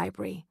build the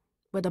library,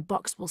 where the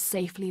box will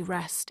safely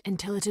rest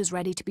until it is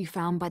ready to be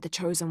found by the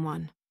chosen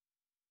one.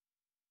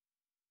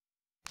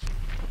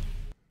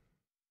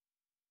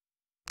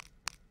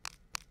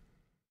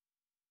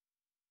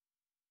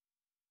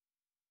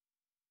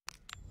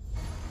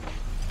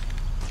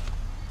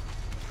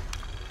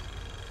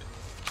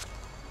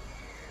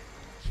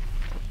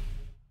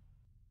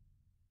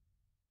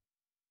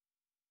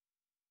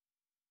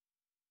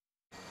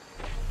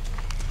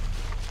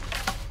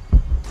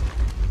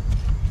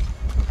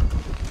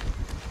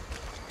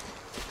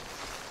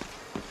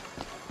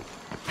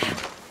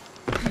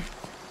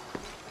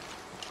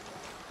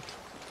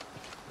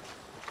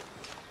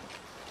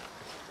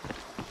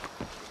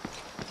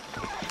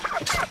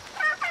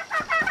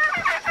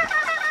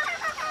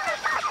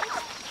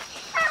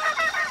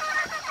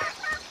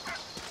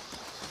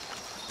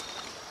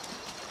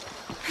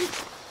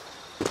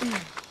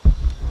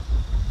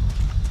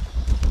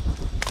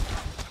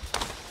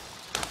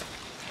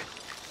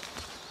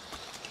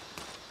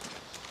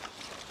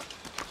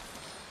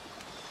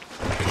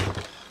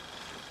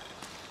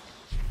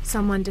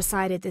 Someone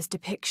decided this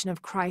depiction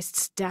of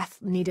Christ's death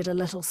needed a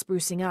little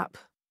sprucing up.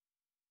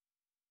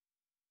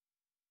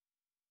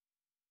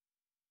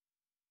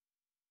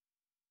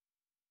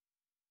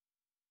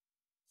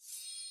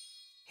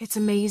 It's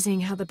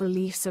amazing how the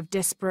beliefs of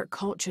disparate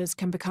cultures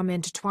can become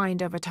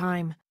intertwined over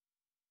time.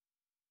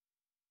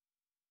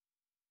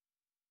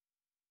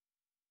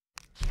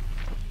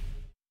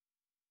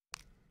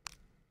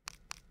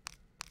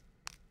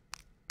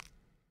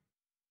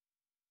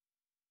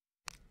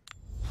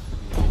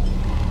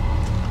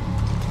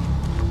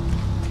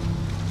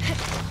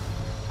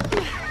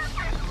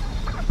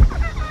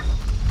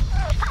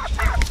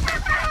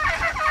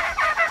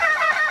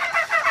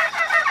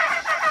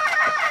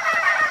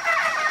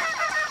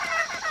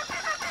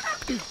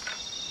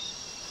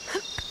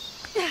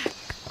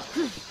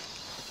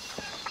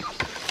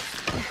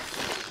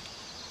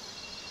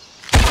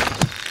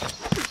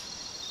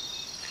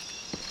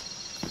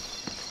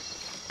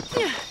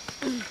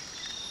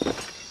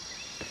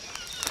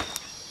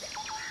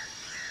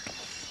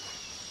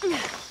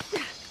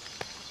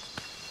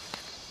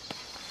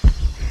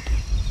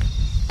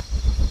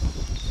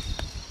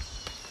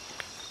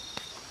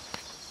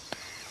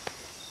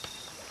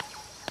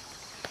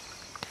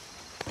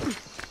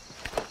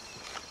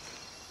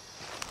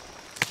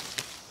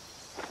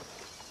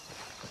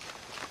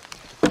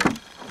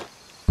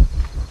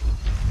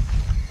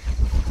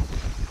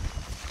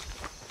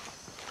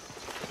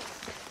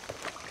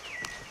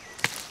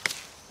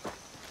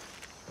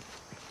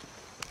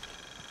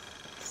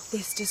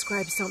 This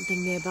describes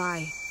something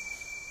nearby.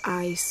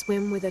 I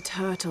swim with a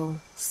turtle,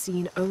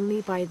 seen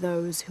only by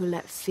those who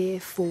let fear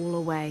fall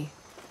away.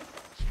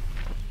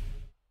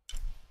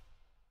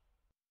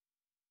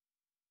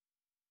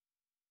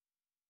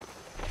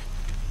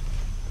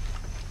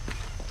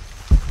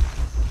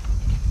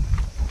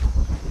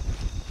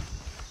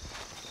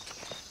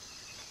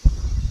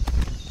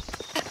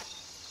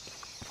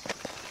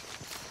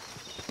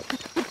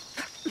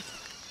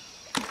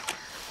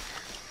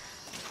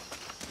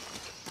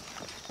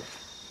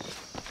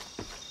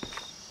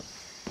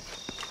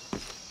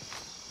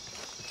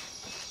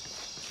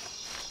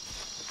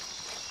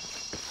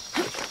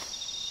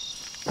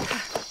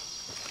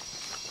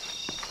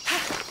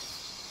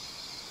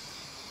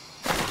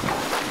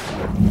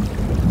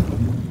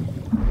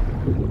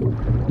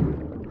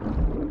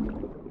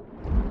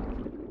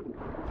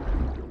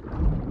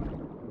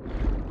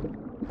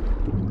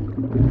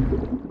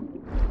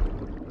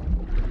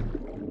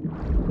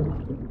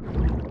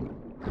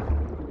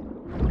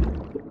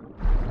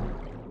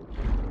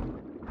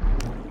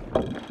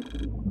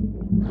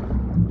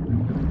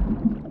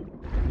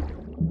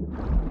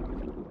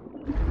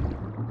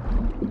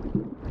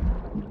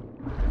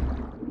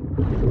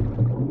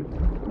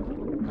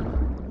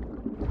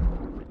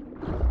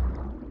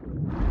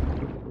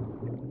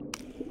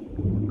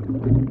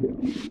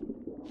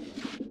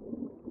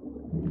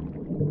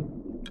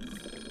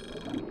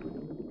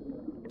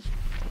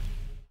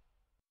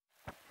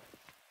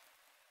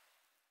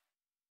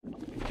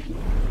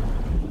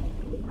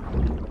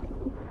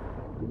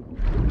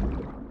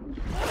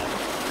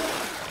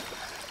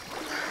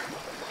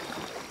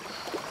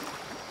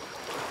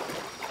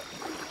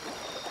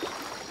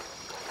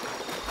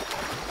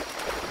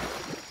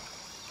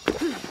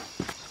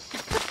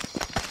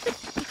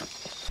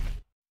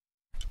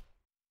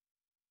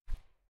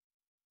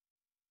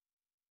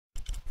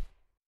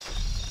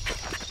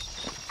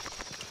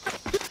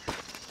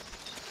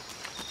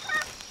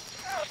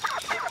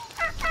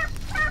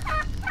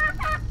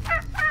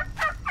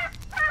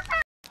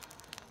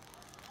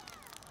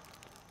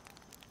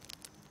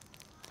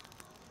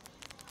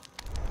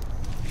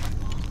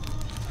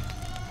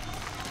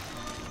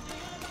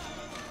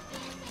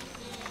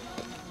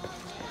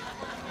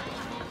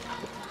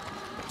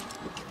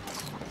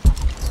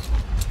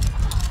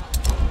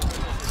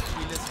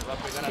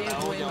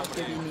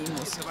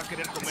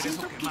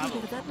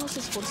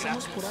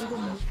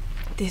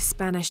 This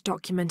Spanish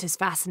document is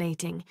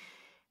fascinating.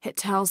 It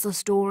tells the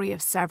story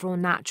of several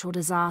natural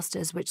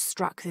disasters which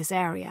struck this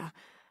area: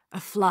 a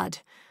flood,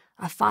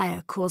 a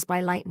fire caused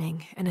by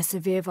lightning, and a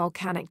severe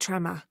volcanic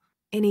tremor.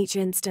 In each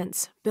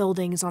instance,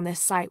 buildings on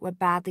this site were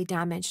badly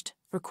damaged,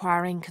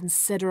 requiring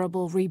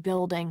considerable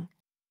rebuilding.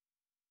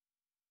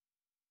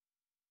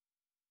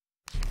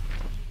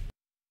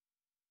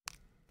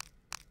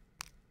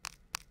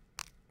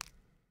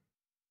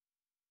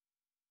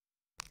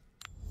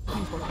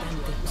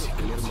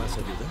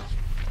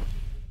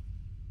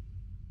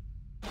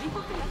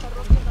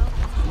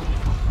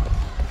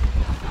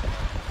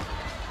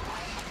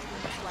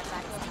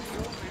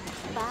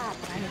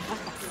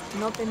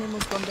 No tenemos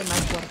dónde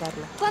más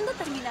guardarla. ¿Cuándo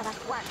terminará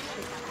Juan?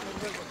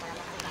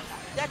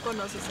 Ya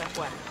conoces a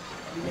Juan.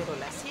 Primero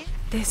la sien.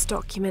 This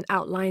document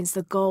outlines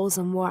the goals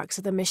and works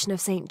of the Mission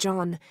of St.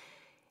 John.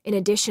 In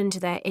addition to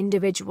their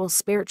individual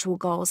spiritual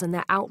goals and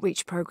their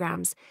outreach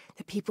programs,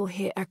 the people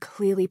here are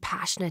clearly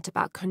passionate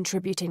about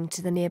contributing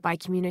to the nearby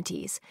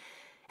communities.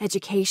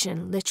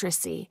 Education,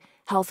 literacy,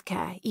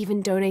 healthcare,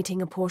 even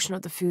donating a portion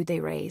of the food they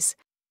raise.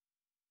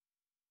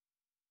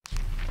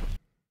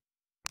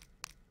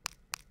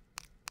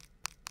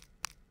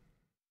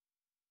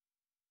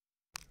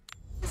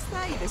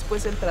 Está y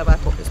después el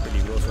trabajo. Es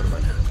peligroso,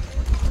 hermana.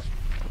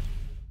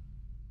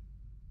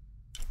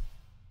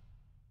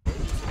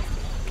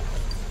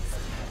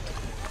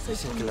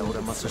 Dice que la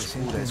hora más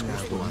oscura es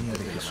justo antes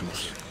de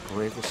Jesús.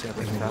 Ruego sea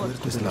verdad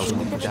desde la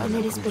oscuridad.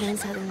 Tener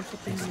esperanza de un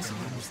futuro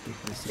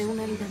de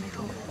una vida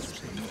mejor.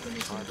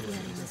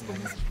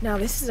 Now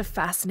this is a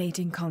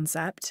fascinating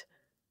concept.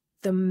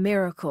 The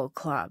Miracle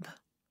Club.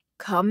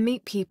 Come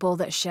meet people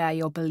that share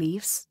your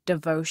beliefs,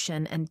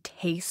 devotion, and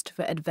taste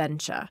for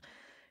adventure.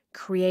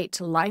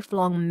 Create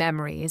lifelong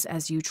memories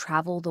as you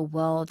travel the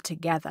world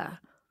together.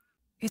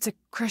 It's a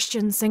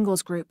Christian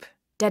singles group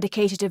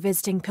dedicated to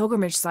visiting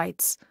pilgrimage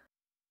sites.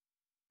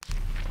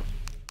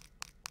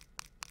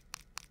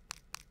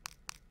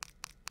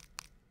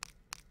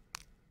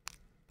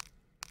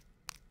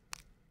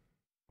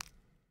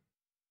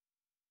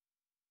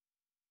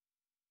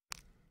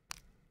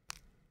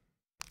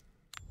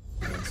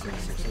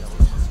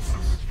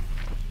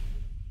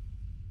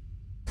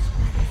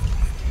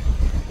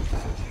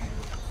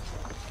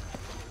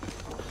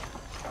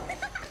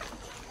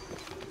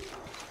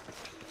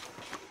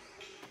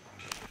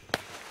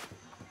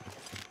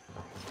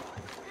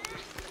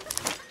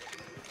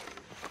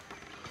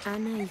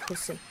 Ana y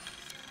José,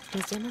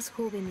 las llamas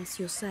jóvenes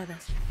y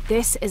osadas.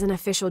 This is an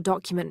official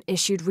document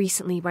issued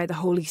recently by the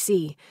Holy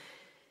See.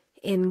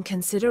 In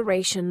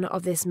consideration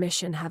of this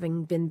mission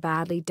having been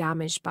badly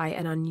damaged by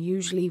an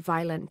unusually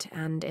violent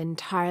and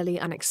entirely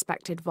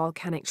unexpected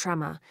volcanic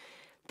tremor,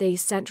 they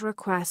sent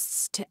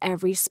requests to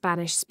every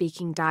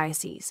Spanish-speaking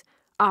diocese,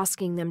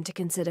 asking them to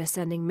consider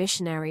sending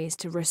missionaries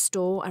to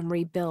restore and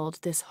rebuild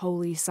this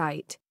holy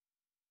site.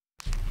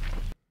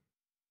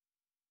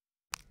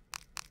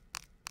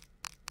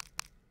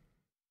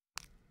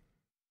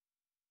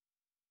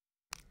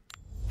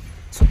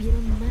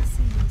 Subieron más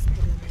y más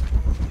por la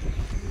montaña.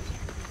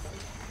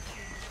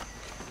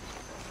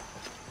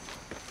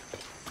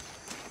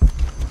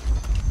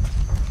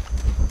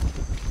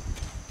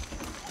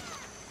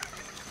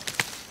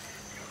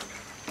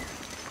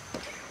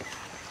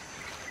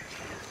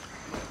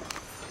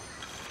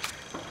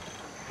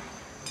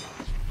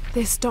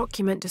 This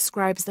document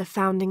describes the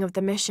founding of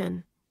the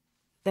mission.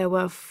 There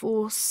were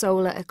 4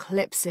 solar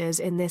eclipses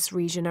in this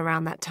region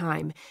around that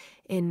time,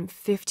 in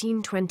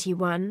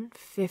 1521,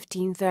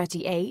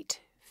 1538,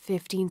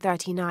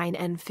 1539,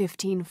 and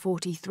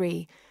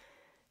 1543.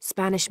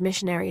 Spanish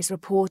missionaries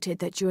reported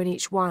that during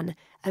each one,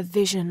 a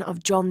vision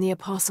of John the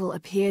Apostle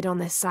appeared on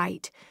this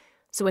site.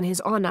 So in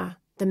his honor,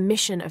 the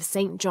mission of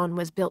St. John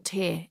was built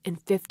here in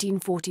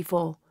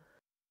 1544.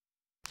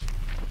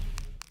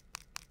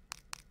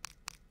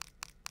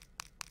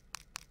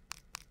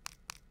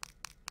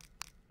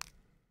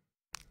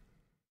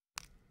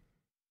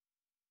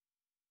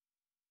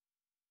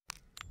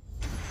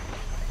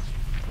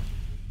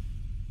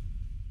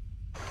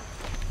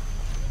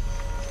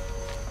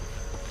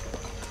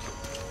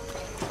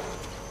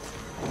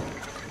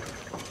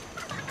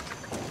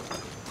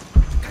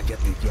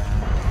 Cállate ya.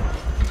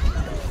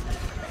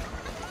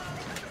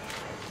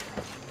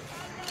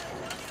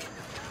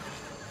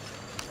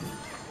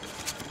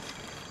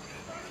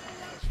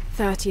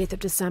 30th of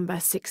December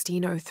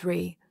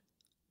 1603.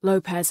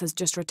 Lopez has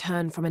just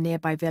returned from a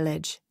nearby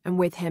village, and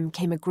with him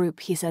came a group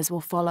he says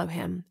will follow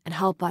him and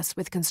help us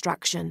with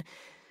construction.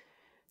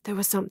 There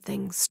was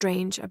something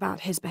strange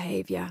about his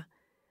behavior.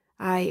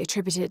 I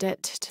attributed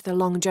it to the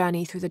long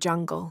journey through the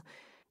jungle.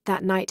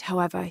 That night,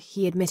 however,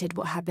 he admitted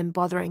what had been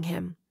bothering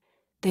him.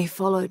 "They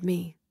followed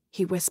me,"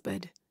 he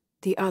whispered.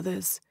 "The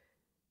others."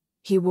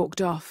 He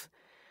walked off.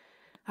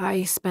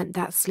 I spent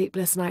that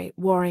sleepless night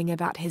worrying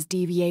about his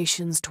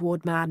deviations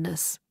toward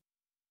madness.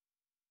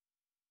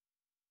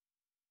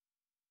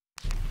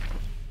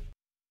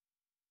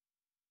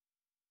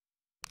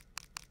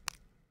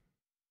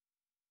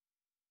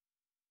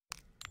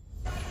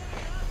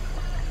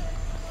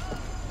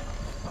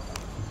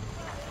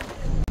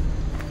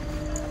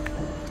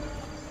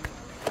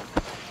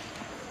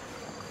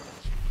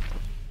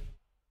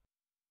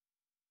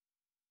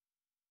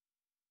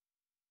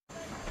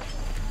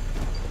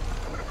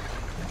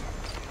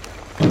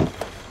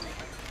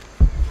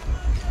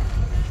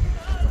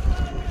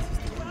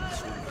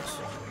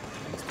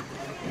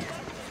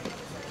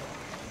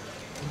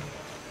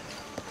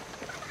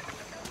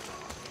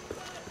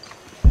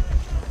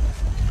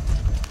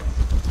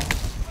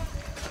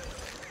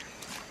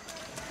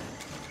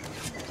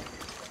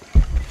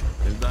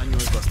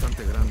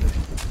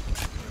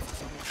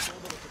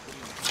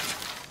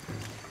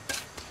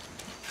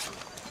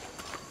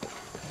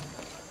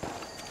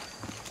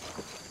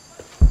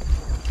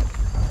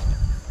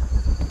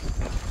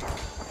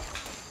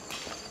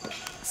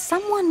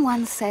 Someone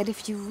once said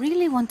if you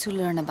really want to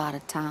learn about a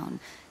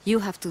town, you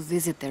have to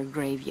visit their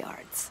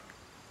graveyards.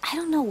 I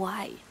don't know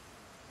why.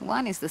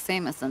 One is the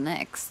same as the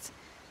next.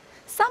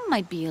 Some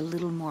might be a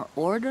little more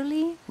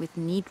orderly, with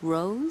neat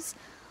rows,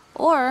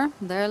 or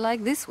they're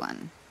like this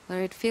one,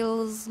 where it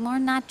feels more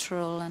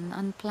natural and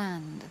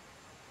unplanned.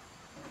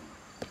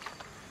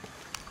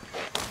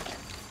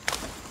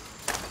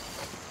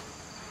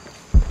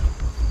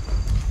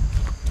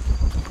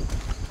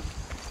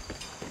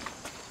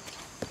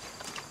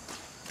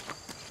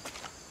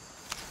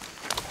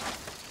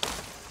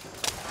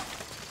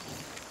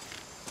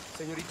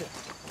 Señorita.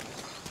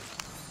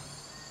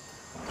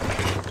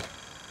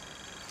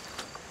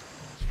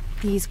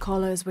 These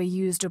collars were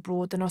used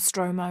abroad the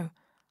Nostromo,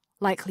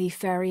 likely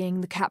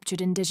ferrying the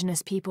captured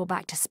indigenous people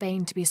back to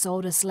Spain to be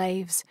sold as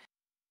slaves.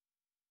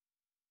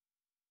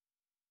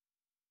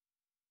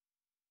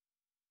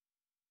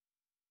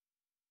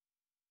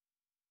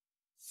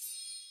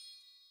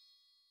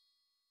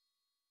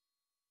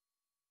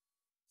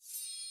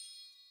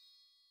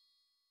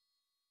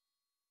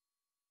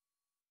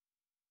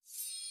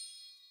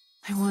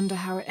 I wonder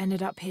how it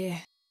ended up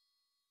here.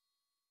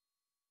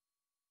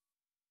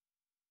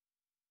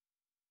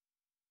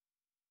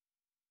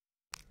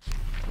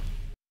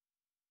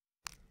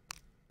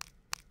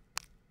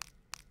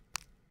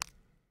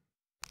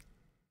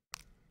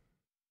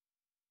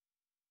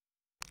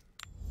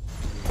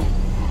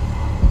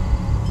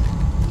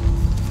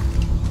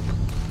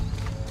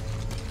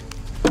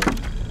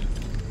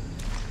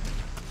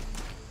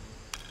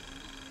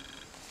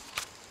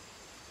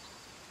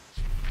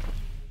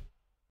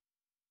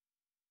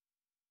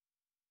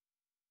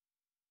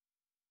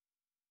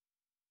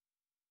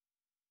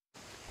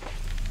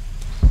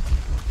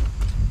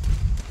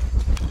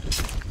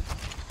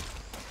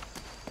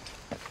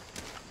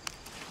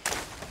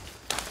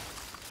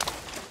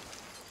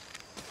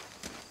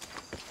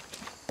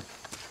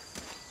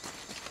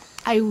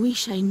 I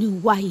wish I knew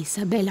why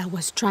Isabela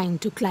was trying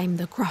to climb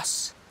the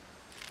cross.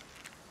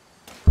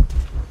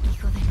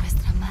 Hijo de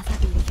nuestra Madre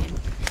Virgen,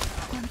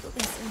 ¿cuánto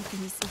deseo que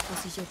mis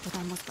hijos y yo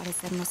podamos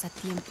parecernos a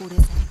ti en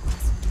pureza de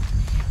corazón,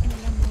 en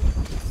el amor de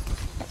Jesús?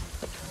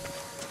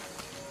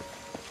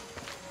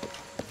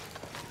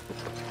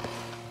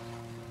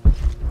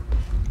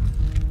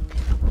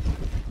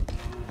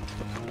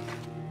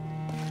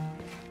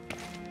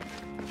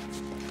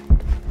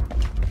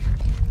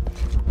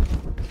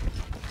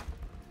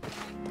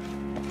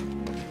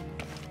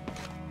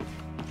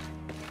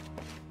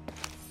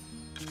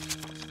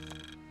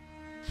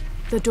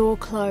 The door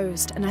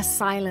closed and a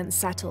silence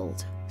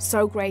settled,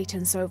 so great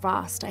and so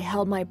vast I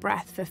held my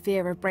breath for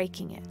fear of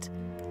breaking it.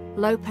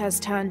 Lopez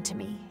turned to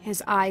me,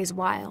 his eyes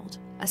wild,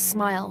 a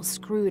smile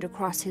screwed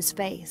across his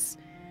face.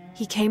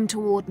 He came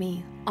toward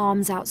me,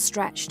 arms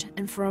outstretched,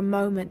 and for a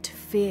moment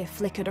fear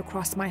flickered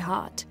across my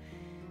heart.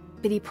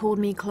 But he pulled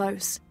me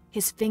close,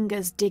 his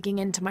fingers digging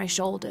into my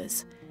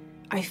shoulders.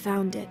 I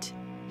found it,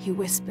 he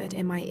whispered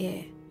in my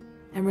ear,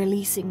 and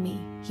releasing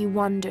me, he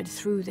wandered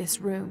through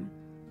this room.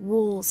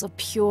 Walls of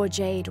pure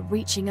jade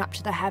reaching up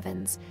to the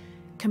heavens,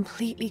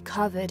 completely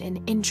covered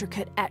in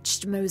intricate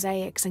etched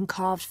mosaics and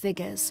carved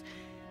figures.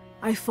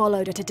 I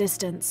followed at a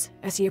distance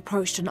as he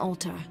approached an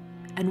altar,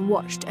 and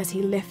watched as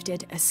he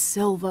lifted a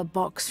silver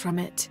box from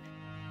it.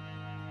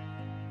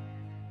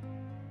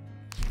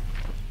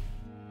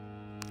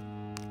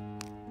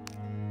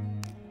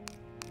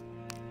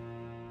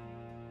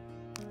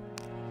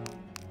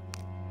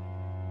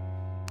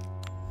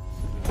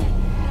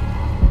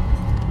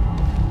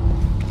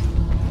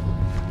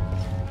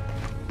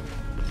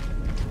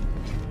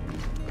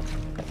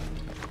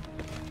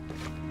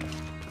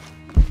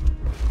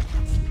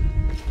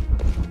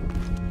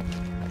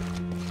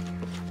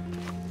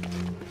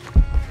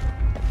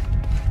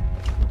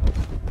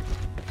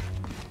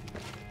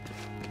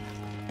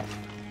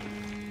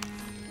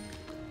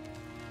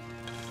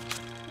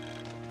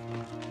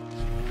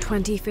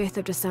 "25th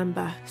of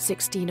December,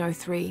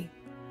 1603.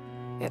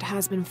 It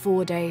has been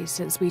 4 days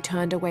since we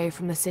turned away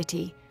from the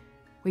city.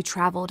 We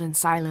traveled in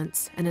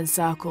silence and in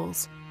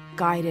circles,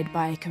 guided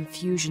by a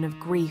confusion of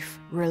grief,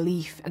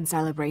 relief, and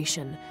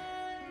celebration.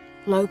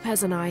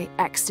 Lopez and I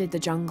exited the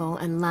jungle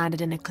and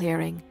landed in a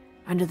clearing,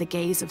 under the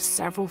gaze of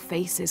several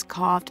faces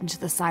carved into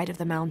the side of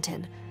the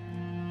mountain.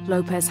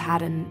 Lopez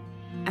had an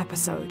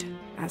episode,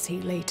 as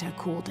he later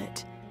called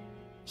it.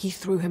 He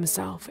threw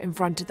himself in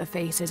front of the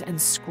faces and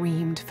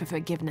screamed for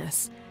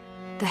forgiveness.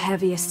 The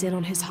heaviest sin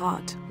on his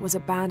heart was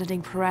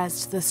abandoning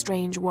Perez to the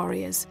strange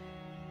warriors.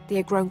 They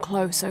had grown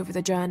close over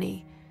the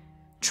journey.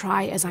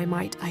 Try as I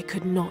might, I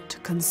could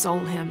not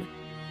console him.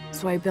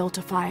 So I built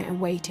a fire and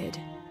waited,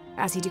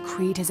 as he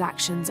decreed his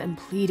actions and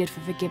pleaded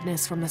for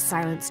forgiveness from the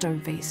silent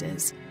stone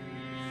faces.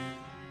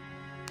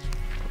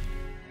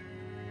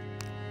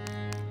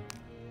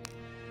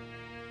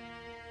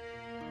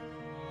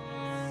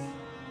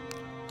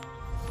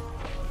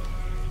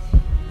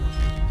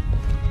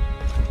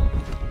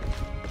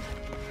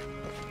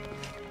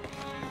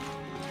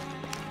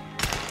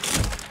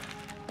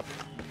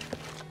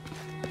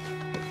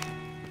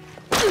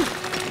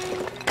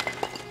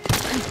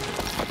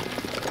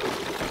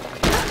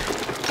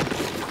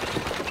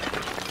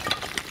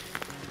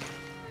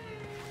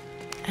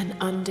 and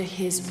under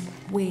his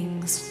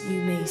wings you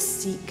may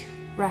seek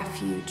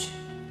refuge.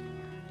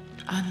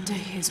 Under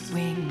his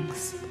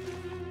wings.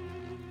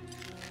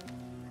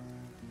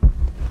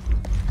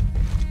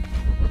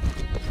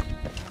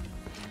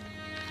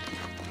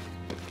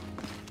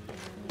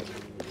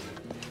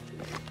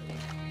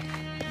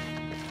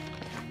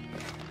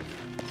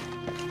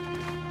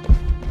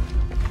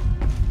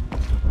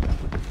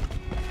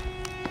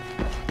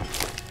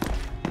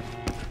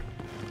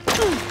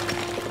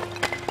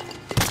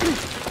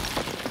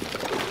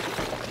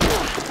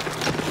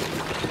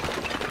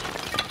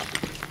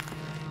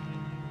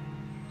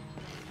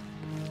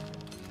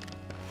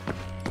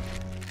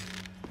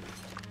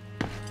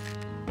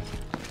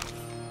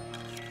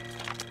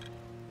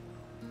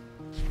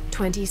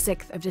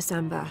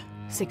 December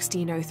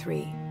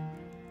 1603.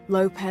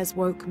 Lopez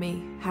woke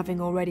me,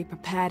 having already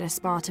prepared a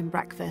Spartan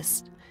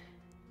breakfast.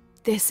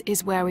 "This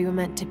is where we were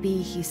meant to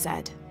be," he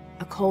said,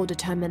 a cold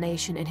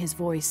determination in his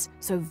voice,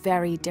 so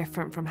very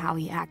different from how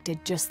he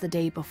acted just the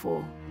day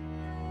before.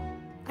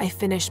 I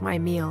finished my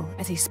meal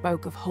as he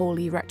spoke of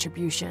holy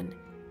retribution,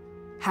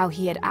 how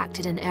he had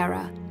acted in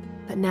error,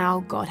 but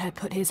now God had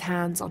put his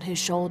hands on his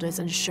shoulders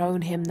and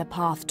shown him the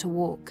path to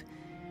walk.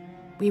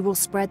 "We will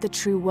spread the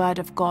true word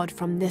of God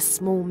from this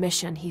small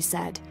mission," he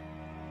said,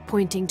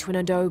 pointing to an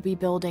adobe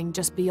building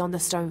just beyond the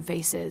stone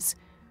faces.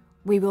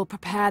 "We will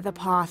prepare the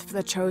path for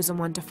the chosen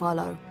one to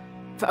follow,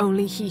 for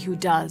only he who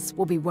does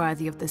will be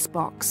worthy of this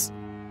box."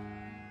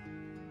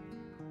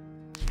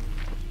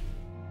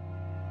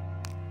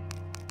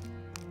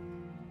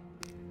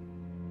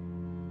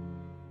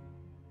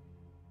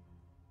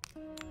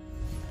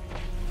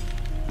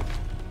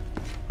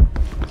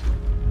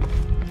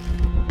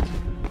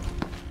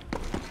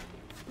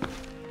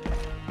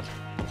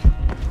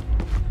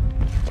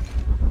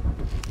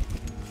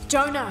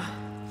 Jonah!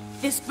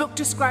 This book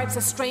describes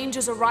a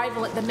stranger's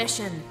arrival at the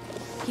mission.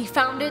 He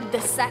founded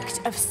the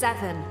Sect of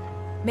Seven.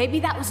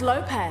 Maybe that was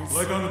Lopez.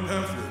 Like on the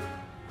pamphlet.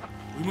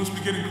 We must be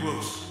getting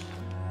close.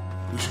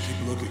 We should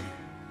keep looking.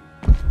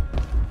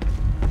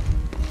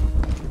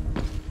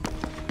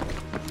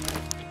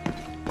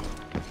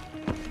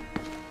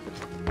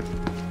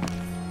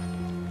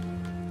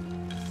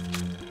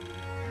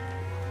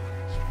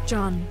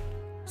 John,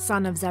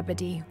 son of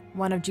Zebedee,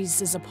 one of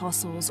Jesus'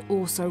 apostles,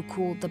 also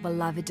called the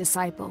beloved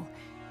disciple.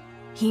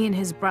 He and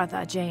his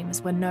brother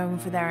James were known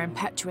for their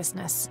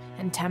impetuousness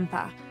and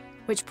temper,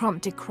 which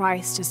prompted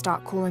Christ to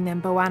start calling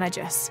them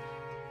Boanerges,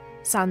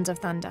 sons of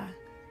thunder.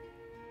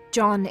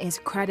 John is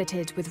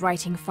credited with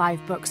writing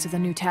 5 books of the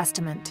New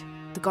Testament,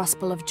 the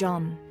Gospel of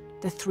John,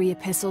 the 3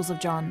 epistles of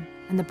John,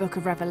 and the Book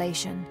of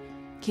Revelation.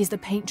 He's the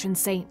patron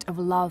saint of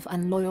love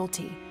and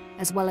loyalty,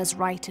 as well as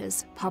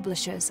writers,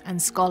 publishers,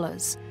 and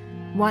scholars.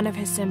 One of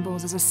his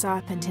symbols is a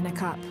serpent in a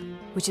cup,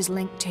 which is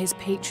linked to his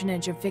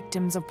patronage of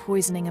victims of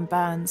poisoning and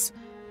burns.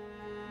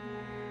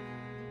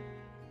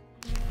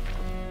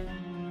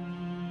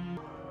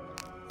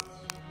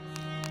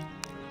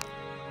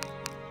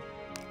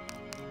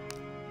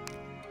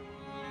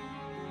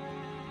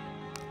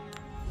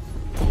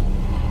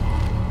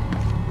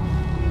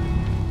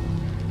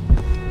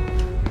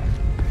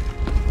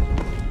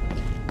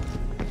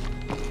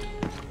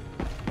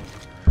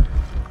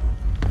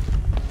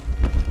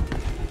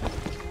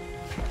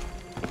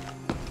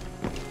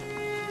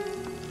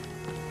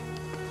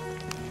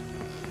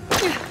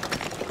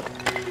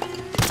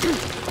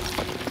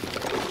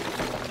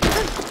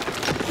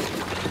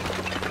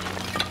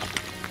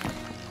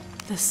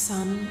 The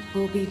sun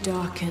will be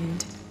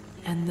darkened,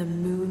 and the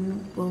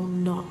moon will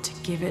not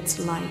give its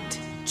light.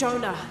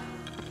 Jonah,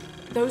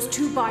 those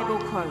 2 Bible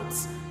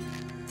quotes.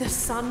 The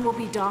sun will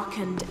be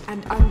darkened,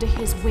 and under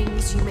his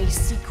wings you may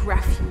seek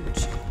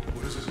refuge.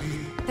 What does it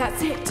mean?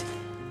 That's it.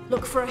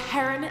 Look for a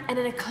heron and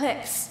an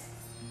eclipse.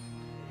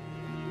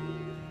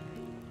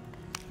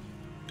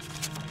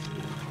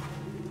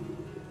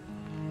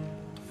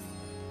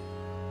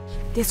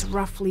 This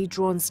roughly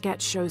drawn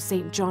sketch shows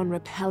St. John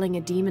repelling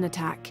a demon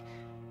attack.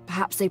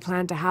 Perhaps they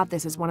plan to have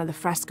this as one of the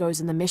frescoes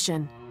in the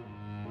mission.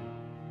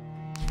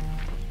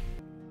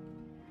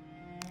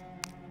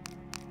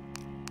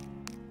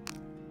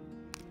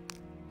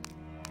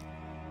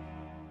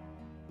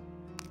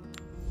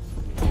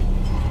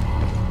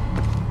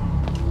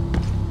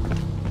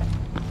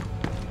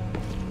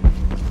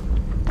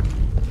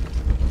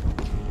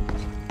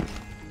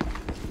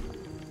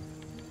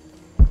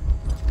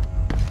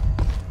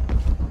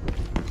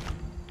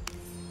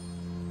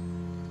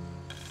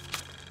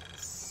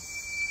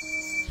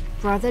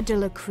 Brother de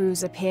la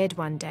Cruz appeared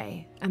one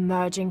day,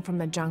 emerging from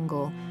the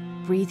jungle,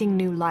 breathing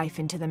new life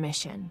into the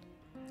mission.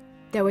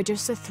 There were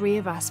just the 3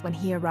 of us when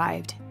he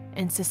arrived,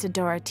 and Sister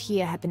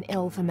Dorothea had been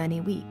ill for many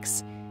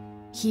weeks.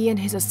 He and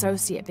his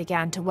associate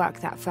began to work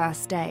that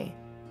first day.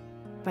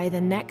 By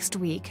the next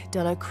week,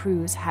 de la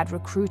Cruz had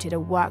recruited a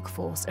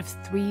workforce of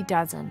 3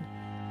 dozen.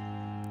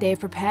 They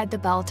have prepared the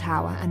bell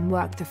tower and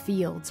worked the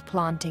fields,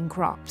 planting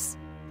crops.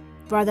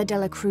 Brother de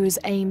la Cruz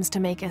aims to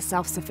make us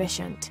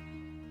self-sufficient.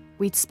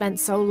 We'd spent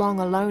so long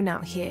alone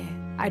out here,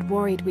 I'd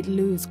worried we'd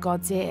lose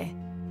God's ear.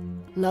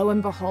 Lo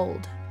and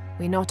behold,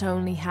 we not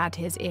only had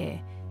his ear,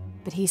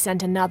 but he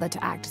sent another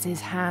to act as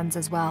his hands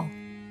as well.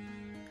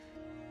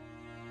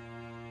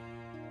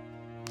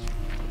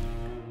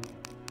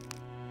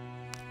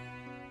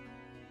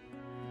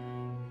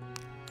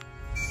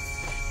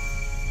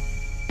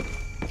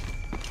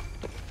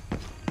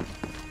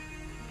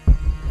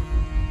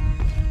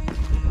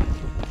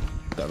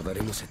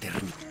 Tardaremos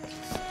eternamente.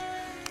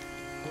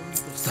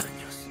 ¿Cuántos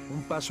años?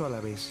 Un paso a la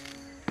vez.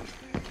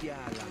 Ya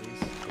a la vez.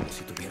 Como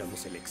si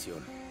tuviéramos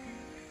elección.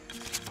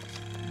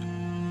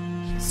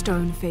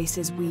 Stone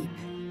faces weep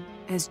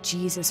as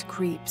Jesus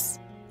creeps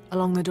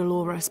along the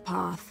dolorous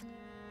path.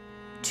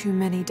 Too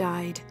many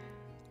died.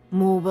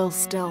 More will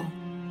still,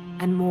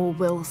 and more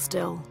will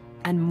still,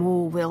 and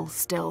more will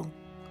still.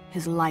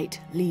 His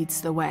light leads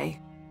the way.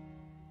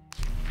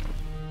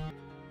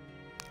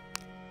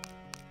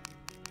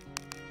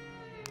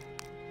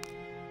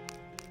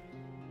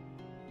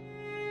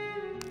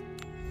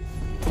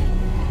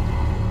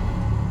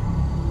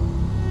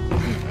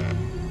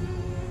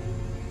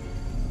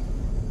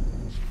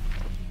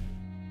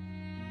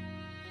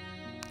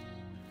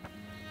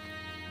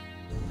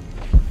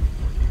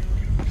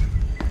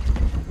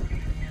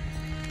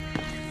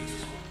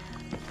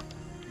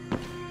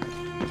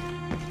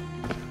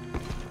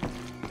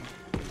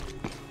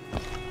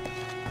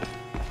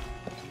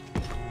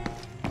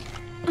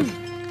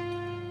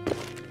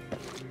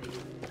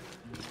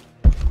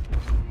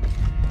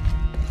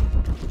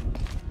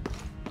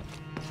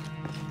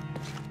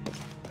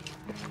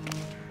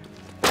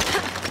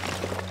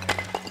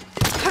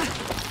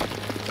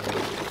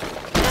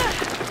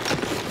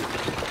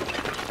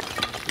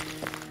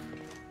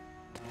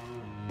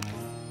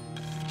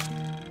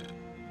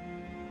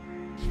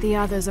 The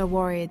others are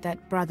worried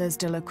that Brothers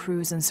de la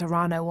Cruz and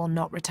Serrano will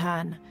not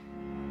return.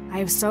 I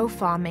have so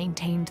far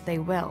maintained they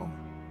will,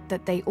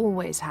 that they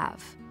always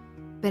have.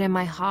 But in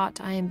my heart,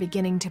 I am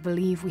beginning to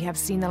believe we have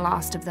seen the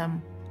last of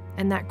them,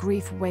 and that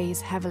grief weighs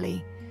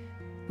heavily.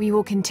 We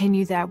will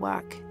continue their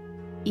work.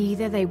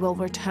 Either they will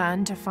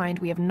return to find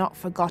we have not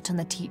forgotten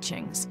the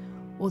teachings,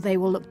 or they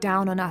will look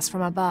down on us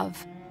from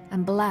above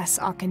and bless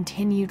our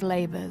continued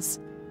labors.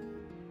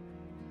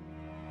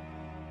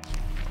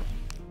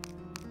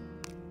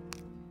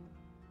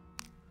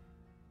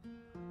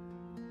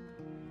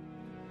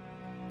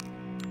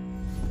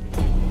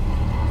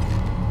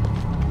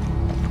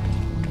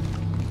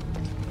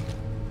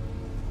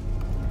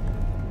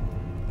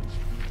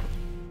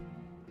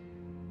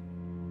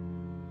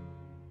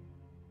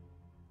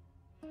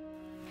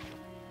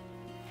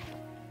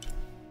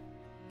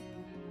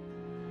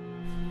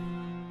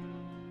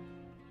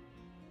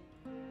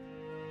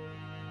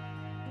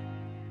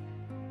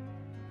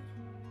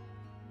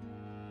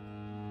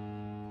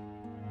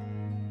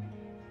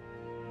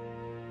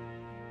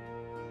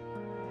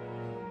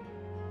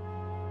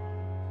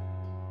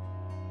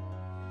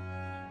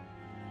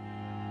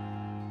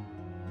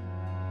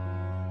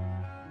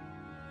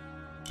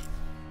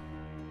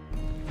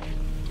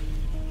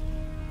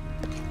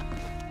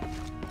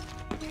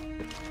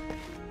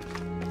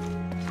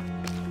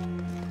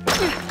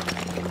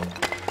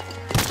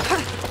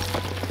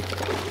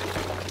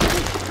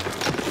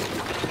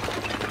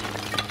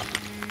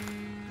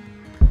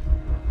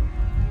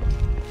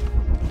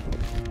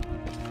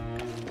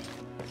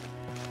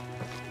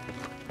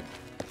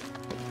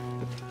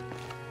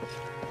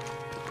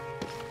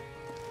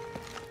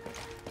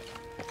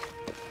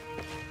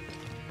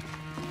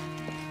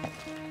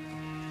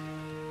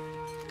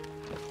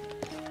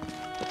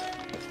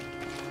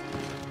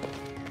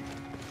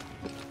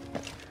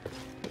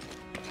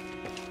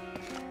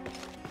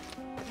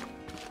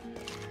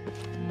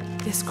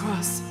 This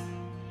cross,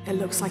 it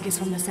looks like it's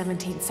from the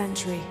 17th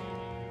century.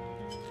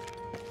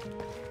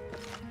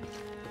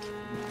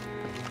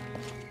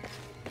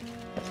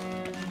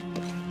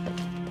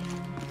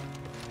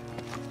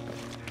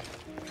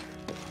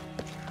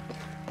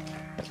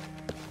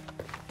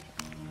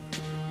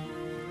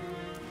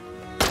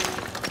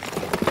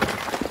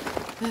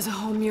 There's a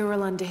whole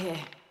mural under here.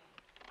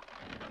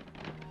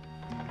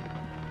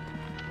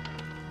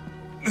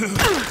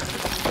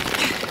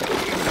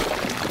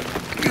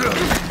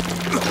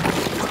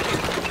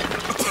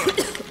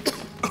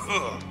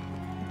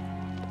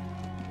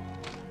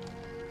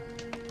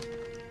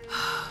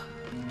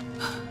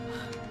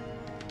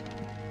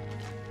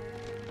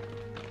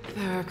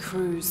 Lara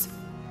Cruz,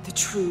 the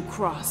true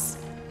cross.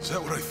 Is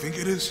that what I think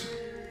it is?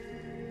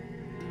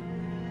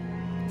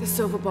 The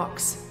silver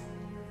box.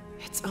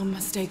 It's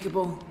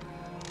unmistakable.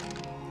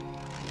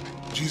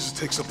 Jesus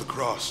takes up the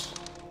cross.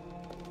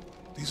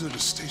 These are the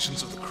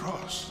stations of the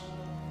cross.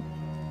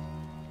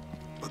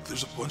 But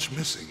there's a bunch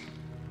missing.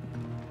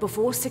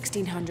 Before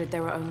 1600,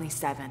 there were only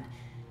 7.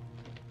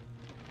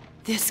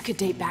 This could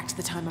date back to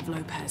the time of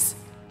Lopez.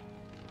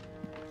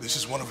 This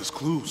is one of his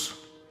clues.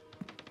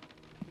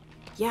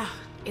 Yeah,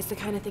 it's the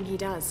kind of thing he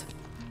does.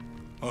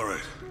 All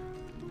right.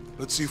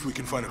 Let's see if we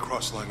can find a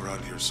cross lying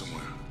around here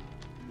somewhere.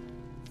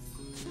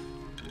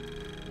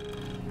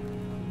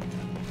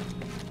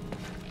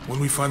 When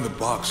we find the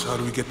box, how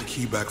do we get the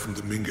key back from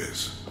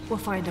Dominguez? We'll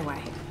find a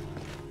way.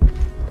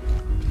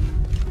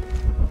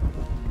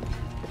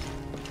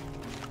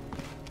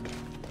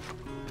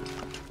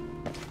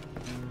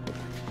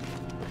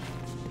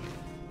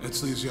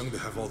 Etzli is young to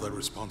have all that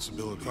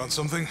responsibility. Found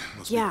something?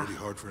 Must be pretty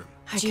hard for him.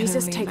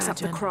 Jesus takes up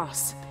the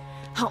cross.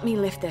 Help me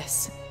lift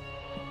this.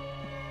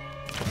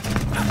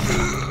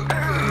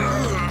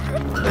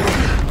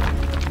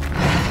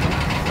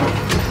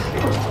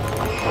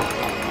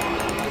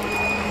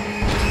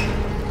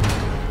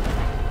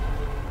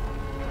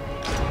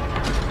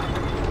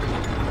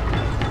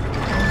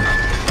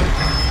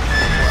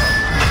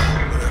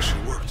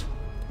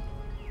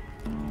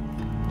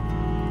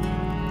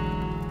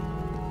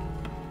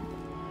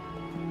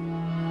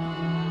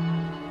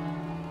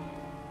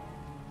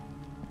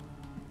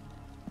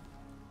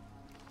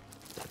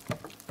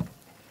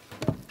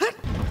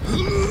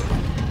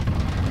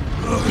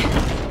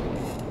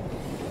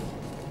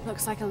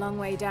 Looks like a long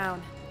way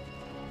down.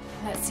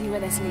 Let's see where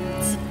this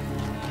leads.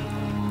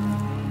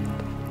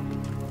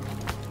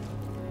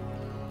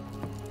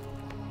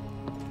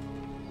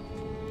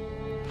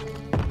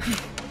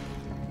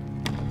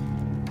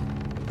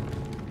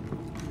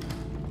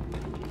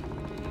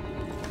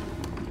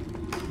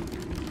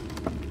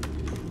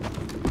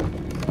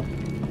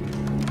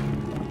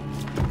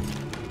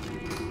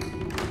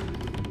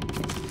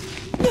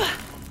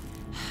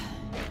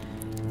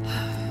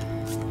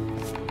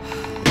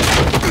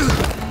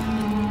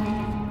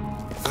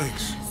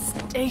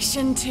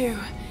 Station 2.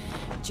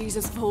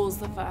 Jesus falls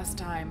the first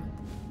time.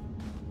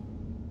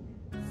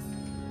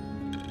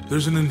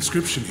 There's an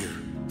inscription here.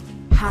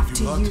 Have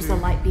to use the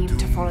light beam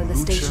to follow the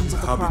stations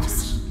of the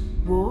cross.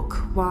 Walk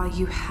while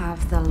you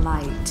have the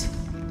light.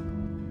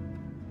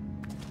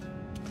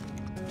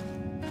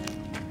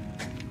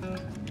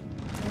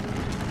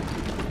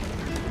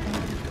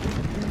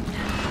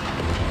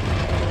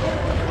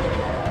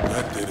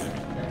 That did it.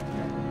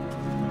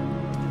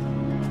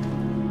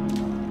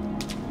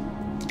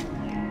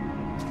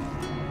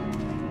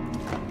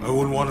 I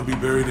wouldn't want to be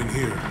buried in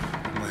here.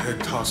 My head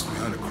tossed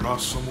behind a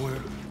cross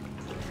somewhere.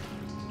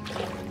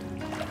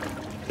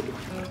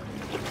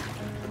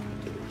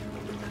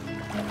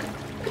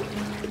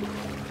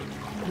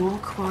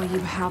 Walk while you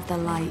have the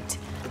light,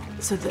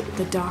 so that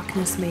the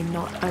darkness may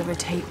not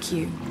overtake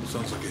you.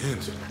 Sounds like a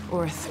hint.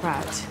 Or a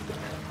threat.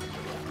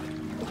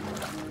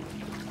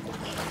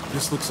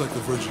 This looks like the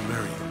Virgin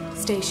Mary.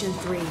 Station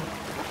 3.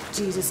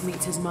 Jesus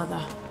meets his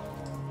mother.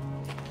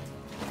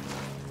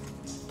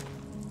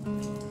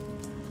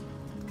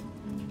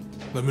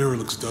 The mirror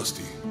looks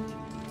dusty.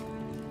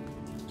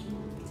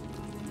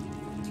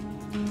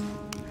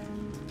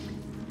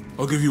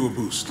 I'll give you a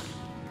boost.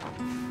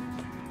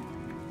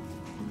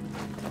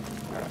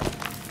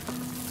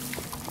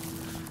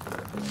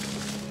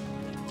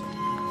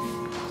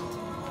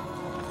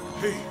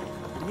 Hey,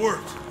 it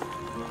worked.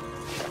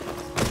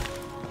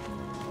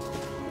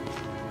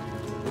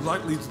 The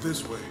light leads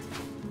this way.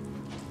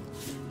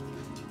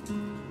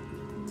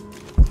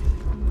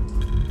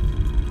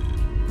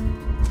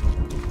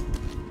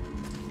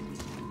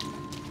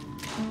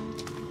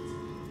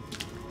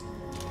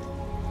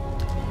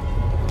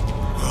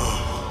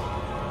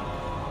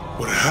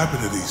 What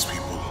happened to these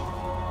people?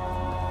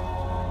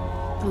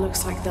 It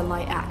looks like the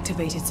light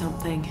activated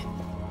something.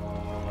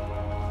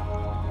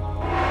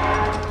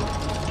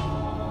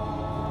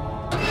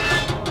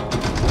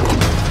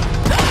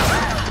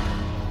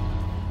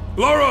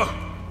 Lara!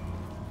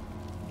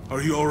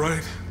 Are you all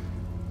right?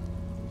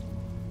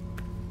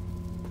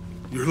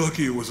 You're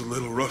lucky it was a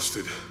little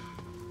rusted.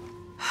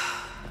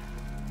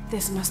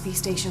 This must be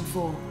Station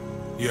 4.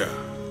 Yeah.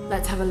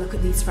 Let's have a look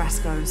at these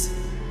frescoes.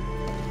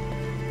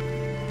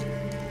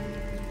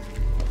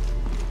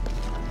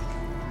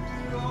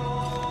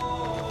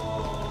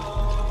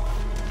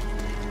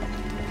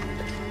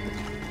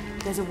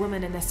 There's a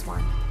woman in this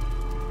one.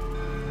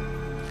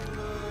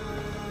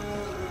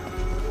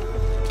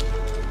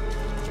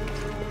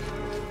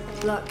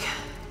 Look,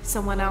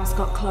 someone else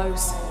got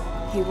close.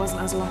 He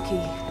wasn't as lucky.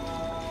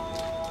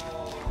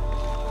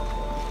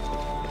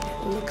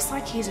 It looks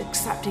like he's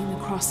accepting the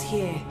cross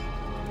here.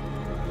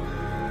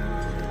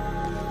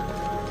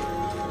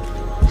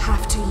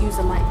 Have to use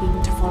a light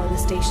beam to follow the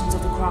stations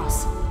of the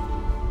cross.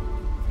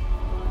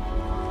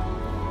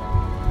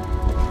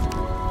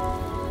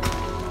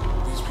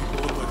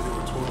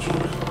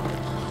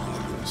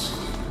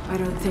 I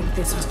don't think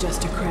this was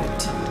just a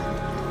crypt.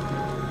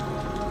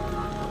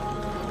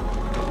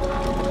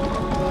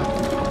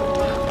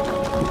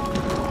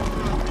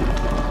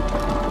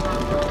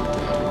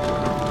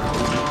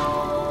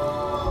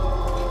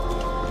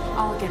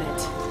 I'll get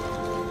it.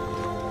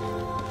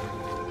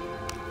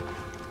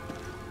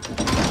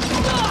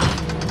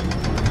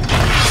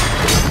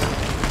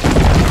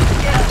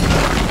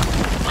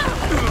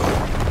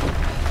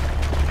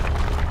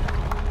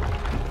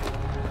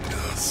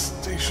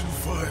 Station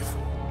 5.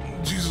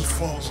 Jesus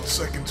falls a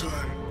second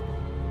time.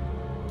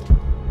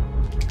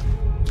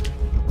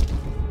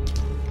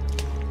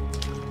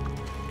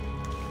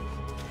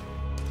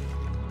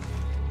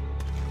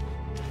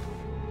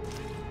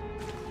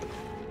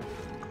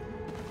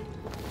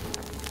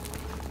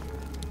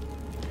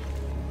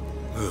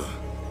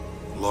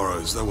 Lara,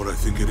 is that what I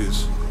think it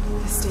is?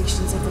 The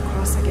stations of the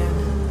cross again.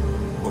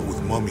 But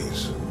with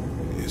mummies.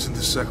 Isn't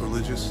this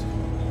sacrilegious?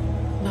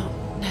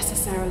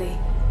 necessarily.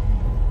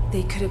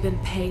 They could have been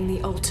paying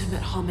the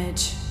ultimate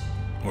homage.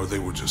 Or they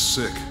were just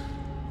sick.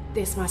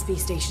 This must be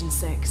Station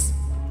 6.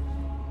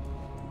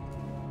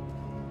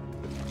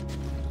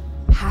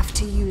 Have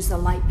to use the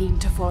light beam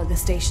to follow the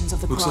stations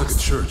of the cross. Looks like a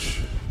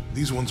church.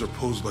 These ones are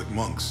posed like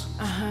monks.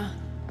 Uh-huh.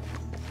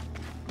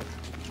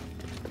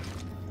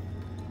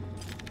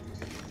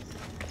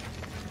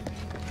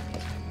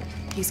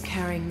 He's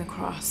carrying the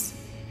cross.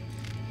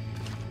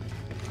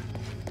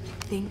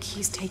 Think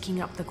he's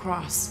taking up the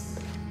cross.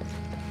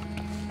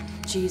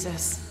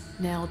 Jesus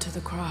nailed to the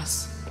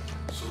cross.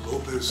 So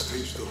Lopez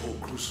staged the whole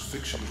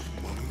crucifixion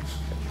with mummies?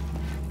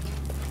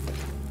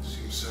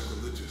 Seems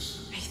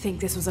sacrilegious. I think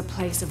this was a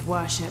place of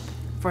worship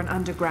for an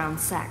underground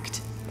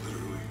sect.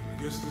 Literally.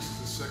 I guess this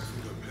is a sect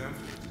from the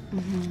pamphlet.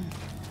 Mm-hmm.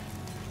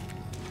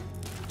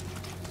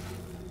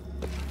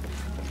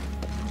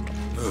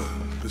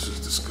 This is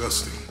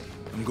disgusting.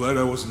 I'm glad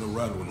I wasn't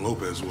around when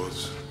Lopez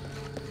was.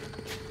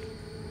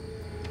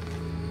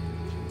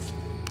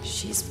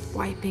 She's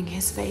wiping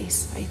his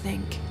face, I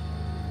think.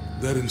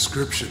 That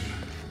inscription.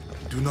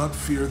 Do not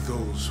fear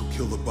those who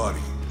kill the body,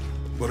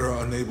 but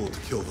are unable to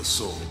kill the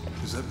soul.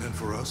 Is that meant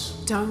for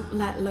us? Don't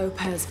let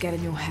Lopez get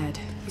in your head.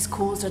 He's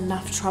caused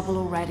enough trouble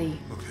already.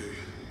 Okay,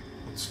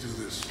 let's do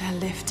this. They're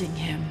lifting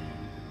him.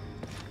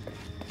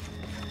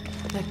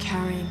 They're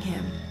carrying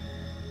him.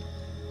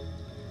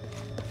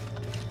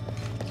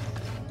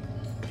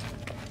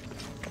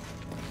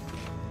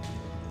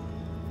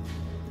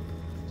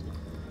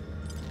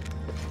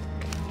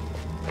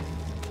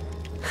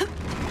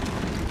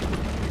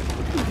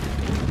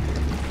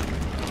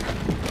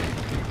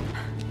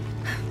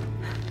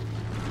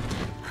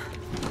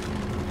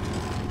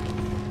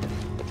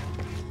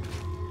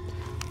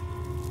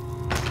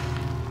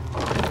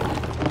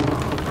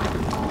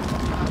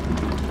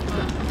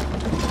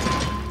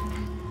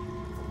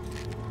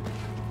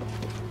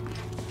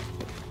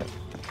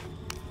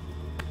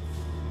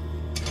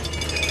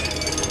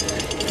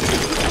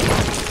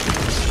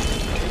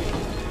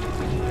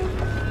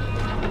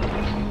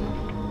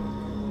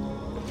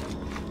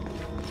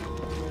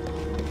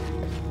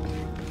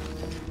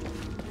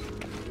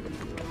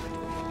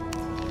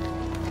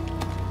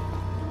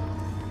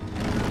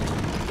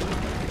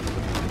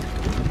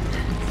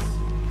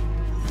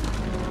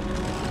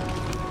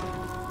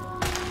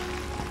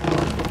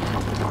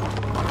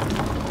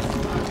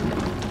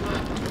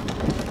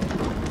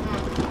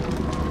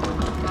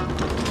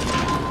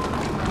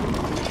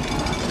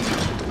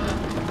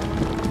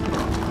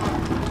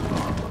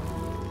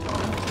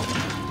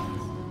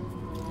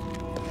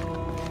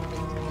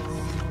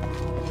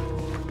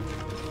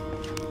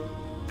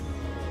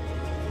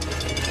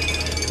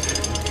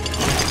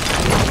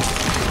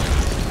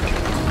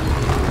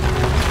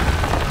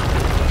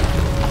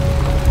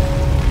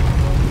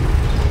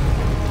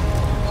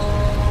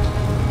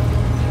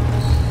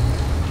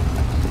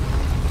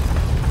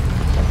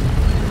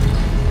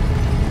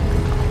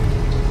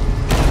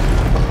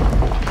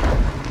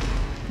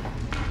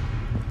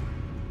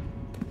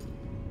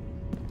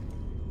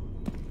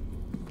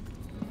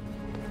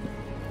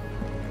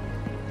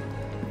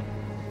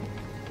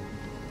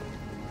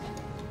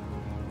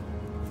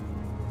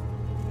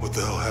 What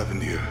the hell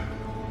happened here?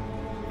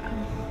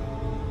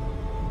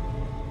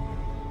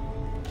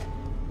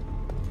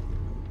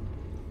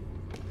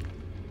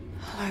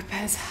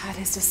 Lopez had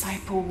his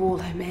disciple wall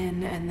him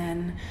in, and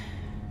then...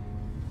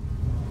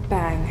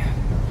 bang.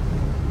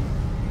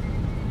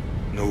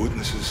 No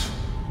witnesses?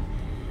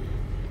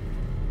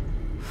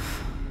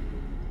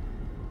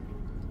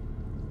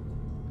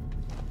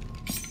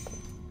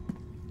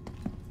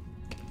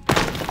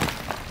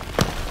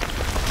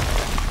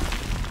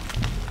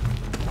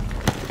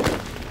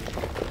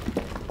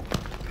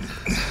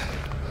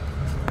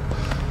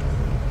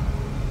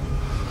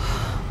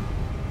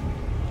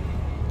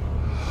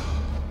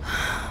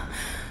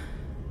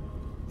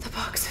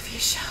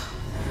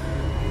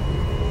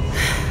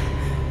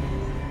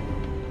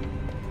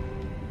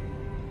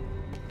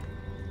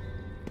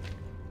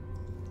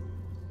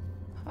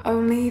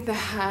 Only the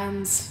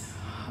hands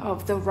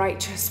of the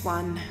Righteous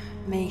One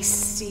may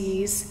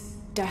seize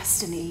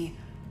destiny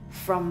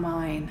from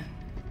mine.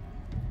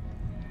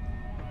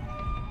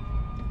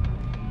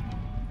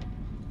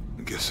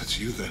 I guess it's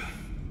you then.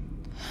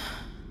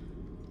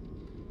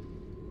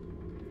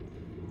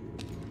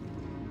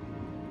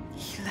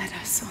 He led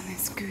us on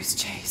this goose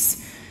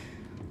chase.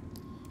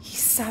 He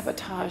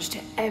sabotaged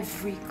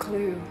every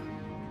clue.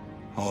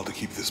 All to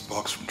keep this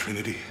box from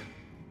Trinity?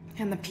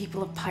 And the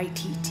people of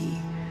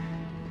Paititi.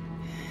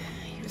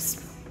 He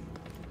was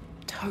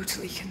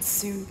totally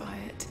consumed by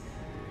it.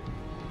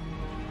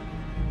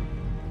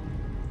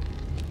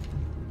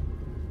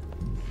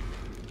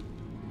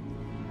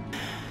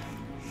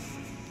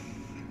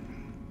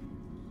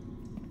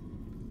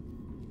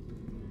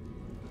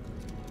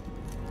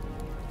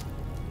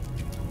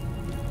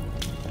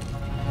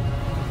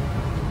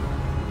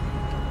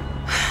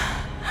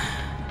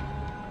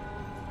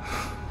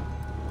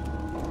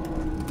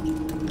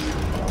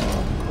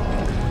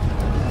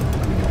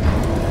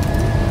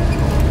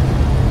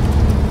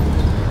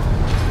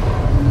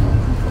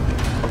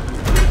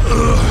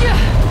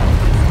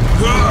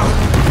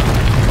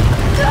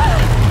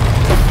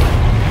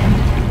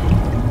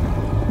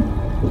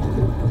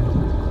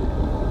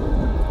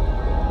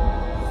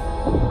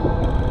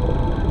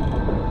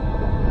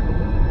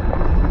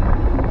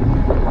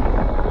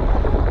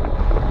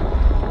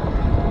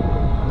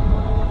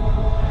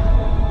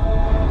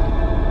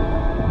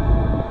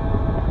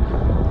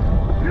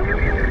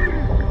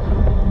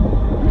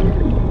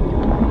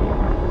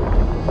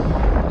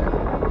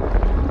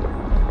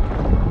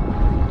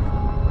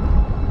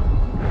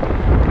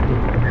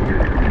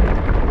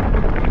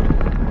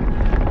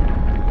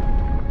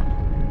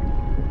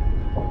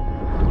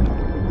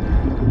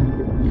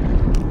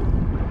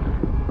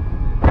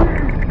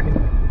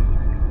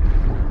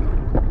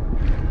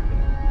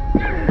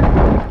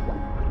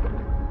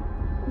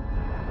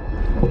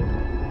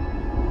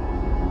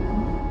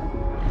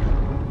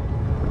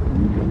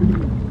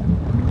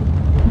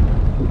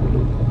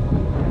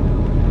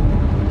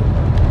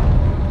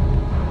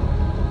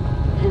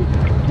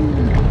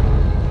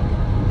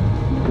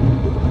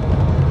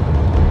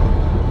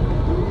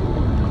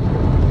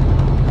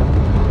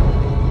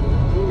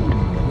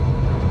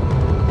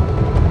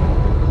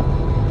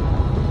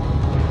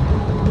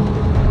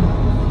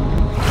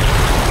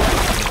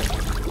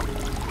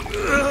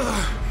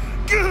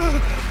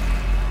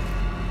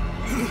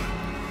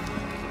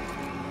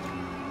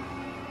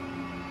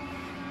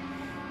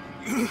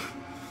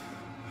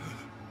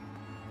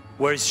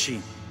 Where is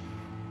she?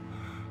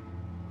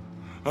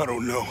 I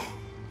don't know.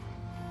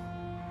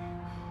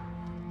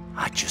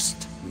 I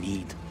just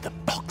need the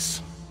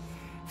box.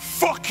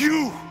 Fuck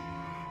you!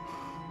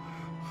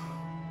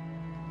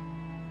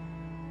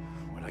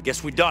 Well, I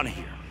guess we're done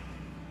here.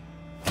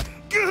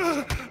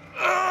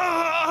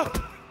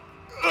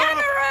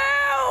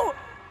 Amaru!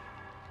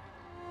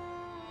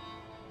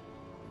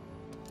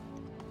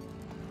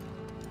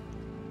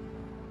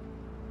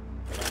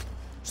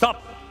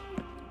 Stop!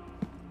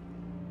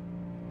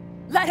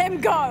 Let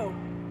him go!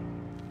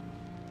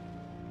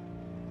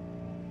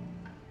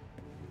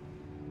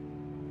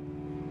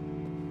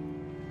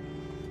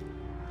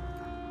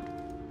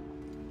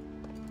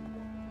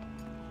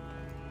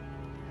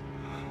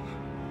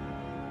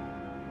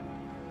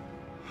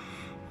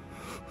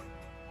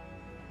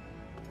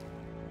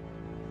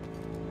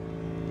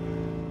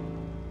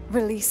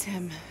 Release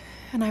him,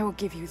 and I will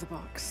give you the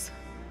box.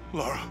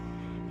 Lara,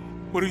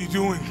 what are you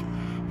doing?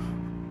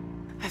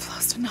 I've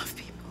lost enough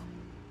people.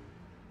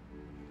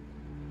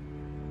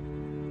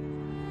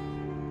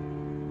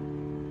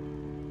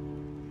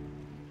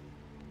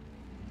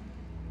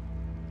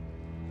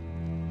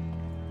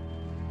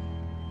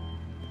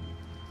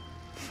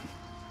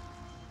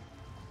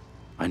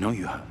 I know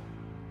you have.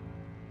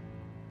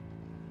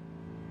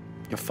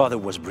 Your father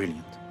was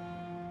brilliant.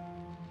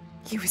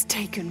 He was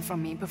taken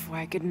from me before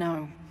I could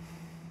know.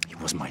 He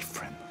was my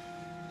friend.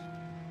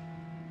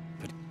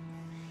 But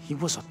he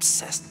was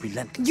obsessed,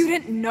 relentless. You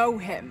didn't know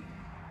him.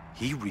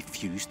 He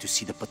refused to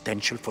see the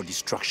potential for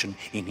destruction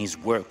in his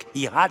work.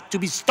 He had to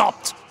be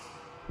stopped.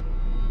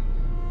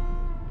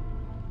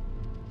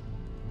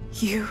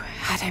 You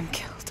had him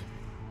killed.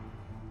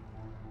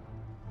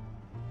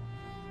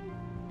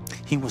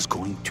 He was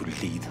going to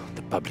lead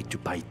the public to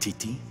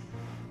Paititi.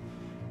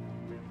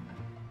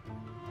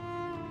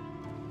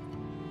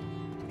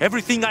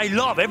 Everything I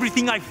love,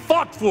 everything I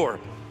fought for.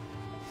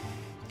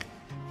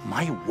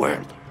 My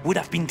world would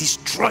have been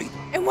destroyed.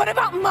 And what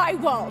about my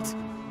world?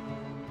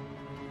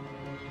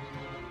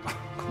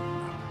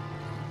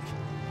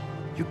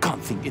 You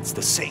can't think it's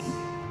the same.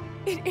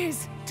 It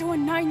is to a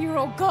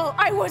 9-year-old girl.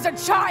 I was a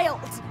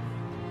child!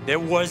 There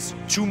was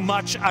too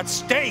much at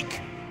stake.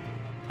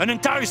 An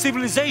entire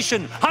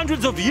civilization,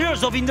 hundreds of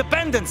years of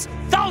independence,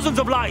 thousands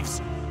of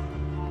lives.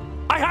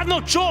 I had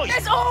no choice.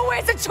 There's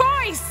always a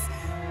choice!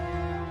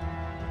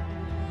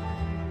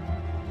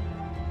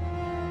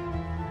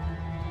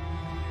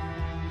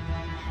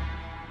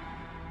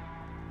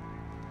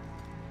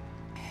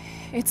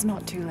 It's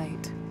not too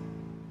late.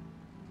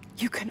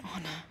 You can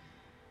honor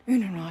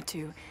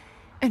Unuratu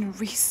and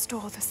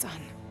restore the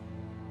sun.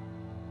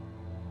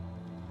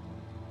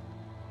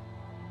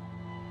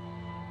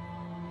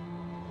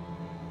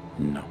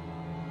 No.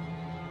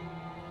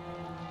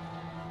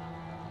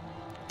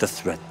 The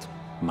threat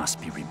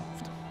must be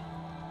removed.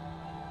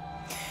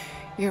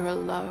 You're a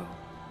low,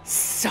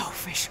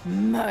 selfish,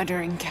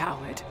 murdering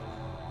coward.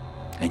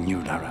 And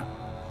you, Lara?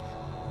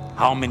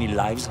 How many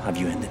lives have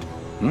you ended?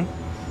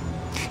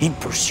 In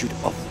pursuit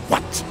of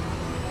what?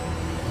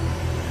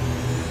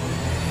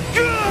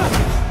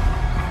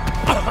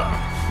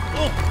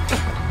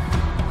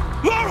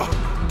 Lara,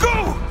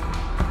 go!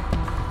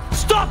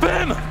 Stop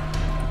him!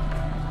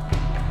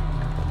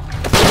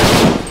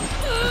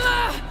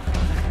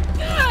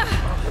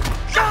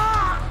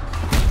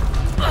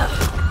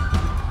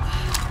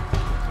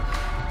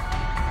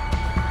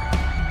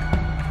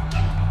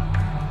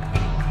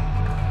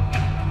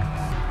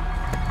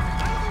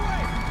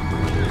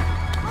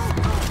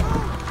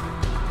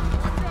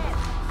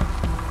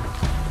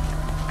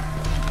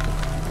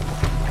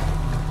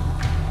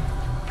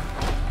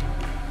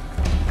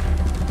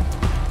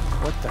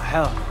 What the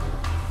hell?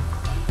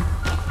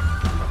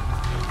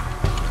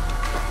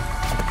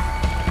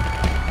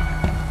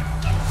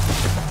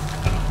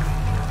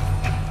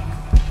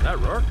 That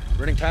Rourke?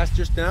 Running past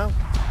just now?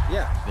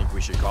 Yeah. Think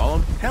we should call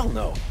him? Hell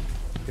no.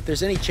 If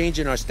there's any change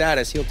in our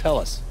status, he'll tell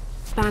us.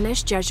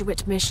 Spanish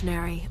Jesuit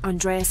missionary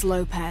Andres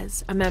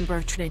Lopez, a member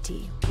of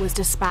Trinity, was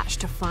dispatched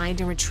to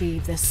find and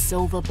retrieve this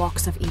silver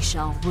box of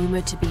Ishal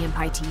rumored to be in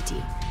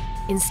Paititi.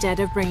 Instead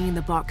of bringing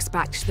the box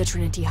back to the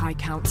Trinity High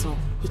Council,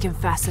 he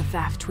confessed the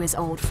theft to his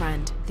old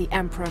friend, the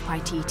Emperor of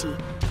Paititi,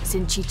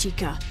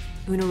 Sinchichika,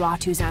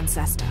 Unuratu's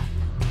ancestor.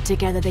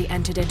 Together they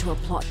entered into a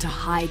plot to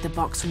hide the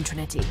box from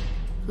Trinity.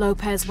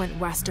 Lopez went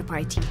west of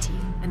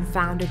Paititi and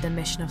founded the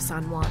mission of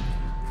San Juan,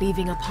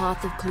 leaving a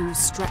path of clues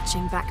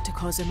stretching back to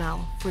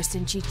Cozumel for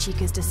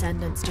Sinchichika's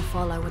descendants to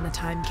follow when the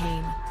time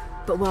came.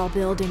 But while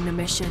building the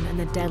mission and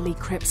the deadly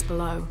crypts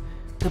below,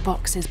 the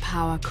box's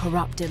power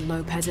corrupted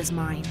Lopez's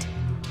mind.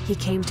 He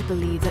came to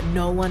believe that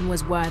no one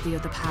was worthy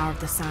of the power of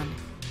the sun.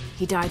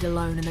 He died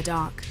alone in the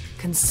dark,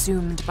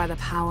 consumed by the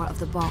power of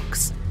the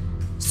box.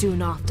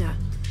 Soon after,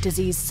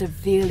 disease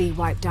severely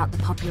wiped out the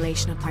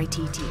population of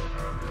Paititi,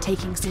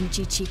 taking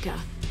Sinchichika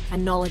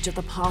and knowledge of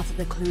the path of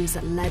the clues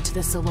that led to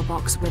the silver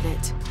box with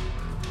it.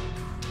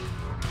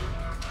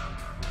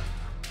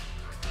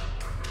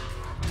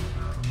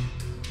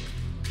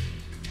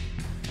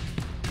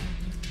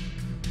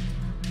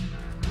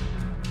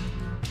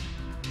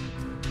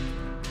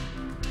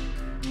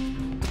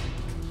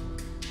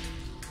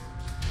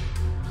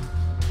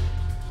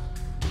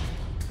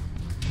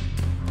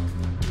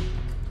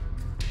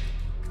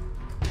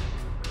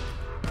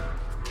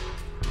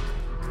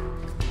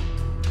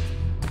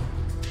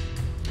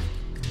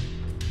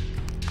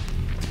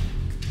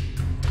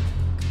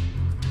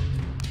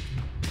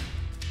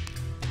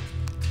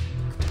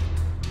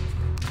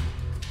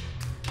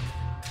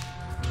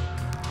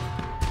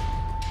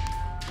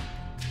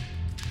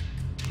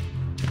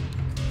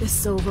 The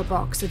silver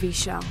box of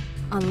Ishel,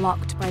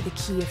 unlocked by the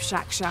key of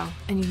Shakshal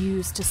and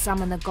used to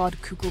summon the god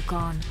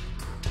Kukulkan.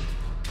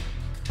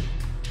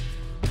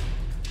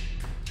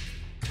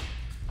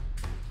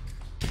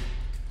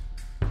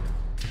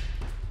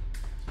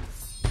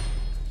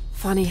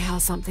 Funny how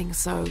something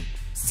so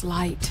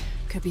slight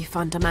could be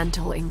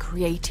fundamental in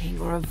creating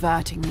or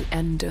averting the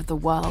end of the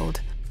world.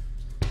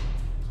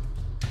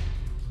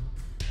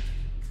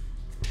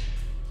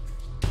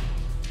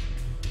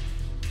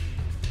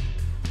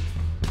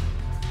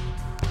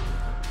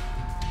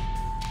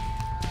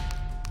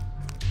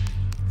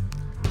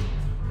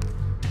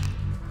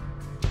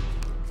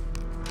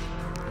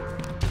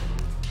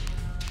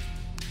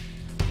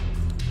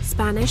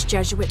 Spanish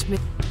Jesuit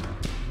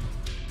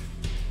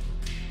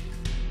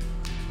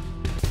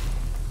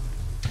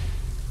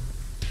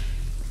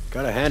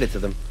Gotta hand it to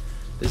them.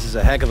 This is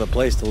a heck of a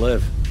place to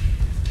live.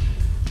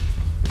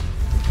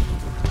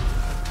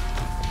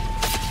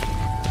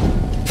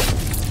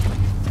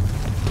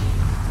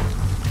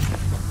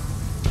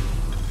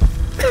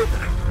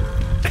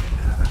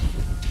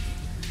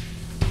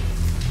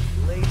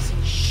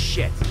 Lazy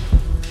shit.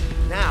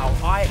 Now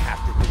I have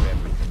to do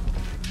everything.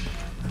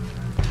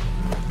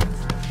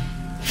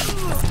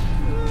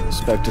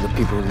 Respect to the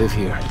people who live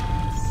here.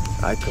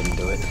 I couldn't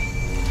do it.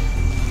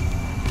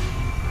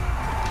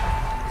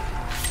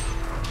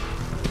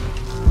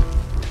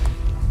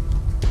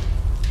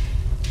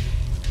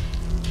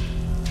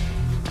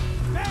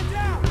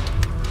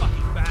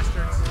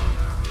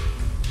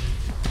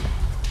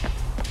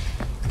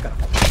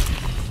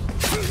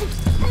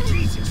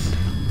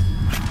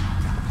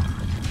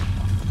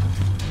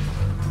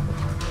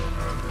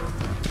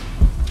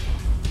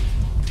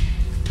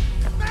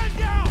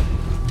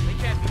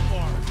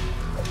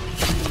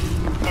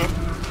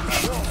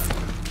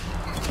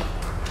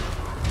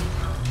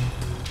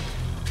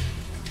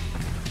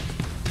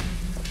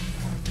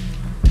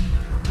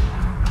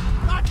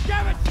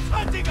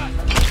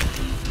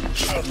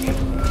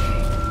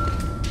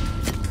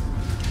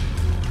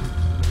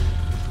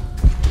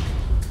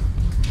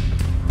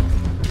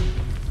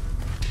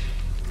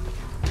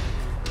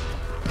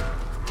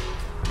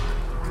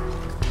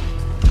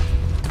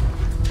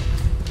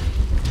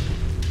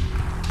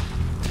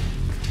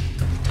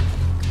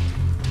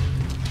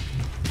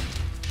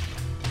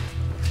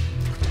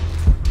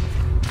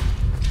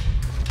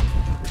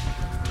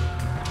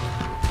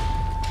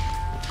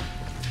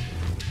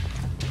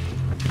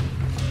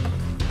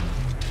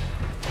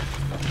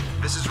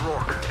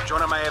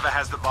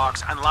 Has the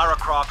box, and Lara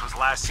Croft was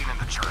last seen in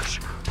the church.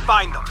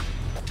 Find them!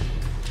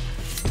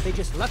 They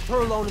just left her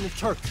alone in the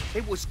church.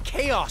 It was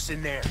chaos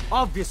in there,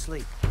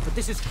 obviously. But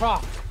this is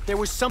Croft. There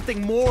was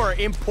something more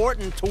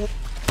important to...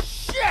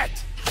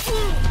 Shit!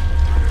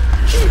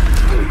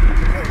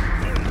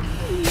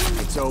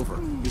 It's over.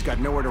 He's got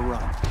nowhere to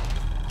run.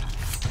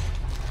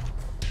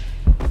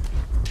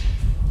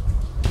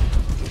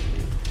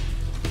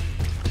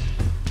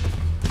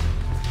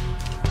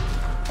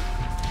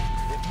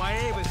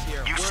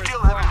 You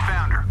still haven't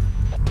found her.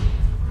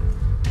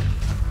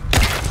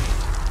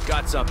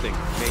 Got something,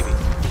 maybe.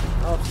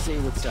 I'll see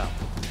what's up.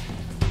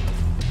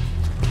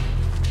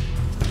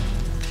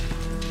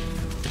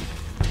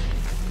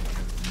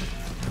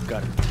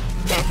 Got it.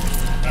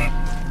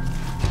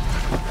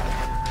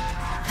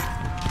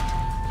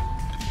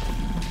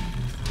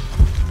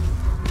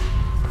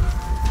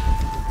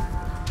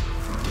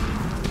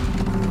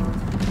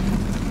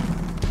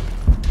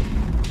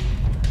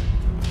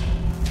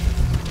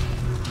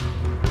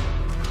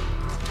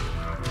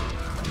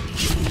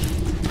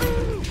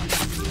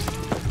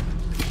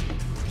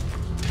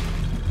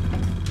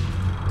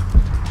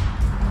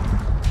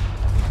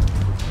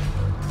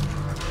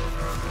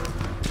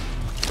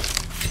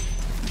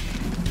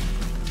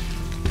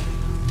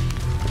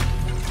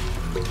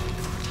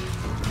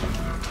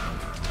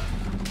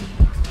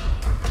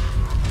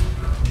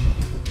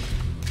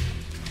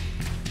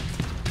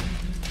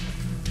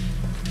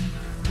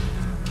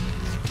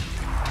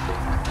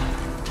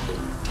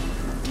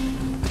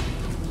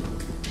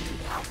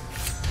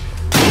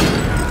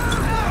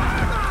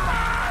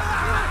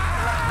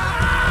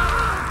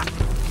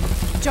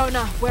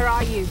 Jonah, where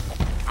are you?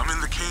 I'm in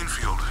the cane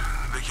field.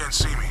 They can't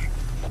see me.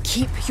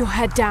 Keep your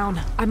head down.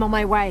 I'm on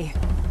my way.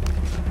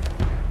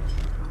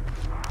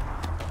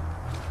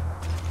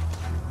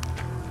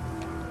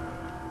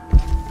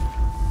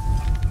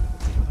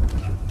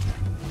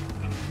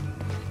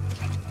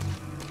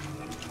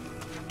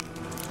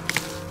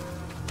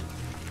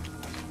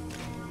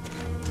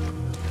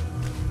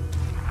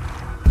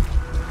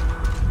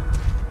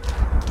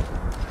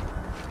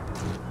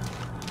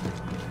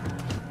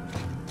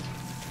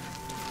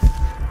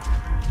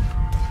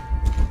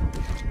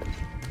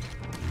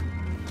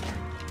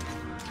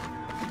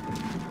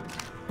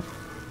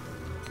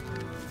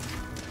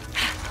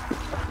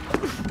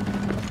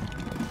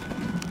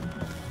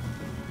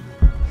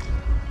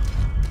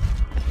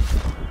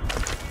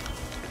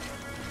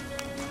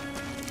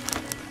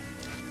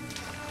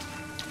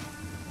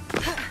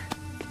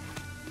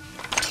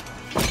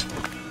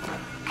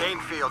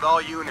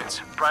 All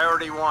units.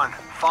 Priority 1.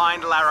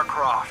 Find Lara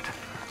Croft.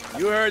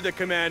 You heard the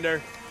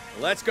commander.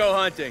 Let's go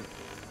hunting.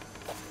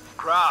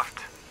 Croft,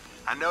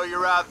 I know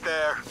you're out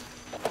there.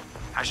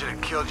 I should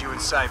have killed you in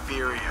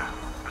Siberia,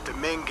 but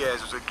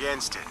Dominguez was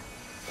against it.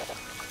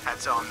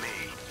 That's on me.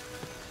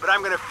 But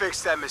I'm gonna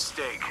fix that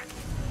mistake.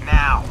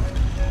 Now.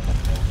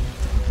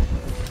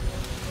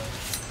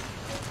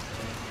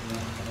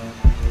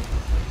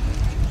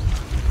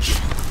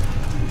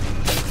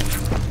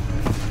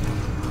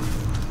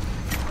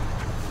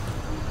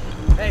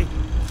 Hey,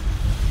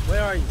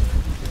 where are you?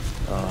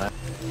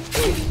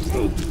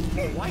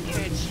 Why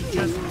can't she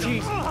just...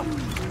 Jesus!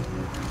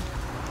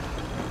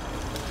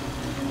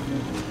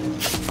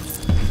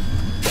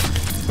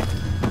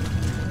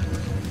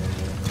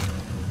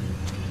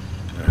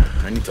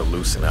 I need to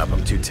loosen up.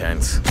 I'm too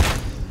tense.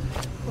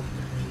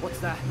 What's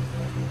that?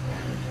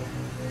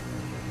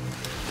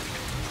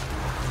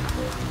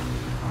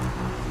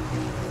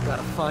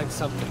 Gotta find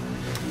something.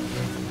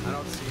 I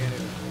don't see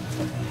anything.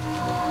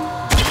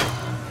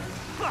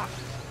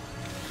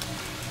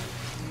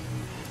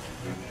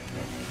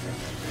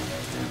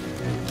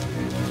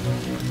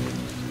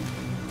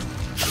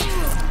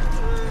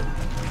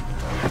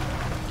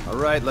 All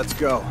right, let's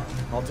go.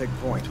 I'll take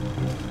point.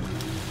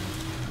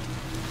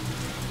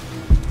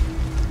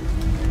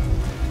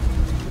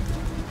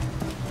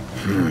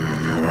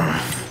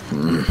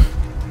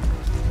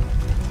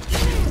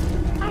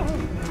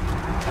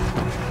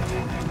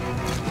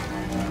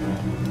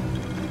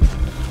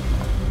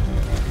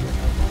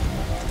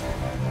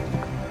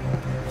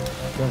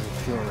 Doesn't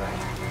feel right.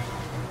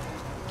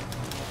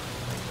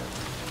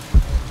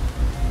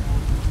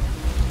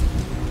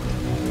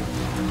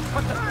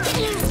 What the?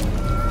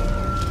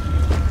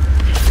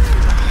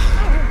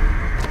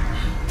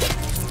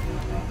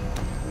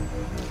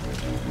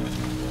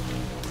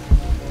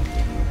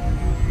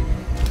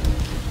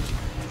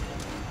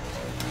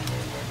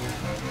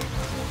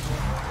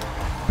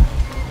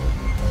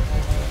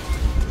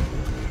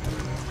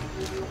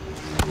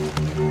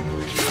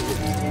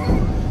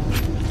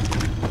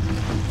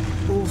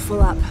 All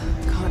full up.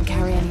 Can't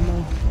carry any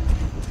more.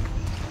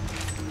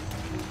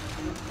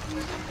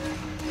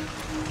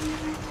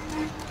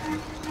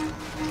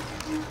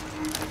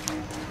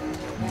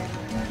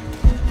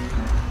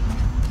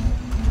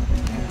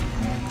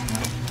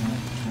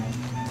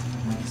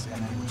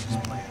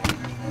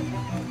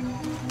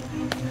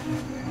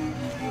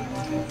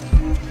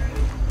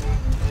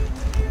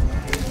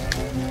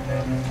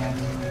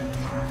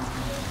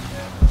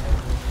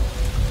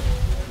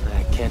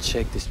 I can't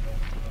shake this.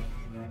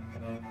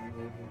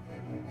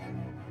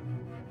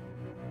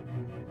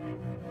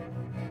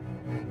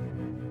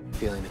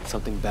 Feeling that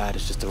something bad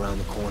is just around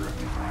the corner.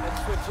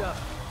 Let's switch up.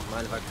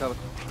 Mind if I cover?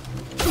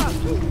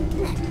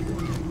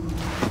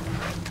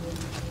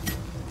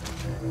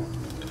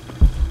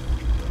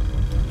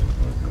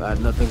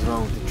 Glad nothing's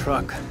wrong with the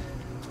truck.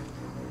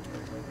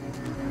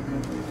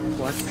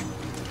 What?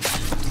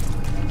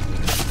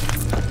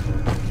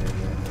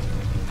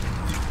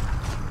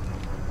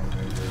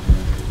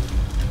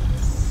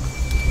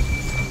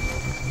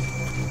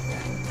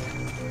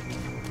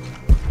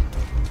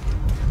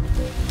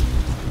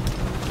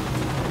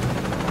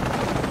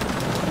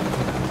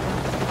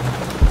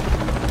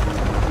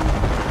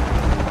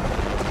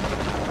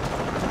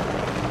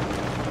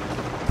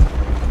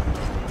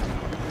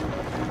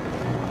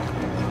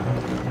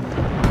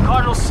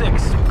 Cardinal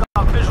 6, we've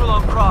got visual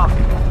on Croft.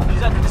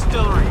 He's at the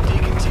distillery.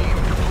 Deacon team,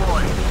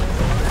 deploy.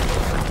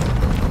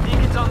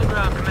 Deacon's on the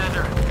ground,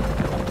 Commander.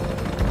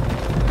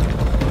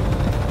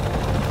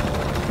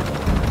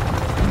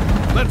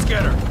 Let's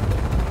get her.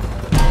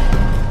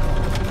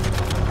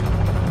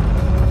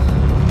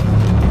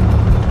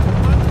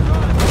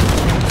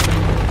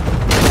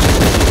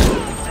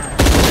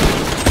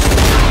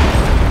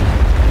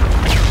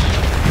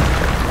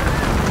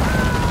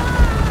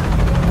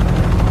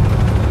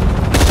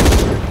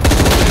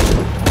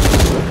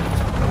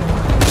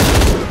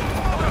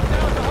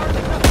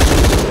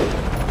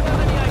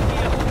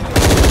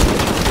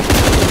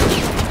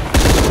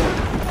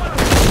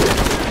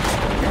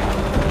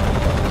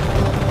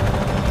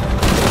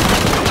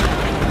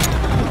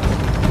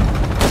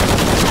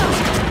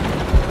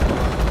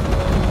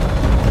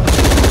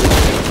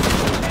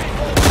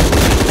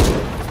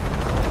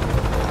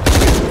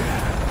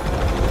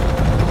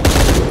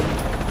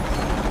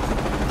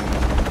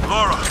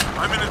 Lara,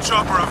 I'm in a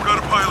chopper. I've got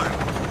a pilot.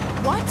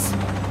 What?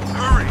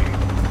 Hurry!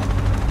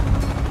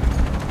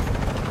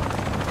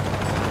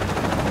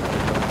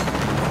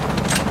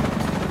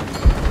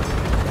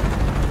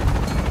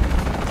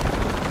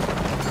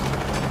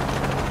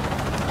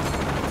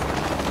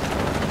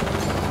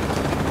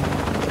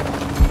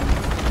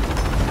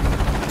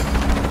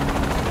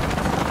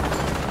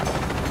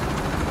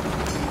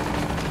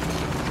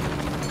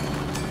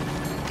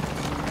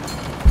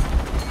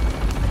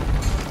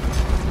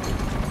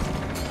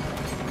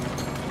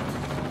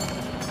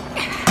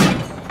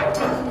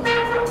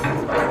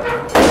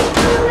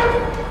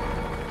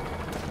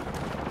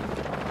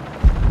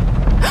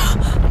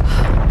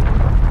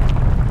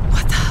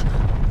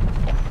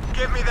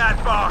 Give me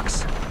that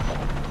box.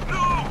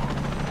 No!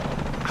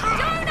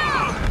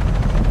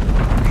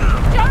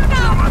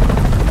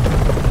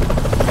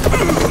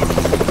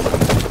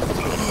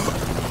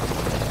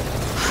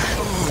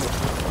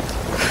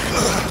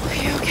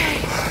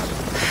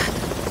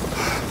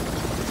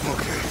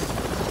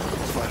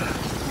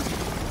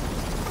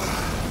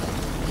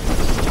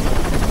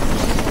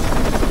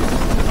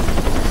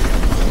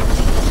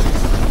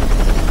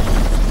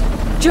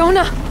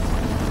 Jonah!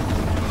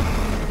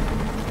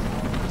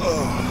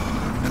 Oh,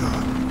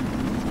 God.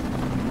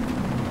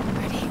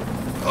 Ready?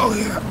 Oh,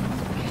 yeah.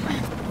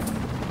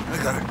 I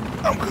got it.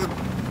 I'm good.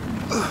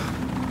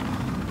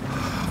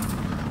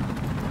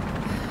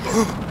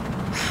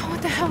 What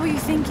the hell were you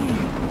thinking?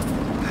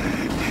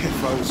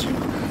 If I was you, it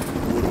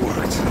would have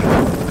worked.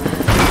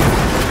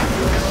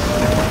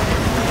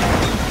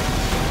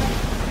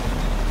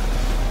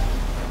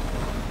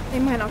 They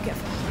might not get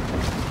far.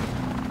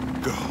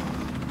 Go.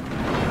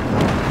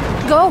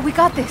 Go, we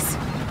got this.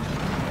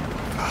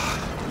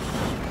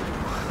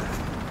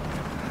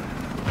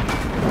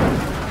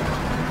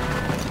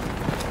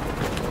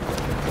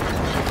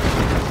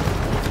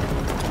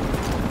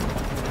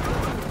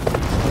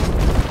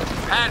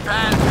 Pad.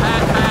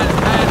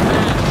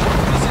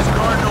 This is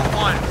Cardinal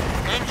 1.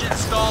 Engine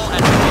stall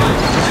at 5.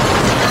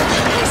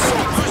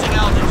 Losing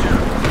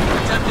altitude.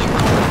 Attempting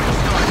cold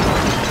restart.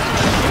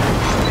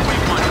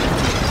 Weak one.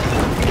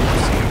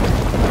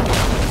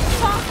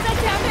 Faster,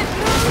 damn it!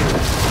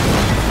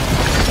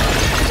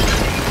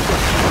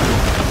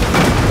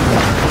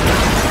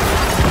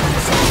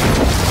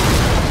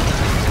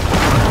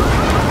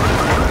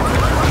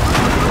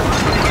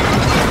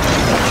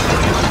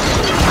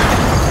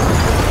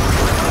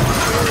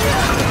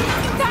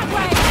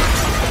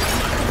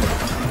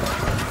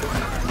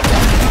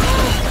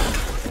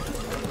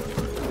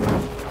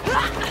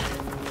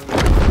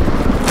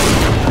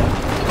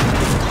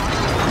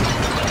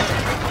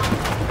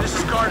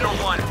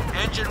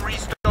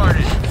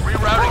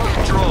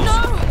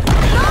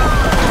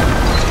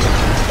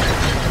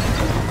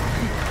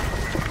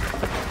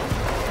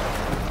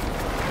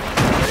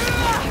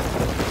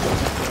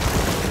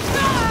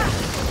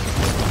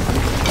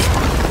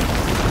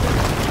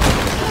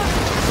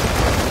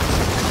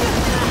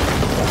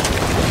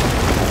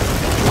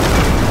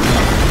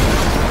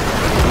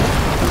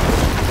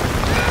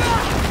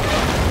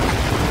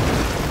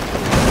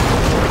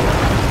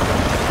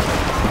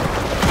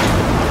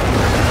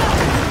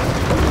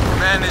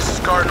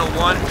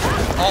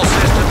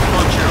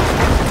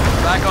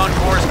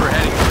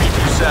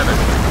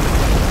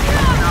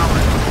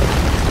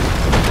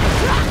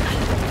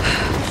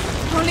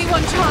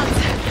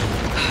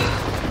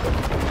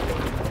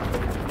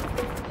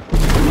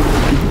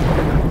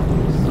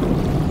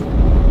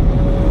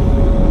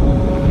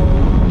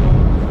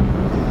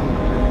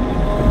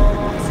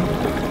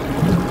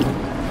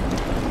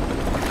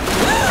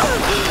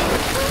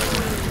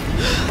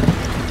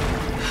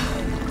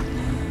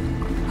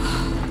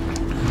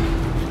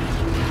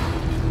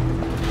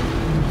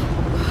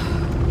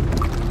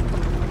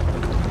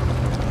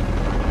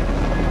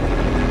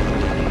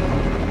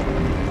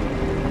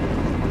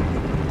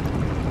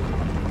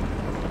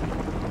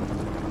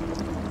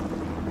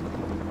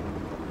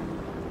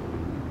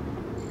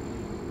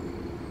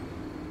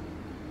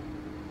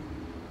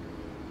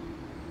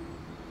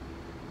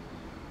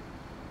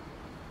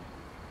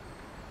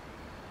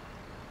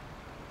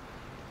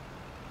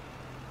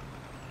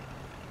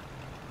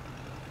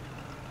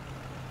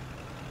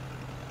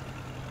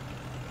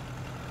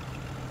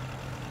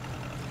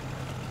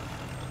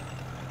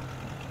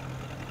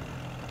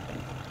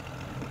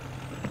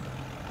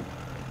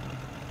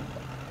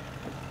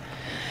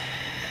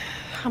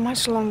 How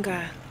much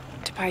longer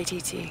to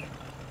Paititi?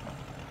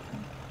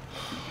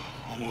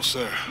 Almost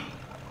there.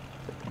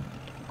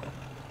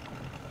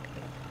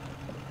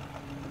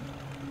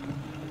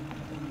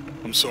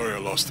 I'm sorry I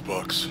lost the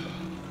box.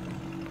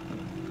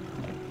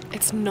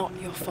 It's not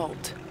your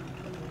fault.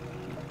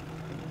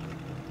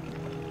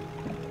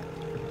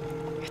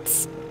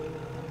 It's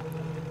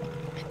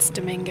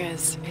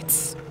Dominguez.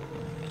 It's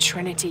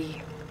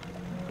Trinity.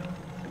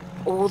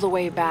 All the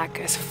way back,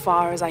 as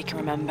far as I can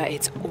remember,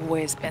 it's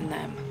always been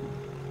them.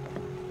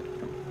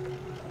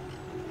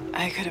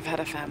 I could have had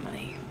a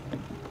family.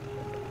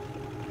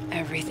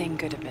 Everything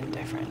could have been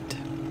different.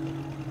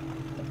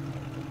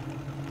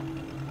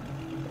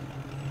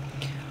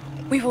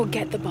 We will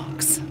get the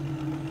box,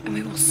 and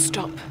we will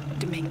stop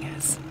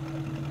Dominguez.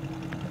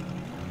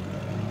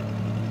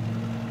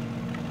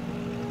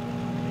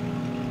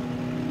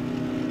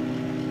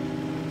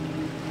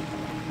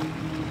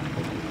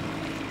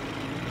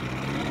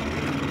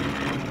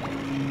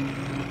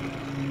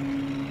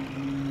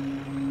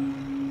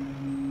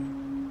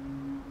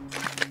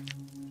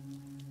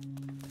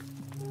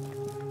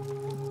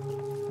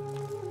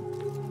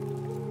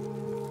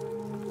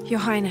 Your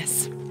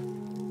Highness.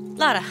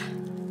 Lara.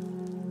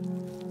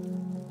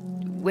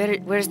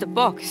 Where's the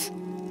box?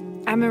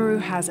 Amaru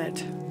has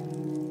it.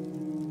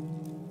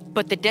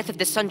 But the death of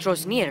the sun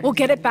draws near. We'll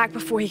get it back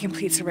before he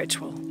completes the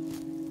ritual.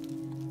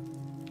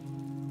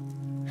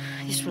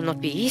 This will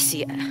not be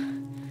easy.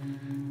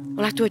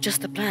 We'll have to adjust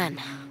the plan.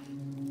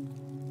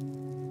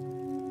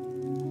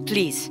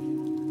 Please,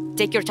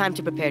 take your time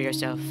to prepare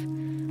yourself.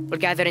 We'll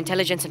gather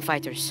intelligence and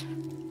fighters.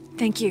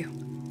 Thank you.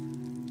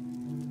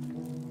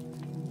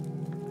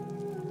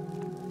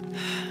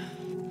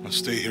 I'll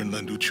stay here and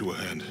lend Uchu a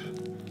hand.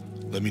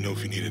 Let me know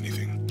if you need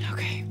anything.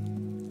 Okay.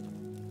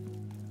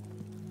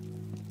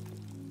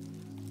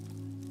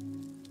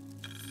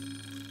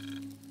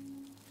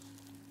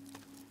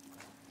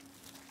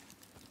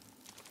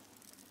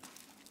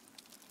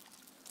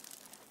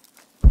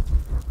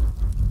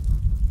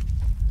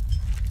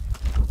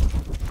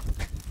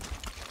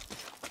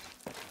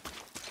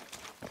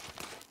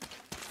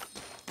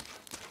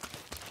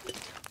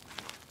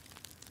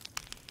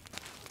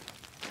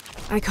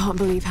 I can't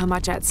believe how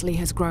much Etzli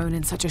has grown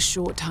in such a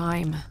short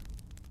time.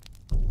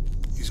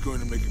 He's going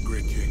to make a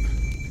great king.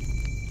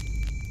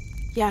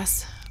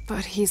 Yes,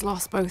 but he's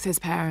lost both his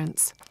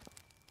parents.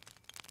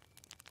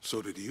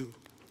 So did you.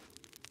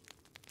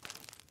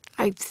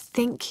 I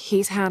think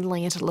he's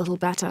handling it a little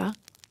better.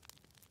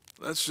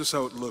 That's just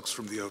how it looks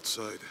from the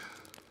outside.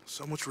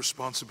 So much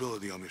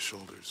responsibility on his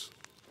shoulders.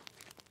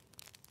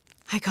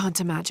 I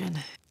can't imagine.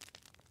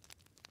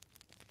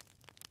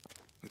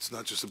 It's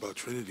not just about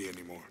Trinity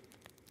anymore.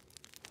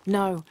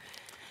 No.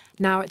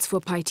 Now it's for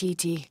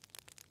Paititi.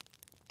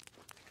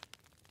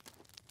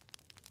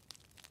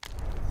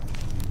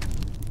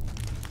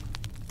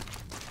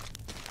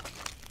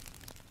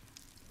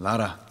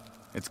 Lara,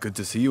 it's good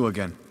to see you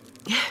again.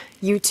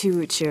 You too,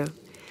 Uchu.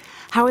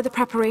 How are the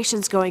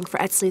preparations going for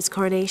Etzli's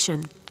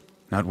coronation?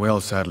 Not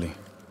well, sadly.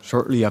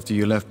 Shortly after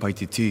you left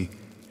Paititi,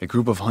 a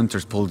group of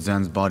hunters pulled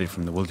Zan's body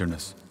from the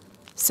wilderness.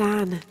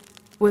 Zan,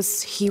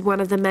 was he one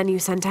of the men you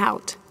sent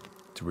out?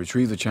 To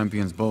retrieve the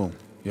champion's bow,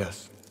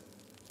 yes.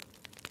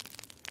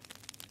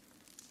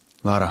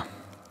 Lara,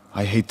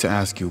 I hate to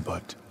ask you,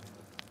 but...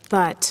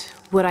 But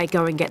would I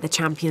go and get the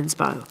champion's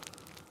bow?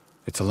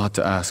 It's a lot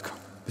to ask.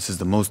 This is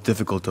the most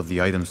difficult of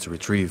the items to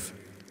retrieve.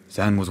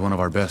 Zan was one of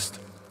our best.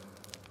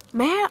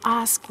 May I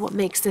ask what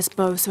makes this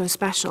bow so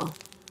special?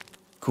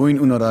 Queen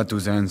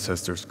Unaratu's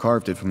ancestors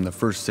carved it from the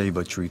first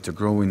ceiba tree to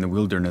grow in the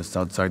wilderness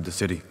outside the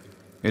city.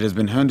 It has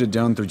been handed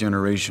down through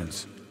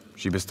generations.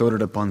 She bestowed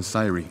it upon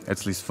Sairi,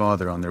 Etzli's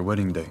father, on their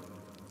wedding day.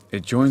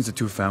 It joins the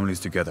two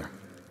families together,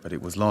 but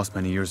it was lost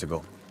many years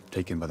ago,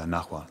 taken by the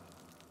Nahual.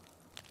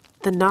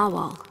 The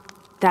Nawal?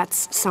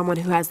 That's someone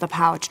who has the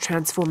power to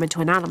transform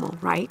into an animal,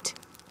 right?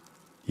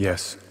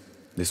 Yes.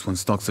 This one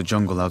stalks the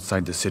jungle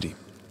outside the city.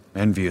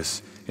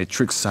 Envious, it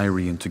tricks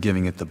Sairi into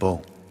giving it the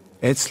bow.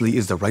 Etzli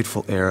is the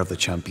rightful heir of the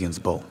champion's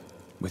bow.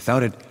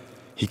 Without it,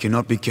 he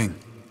cannot be king.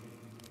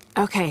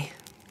 Okay,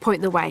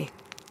 point the way.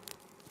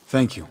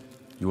 Thank you.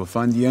 You will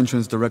find the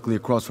entrance directly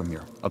across from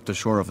here, up the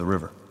shore of the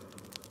river.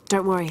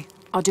 Don't worry,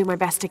 I'll do my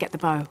best to get the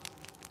bow.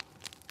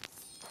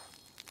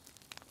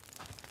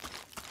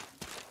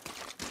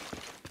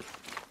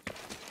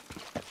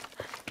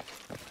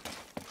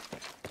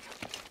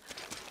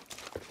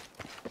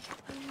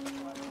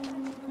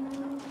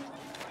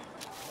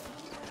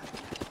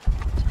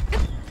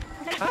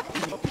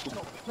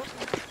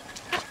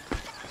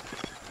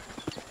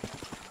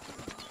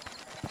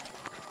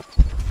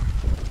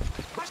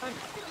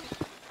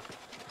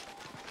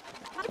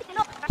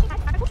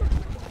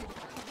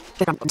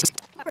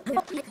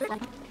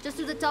 Just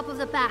to the top of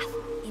the path.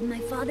 If my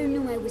father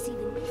knew I was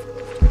even...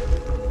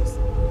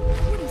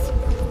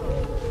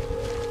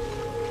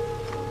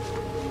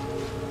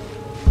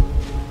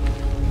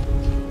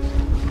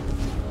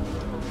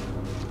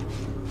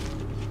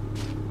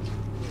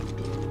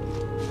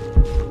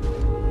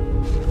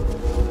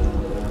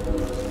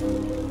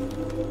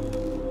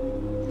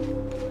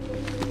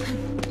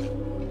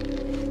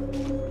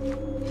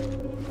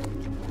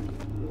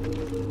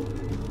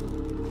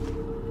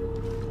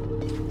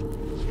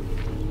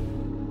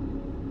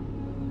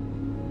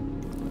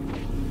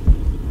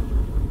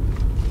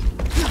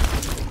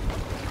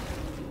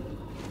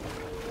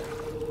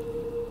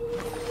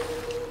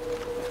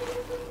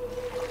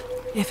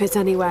 If it's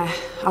anywhere,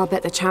 I'll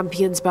bet the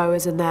champion's bow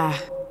is in there.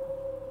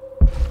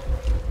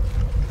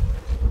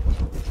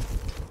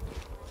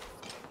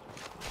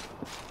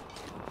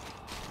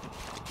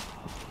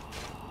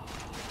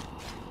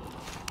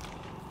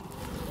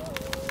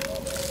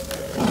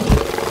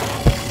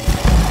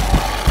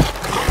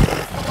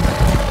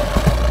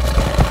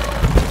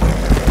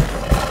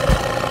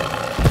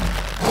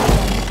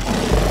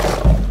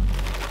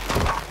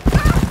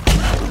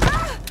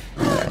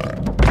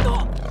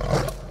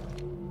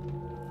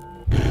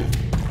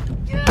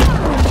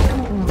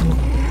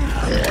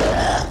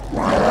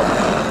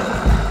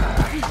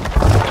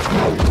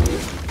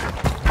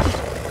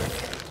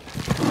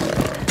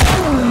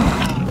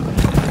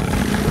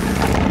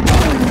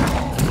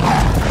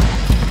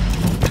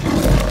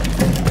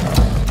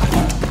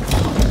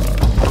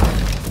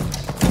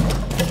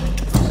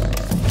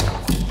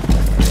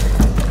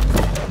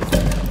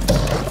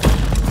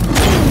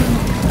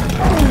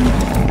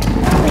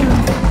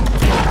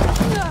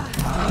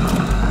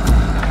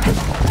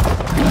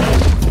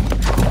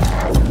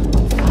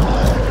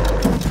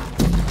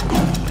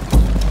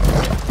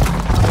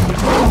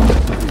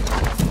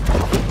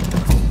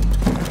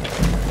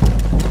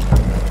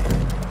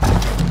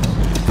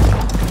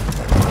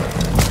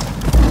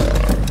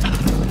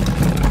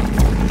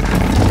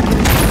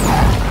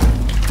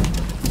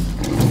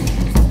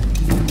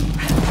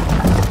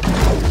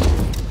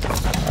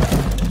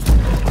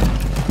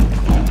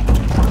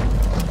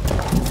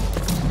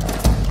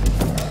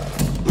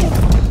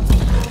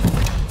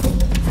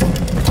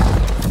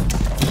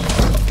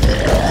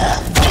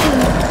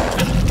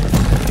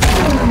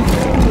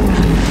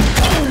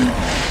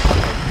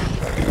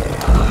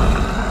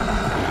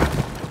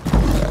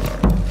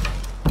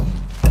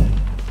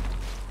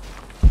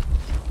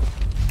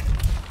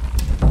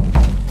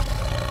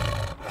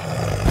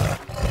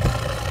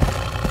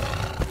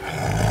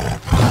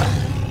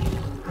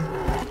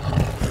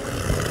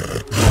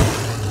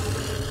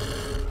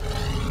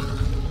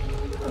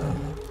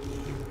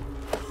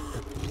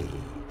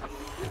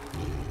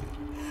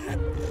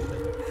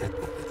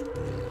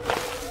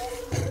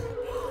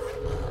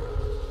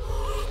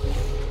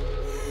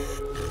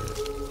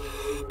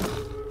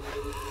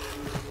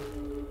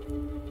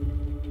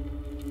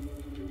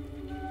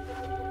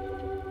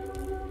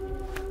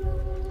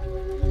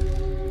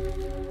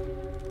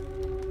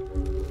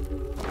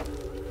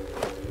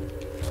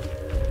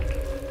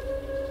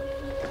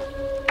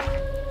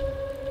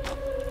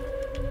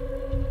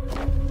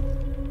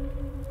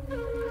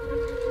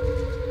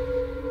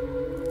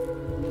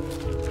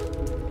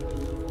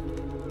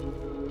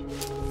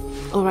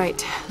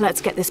 Let's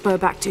get this bow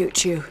back to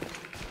Uchu.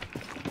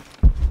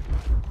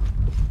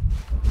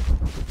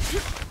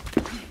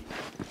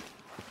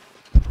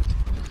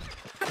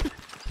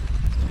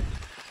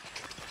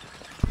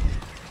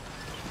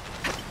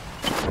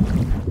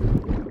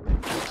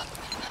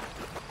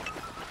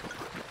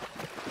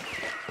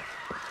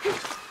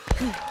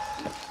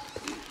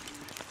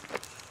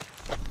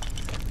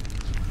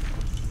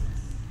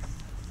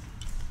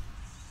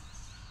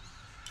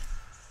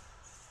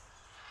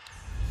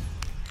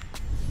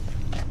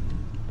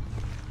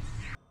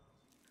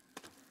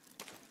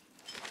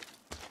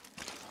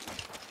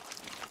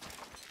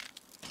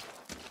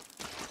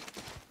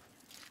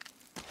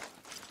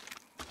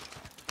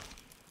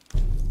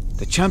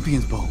 The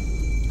Champion's Bow.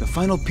 The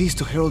final piece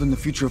to herald in the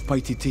future of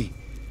Paititi.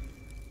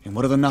 And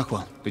what of the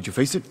Nahual? Did you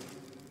face it?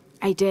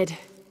 I did.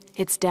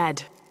 It's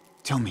dead.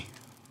 Tell me,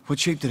 what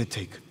shape did it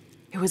take?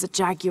 It was a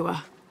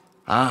jaguar.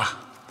 Ah,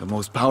 the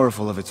most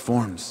powerful of its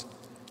forms.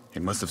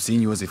 It must have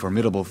seen you as a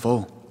formidable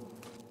foe.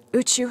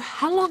 Uchu,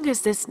 how long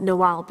has this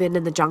Noal been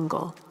in the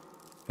jungle?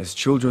 As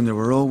children, there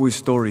were always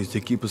stories to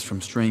keep us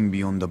from straying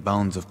beyond the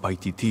bounds of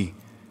Paititi.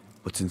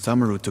 But since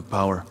Amaru took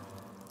power,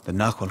 the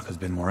Nahual has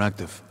been more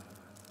active.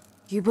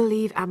 You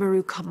believe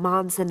Amaru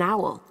commands the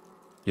Noal?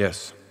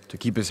 Yes, to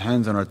keep his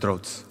hands on our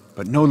throats,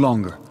 but no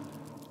longer.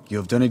 You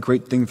have done a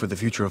great thing for the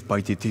future of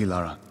Paititi,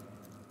 Lara.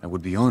 I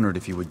would be honored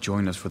if you would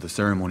join us for the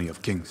ceremony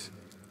of kings.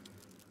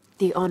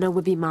 The honor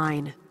would be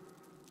mine.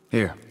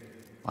 Here,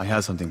 I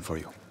have something for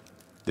you.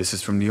 This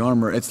is from the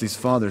armor Etzli's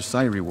father,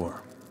 Sairi,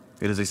 wore.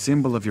 It is a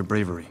symbol of your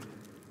bravery.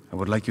 I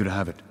would like you to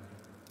have it.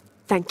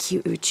 Thank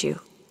you, Uchu.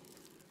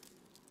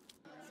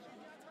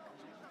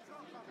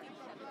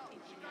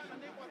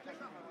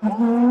 The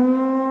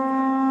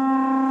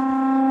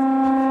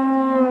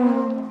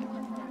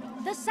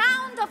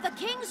sound of the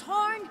king's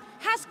horn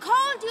has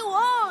called you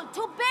all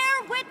to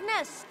bear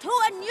witness to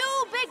a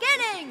new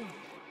beginning.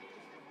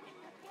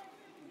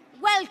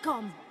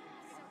 Welcome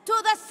to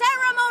the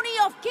ceremony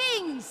of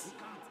kings.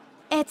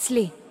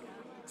 Etzli,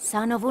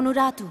 son of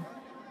Unuratu,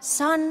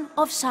 son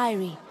of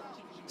Sairi,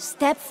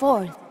 step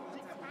forth.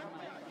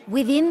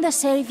 Within the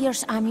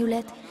Savior's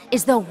amulet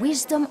is the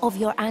wisdom of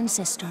your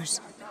ancestors.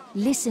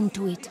 Listen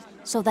to it,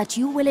 so that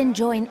you will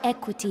enjoin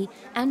equity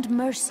and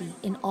mercy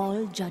in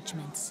all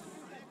judgments.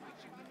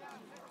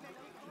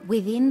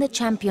 Within the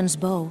Champion's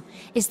Bow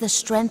is the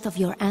strength of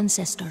your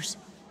ancestors.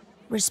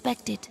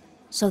 Respect it,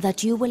 so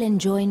that you will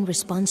enjoin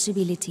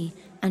responsibility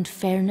and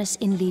fairness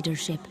in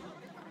leadership.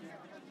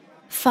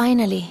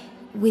 Finally,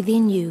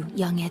 within you,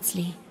 young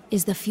Etzli,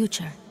 is the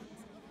future.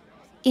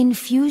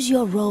 Infuse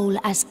your role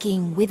as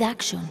king with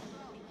action.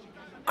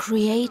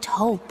 Create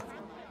hope.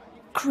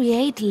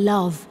 Create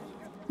love.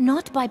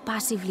 Not by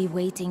passively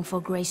waiting for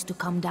grace to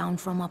come down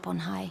from up on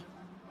high,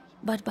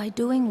 but by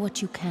doing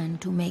what you can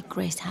to make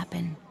grace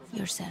happen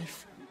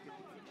yourself.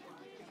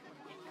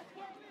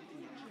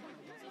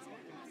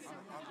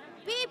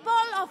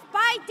 People of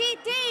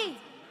Paititi,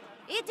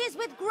 it is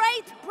with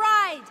great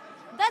pride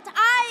that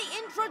I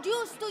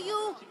introduce to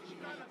you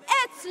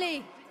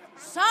Etzli,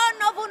 son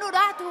of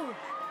Unuratu,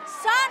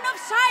 son of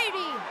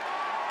Sairi,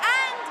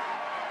 and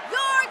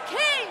your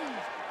king!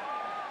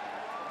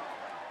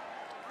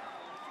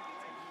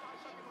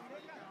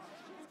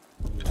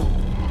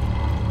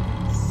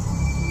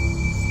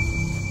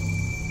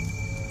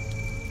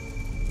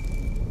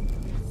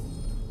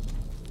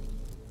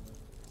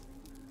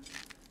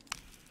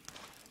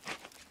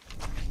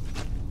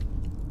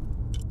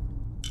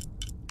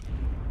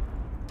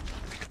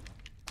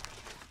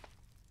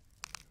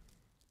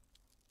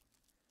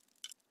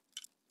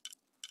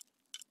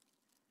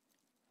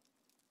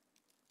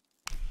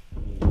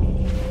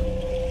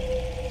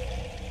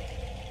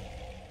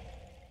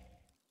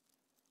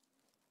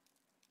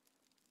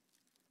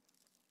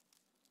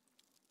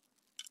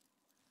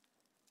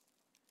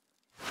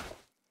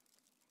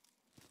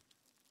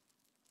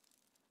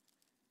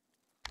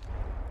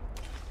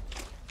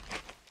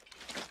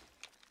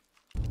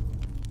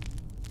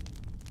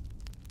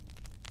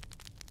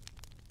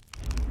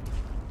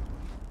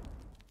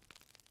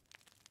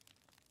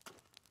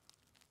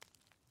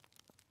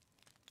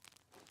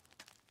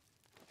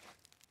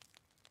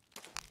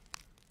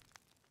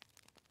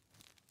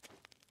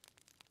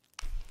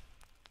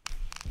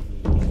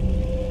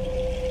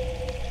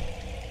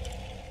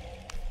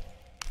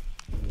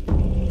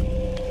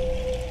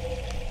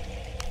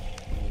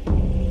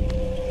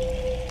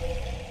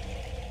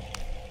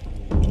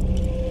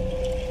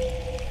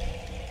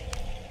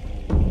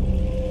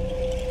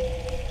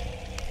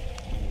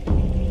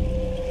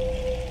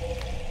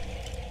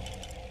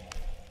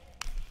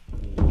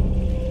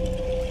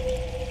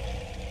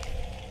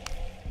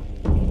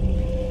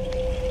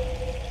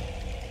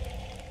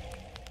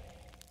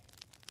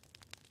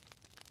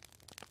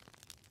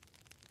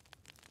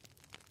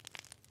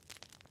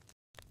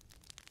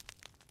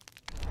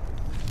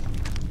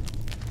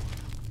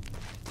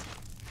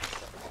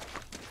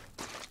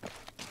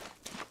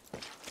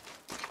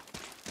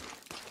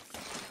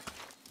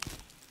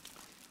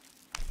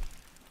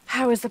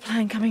 How is the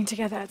plan coming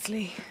together,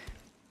 Etzli?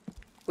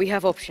 We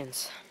have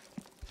options.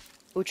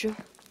 Uchu?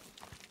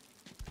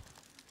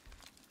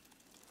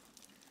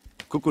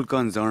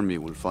 Kukulkan's army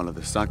will follow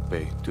the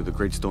Sakbe to the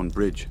Great Stone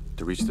Bridge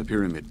to reach the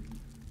pyramid.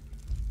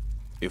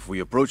 If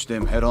we approach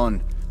them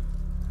head-on,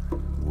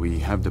 we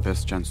have the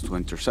best chance to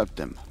intercept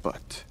them,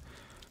 but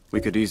we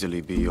could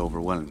easily be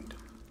overwhelmed.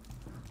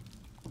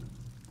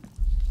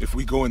 If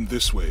we go in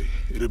this way,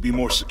 it'd be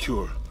more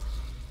secure.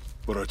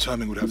 But our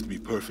timing would have to be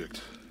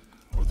perfect,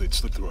 or they'd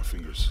slip through our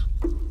fingers.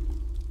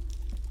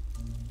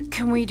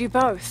 Can we do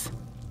both?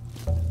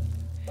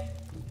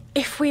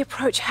 If we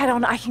approach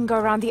head-on, I can go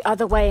around the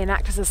other way and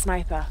act as a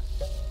sniper.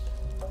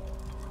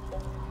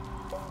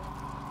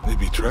 They'd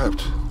be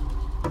trapped.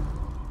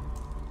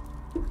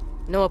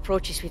 No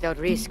approach is without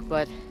risk,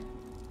 but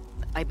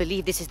I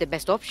believe this is the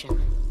best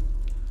option.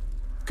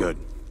 Good.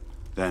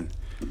 Then,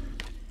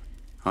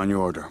 on your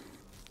order.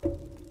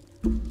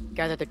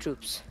 Gather the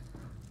troops.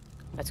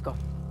 Let's go.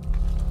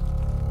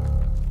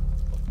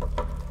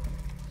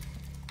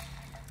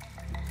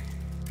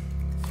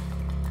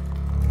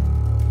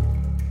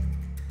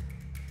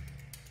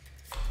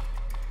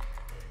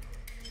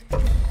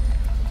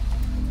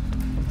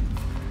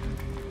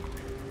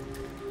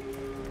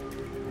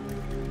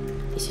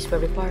 This is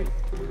where we part.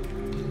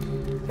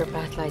 Your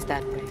path lies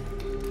that way.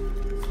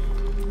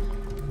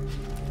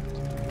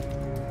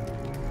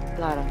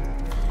 Lara,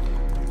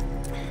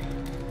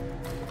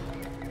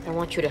 I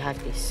want you to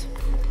have this.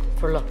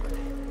 For luck.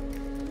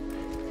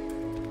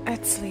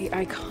 Etsley,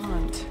 I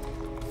can't.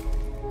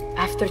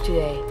 After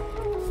today,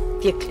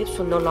 the eclipse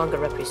will no longer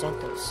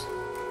represent us.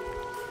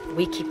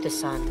 We keep the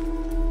sun,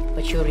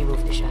 but you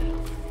remove the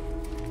shadow.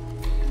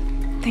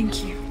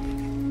 Thank you.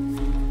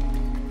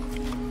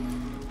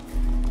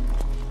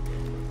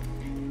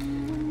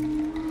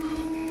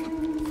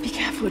 Be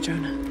careful,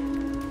 Jonah.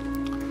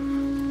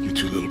 You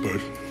too, little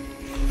bird.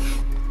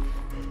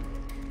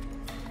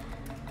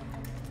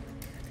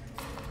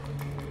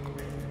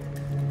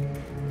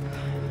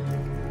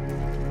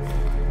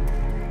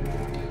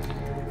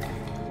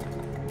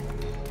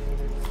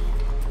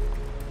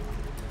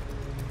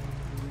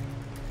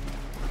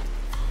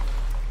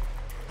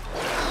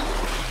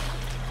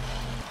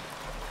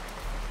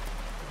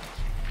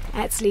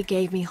 Etsley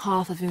gave me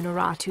half of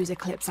Unuratu's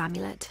eclipse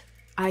amulet.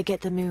 I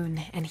get the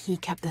moon, and he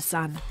kept the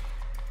sun.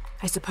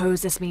 I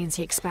suppose this means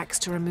he expects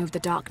to remove the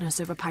darkness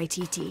over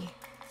Paititi.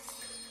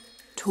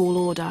 Tall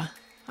order.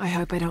 I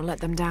hope I don't let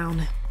them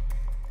down.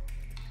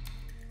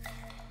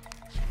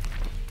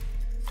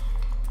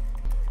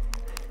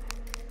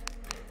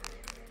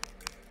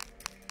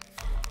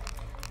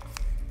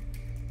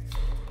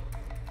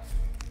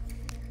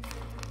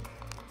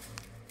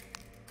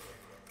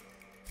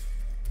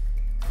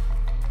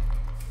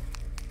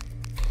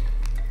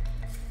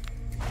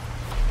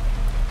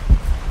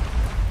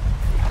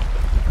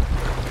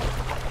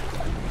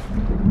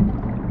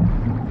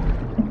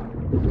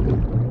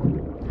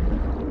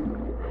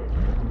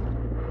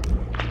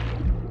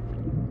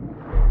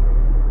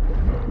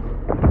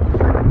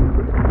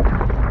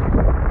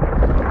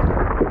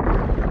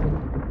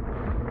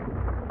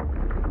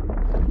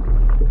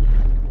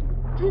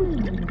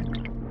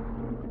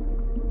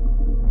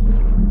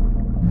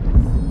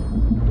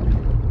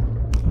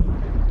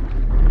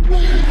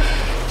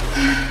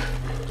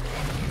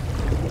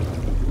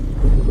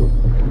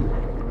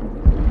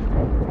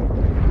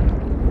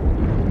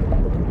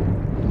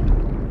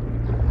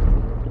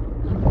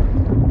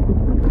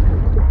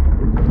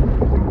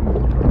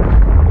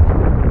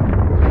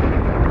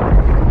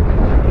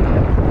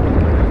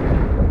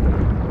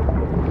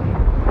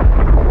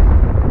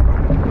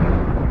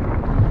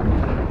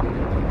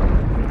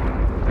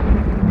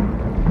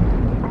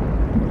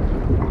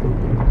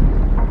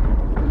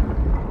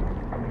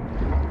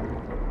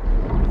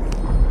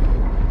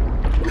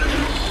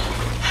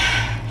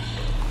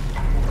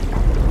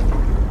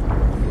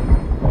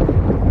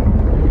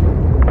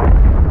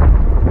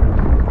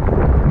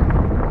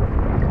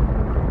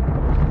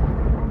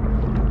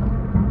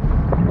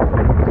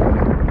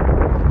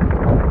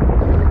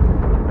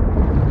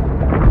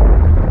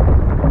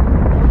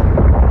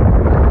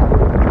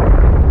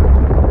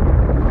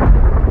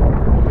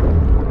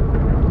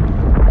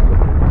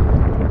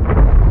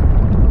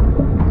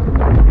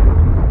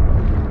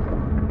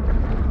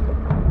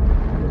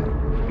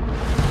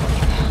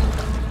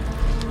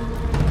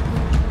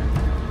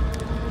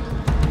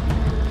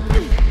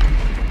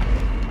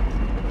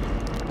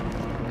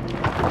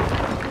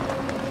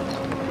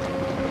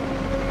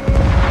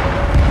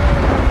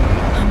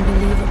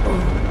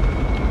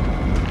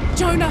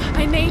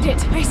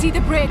 I see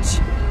the bridge.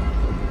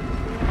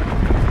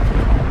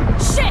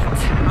 Shit!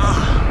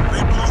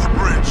 They blew the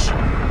bridge.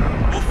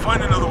 We'll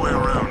find another way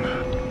around.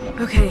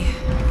 Okay,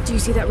 do you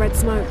see that red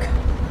smoke?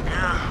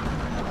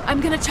 Yeah. I'm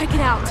gonna check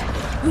it out.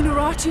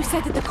 Unuratu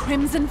said that the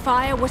Crimson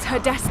Fire was her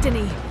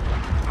destiny.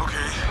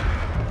 Okay,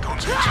 don't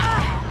take too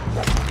long.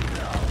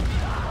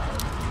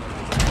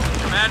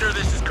 Commander,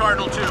 this is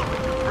Cardinal 2.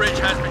 The bridge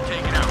has been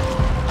taken out.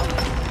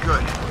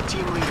 Good.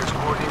 Team leaders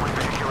coordinate with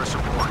vehicular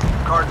support.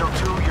 Cardinal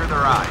 2, you're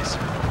their eyes.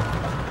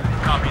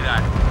 Copy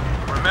that.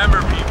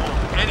 Remember, people,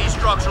 Any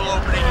structural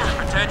opening is a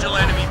potential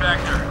enemy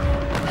vector.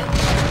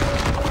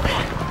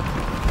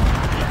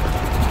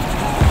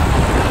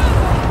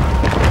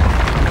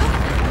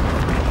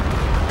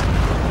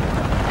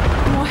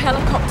 More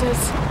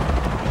helicopters.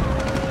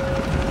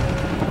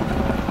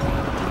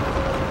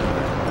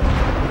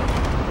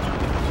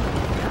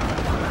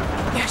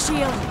 Their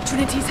shield.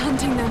 Trinity's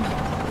hunting them.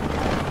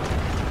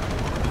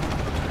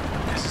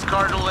 This is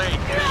Cardinal 8.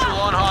 Visual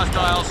on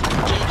hostiles.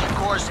 Changing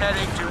course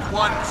heading to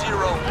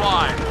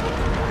 105.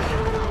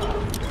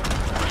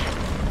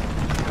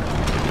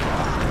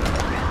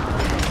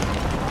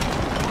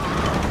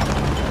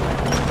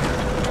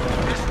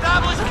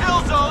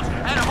 Kill zones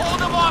and hold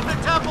them off the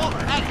temple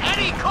at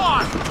any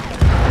cost!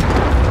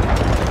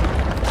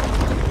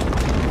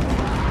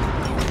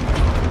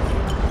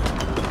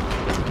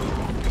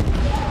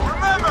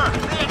 Remember,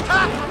 they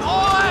attack from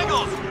all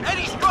angles!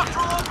 Any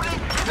structural opening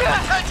is a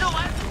potential...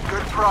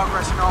 Good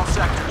progress in all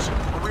sectors,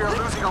 but we are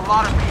losing a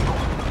lot of people.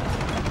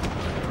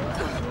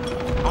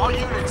 All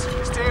units,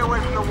 stay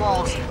away from the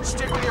walls.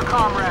 Stick with your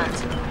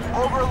comrades.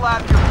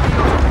 Overlap your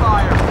field of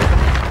fire.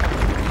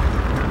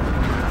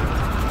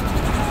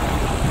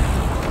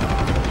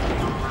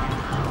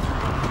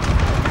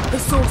 The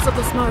source of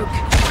the smoke.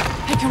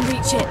 I can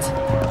reach it.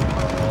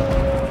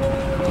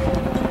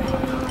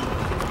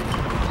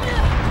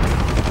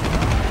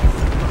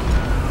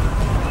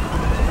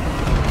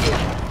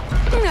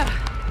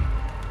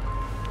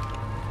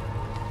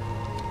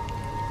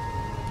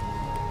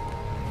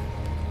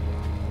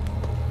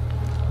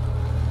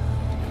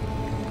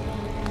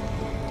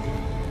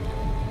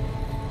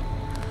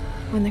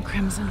 When the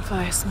crimson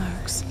fire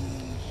smokes,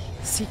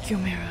 seek your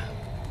mirror.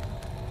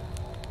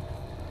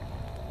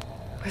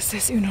 Was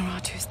this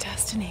Unuratu's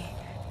destiny?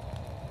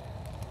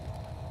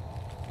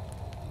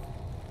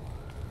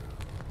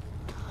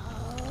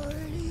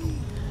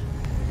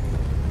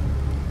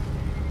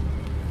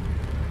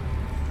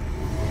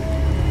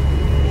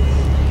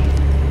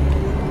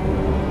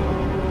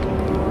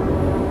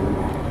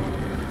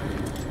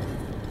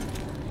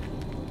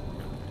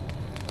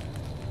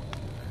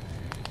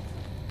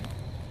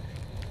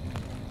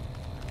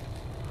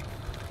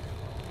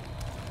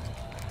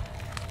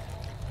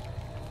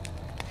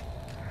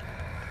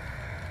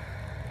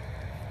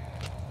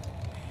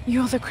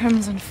 You're the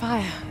Crimson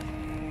Fire.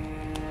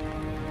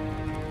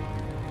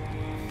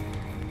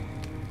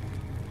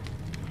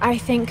 I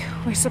think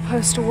we're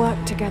supposed to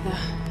work together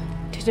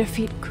to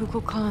defeat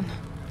Kukulkan.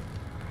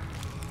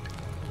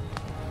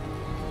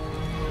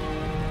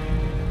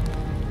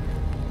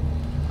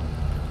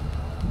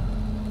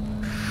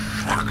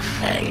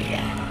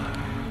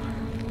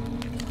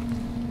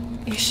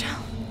 Isha.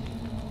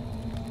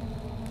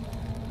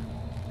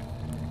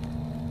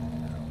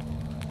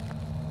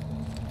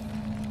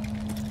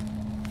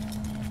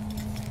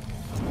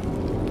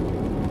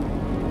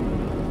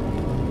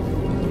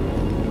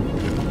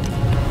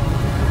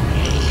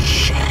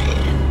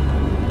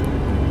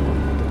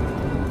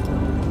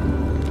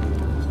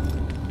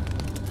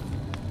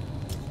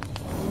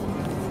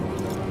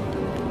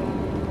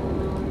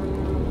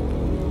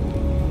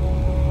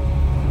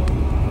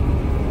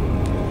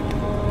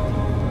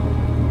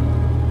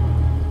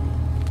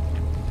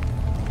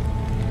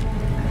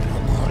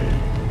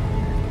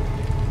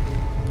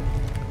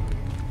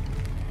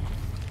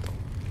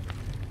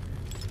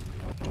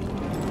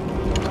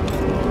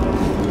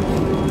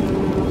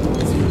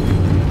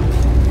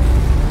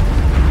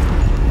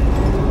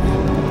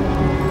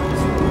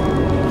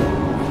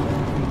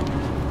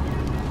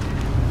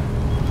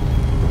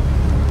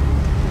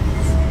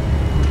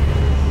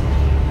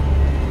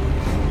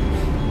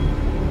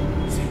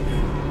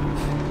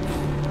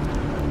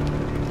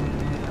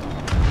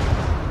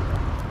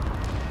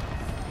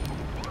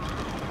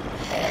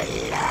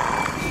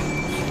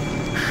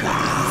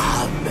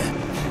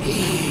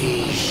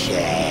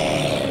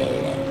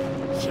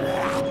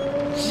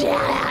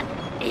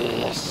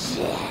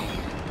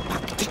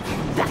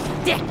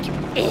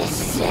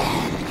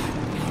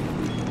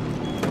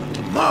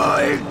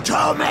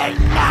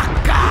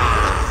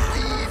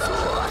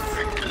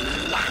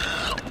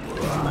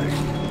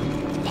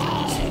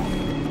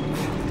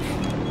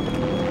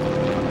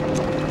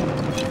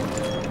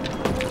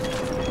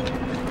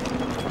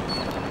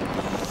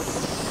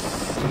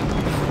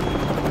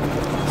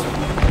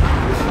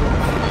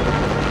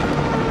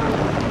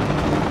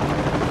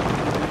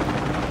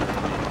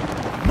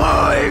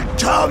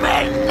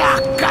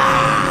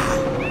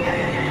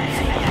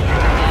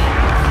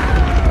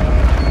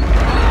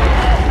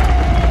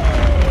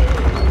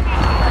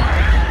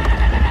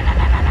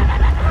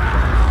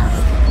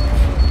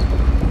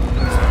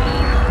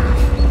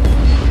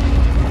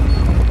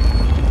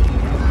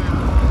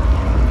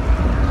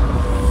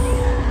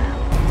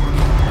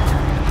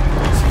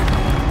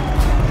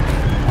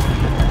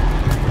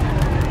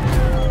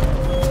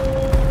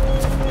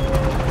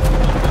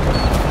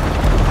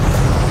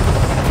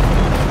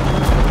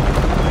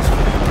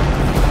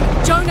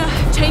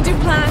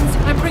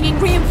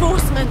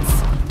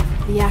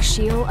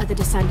 Shield are the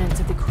descendants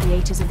of the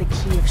creators of the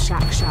Key of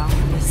Shakshal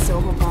and the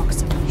Silver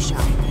Box of Isha.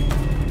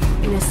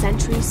 In a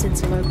century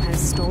since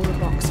Lopez stole the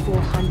box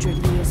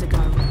 400 years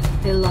ago,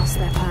 they lost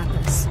their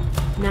purpose.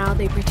 Now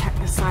they protect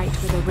the site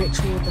where the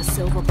ritual of the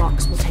silver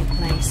box will take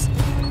place.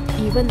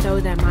 Even though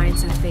their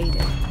minds have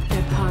faded,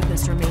 their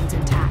purpose remains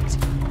intact.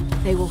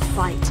 They will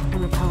fight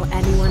and repel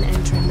anyone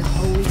entering the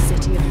holy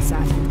city of the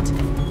Serpent.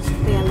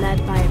 They are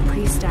led by a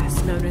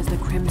priestess known as the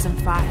Crimson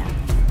Fire.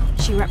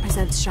 She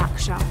represents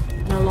Shaksha,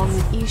 and along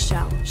with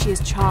Ishel, she is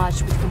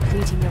charged with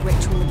completing the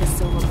ritual of the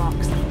silver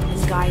box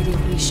and guiding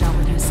Ishel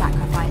in her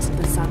sacrifice of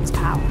the sun's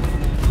power.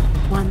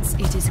 Once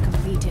it is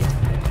completed,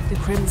 the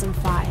Crimson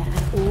Fire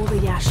and all the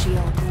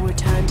Yashil will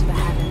return to the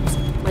heavens,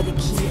 where the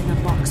key and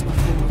the box were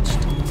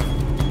forged.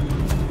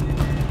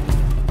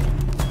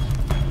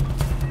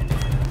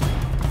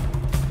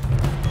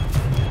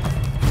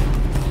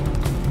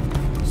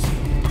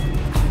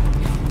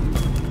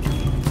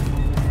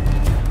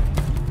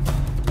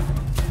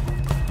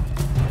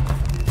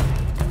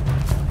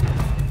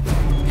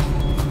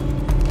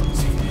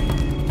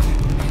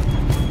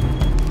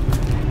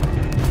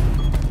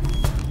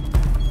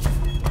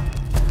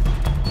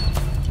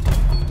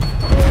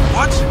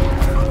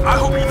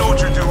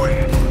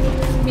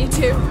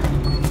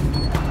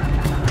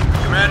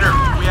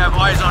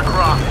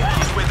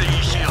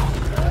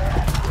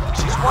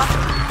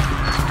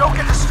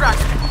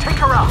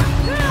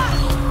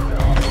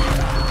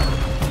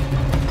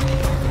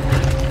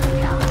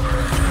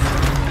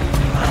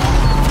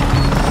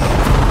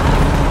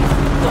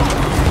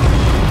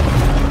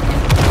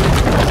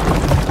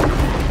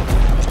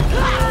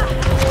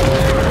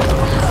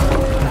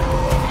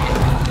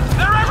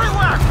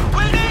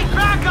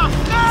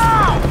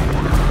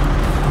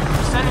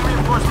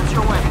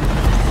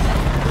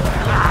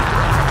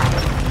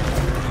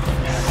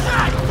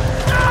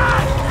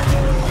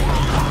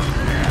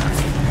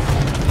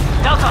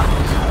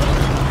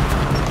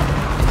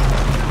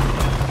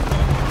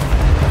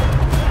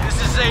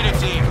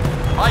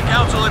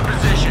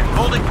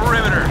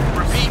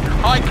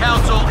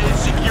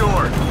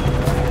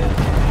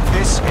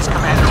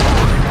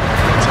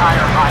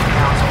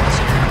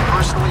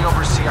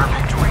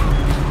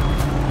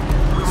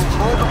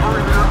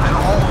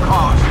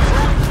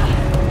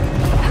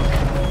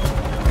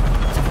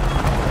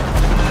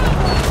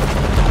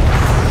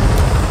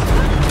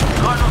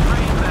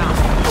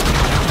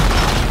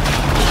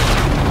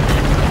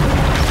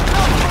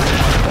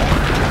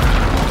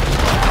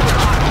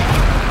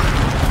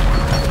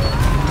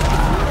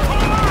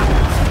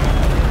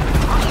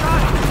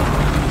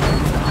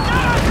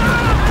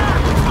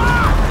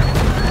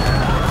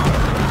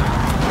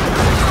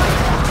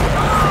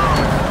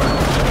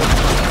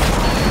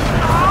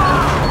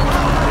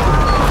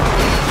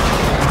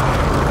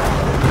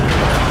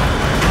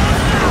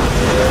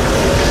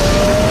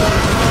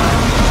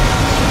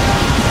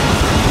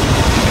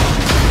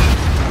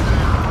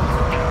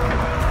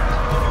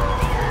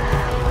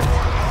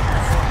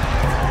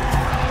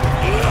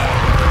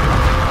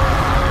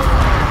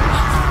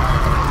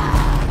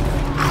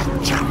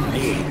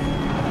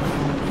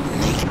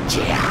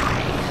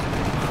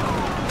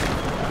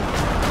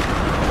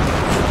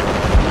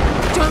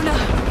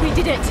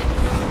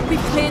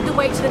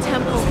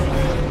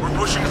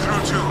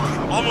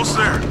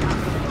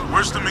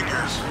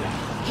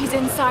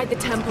 The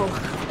temple.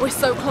 We're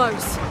so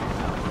close.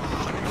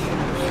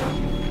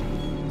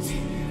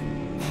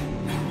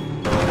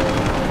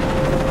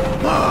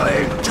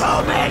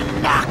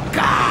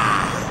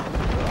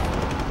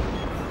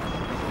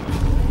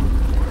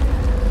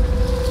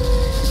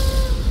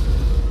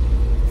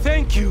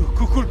 Thank you,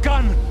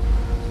 Kukulkan,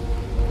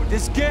 for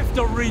this gift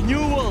of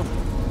renewal.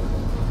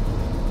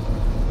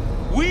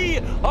 We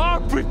are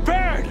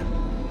prepared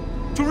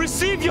to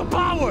receive your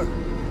power.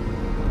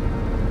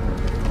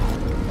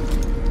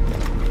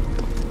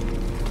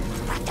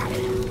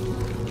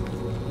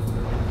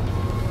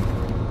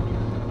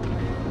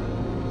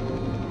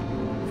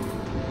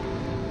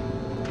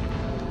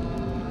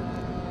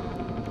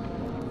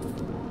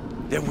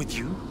 Then with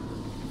you?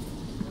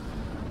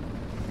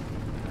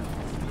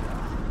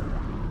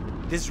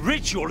 This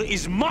ritual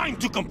is mine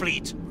to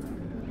complete!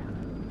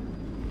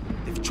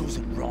 They've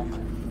chosen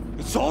wrong.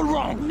 It's all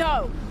wrong!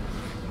 No!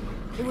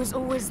 It was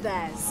always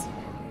theirs.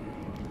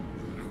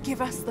 Give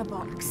us the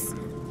box.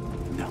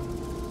 No.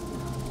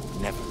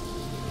 Never.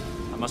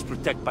 I must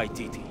protect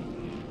Paititi.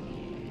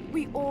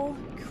 We all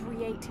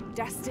create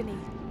destiny.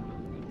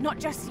 Not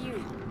just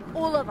you.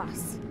 All of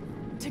us.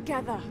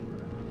 Together.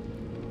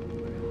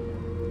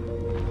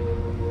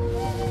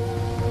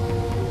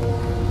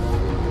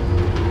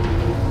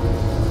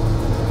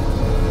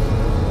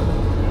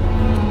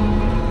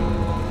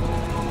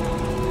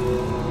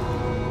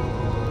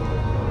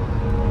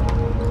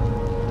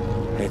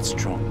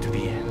 Strong to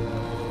be in.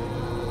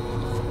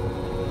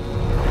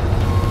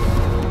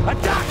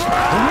 Attack!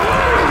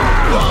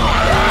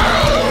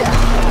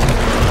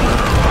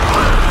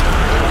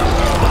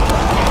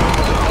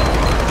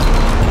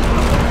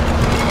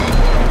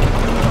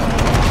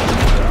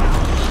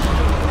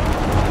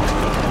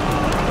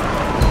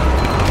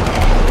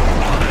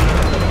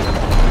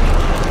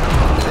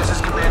 This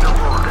is Commander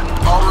Rourke.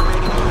 All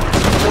remaining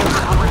units,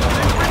 report for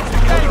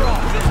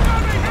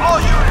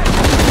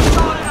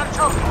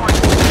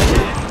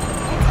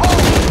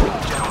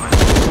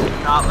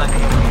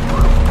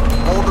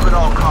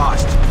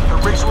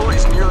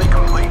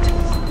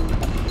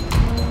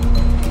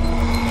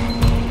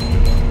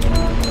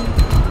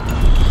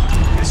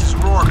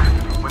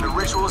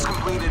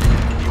completed,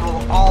 you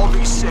will all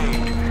be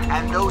saved,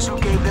 and those who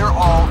gave their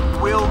all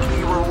will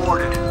be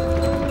rewarded.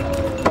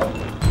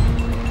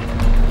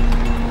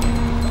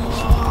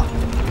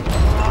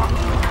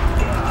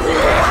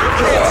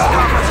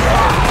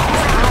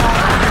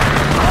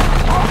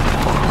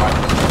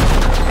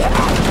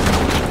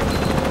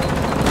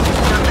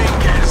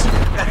 Dominguez,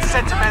 that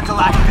sentimental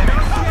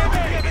academic fool,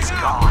 is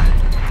gone,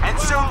 and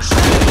soon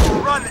she will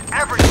run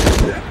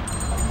everything.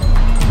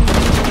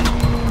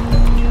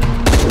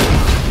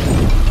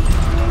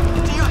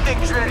 Do you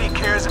think Trinity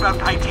cares about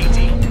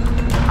Paititi?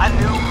 A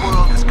new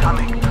world is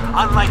coming,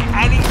 unlike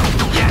any...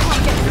 Yes,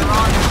 you're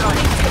on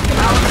site.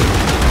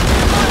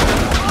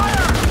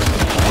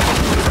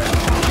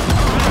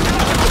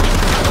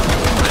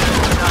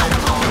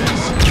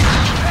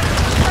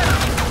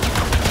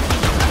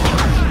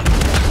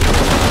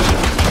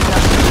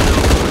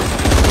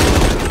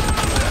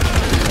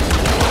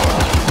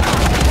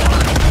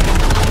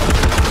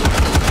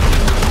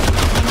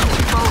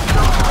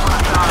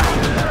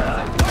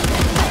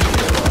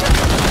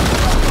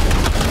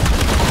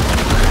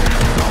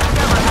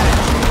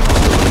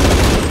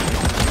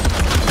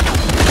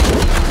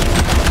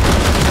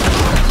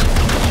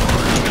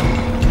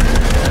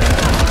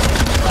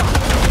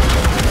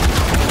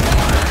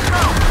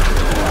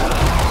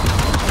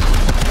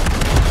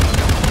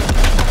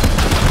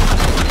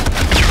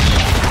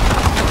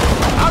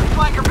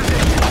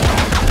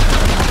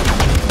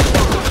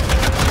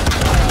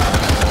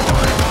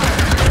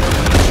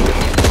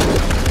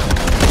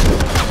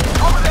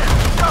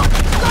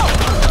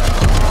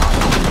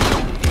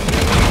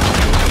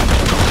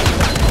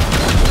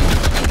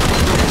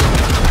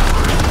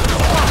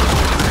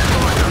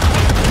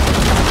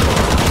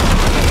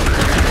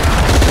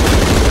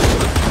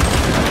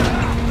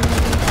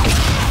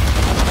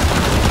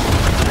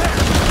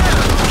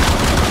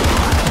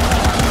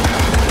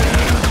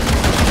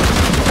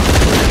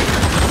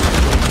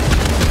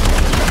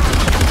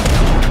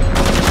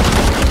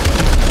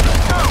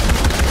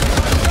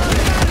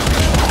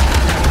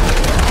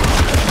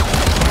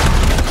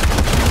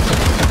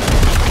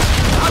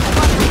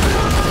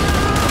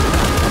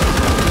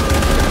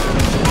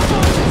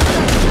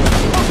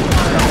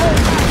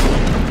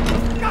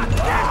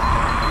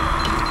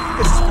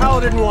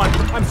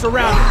 I'm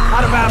surrounded,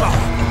 out of ammo.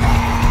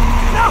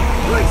 No,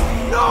 please,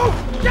 no!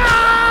 No!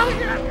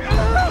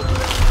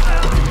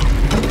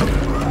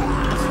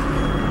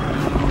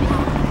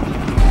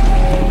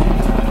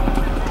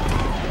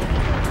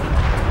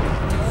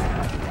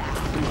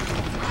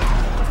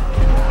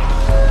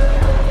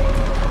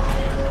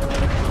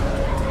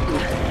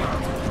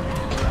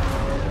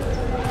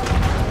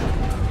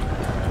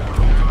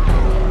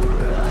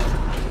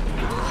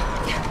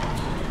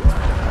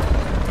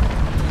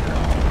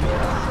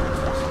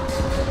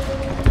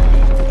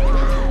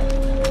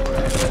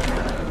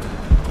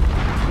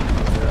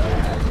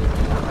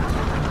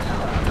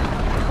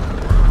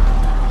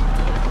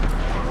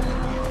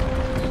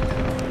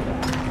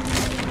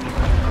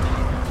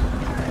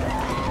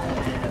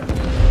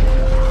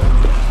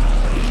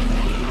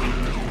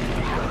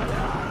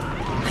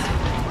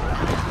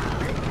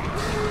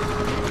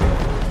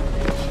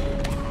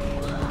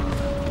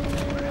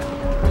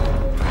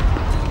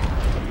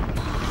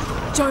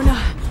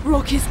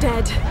 Rourke is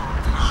dead.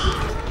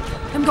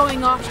 I'm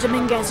going after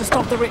Dominguez to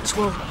stop the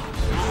ritual. We'll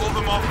hold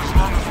them off as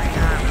long as we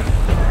can.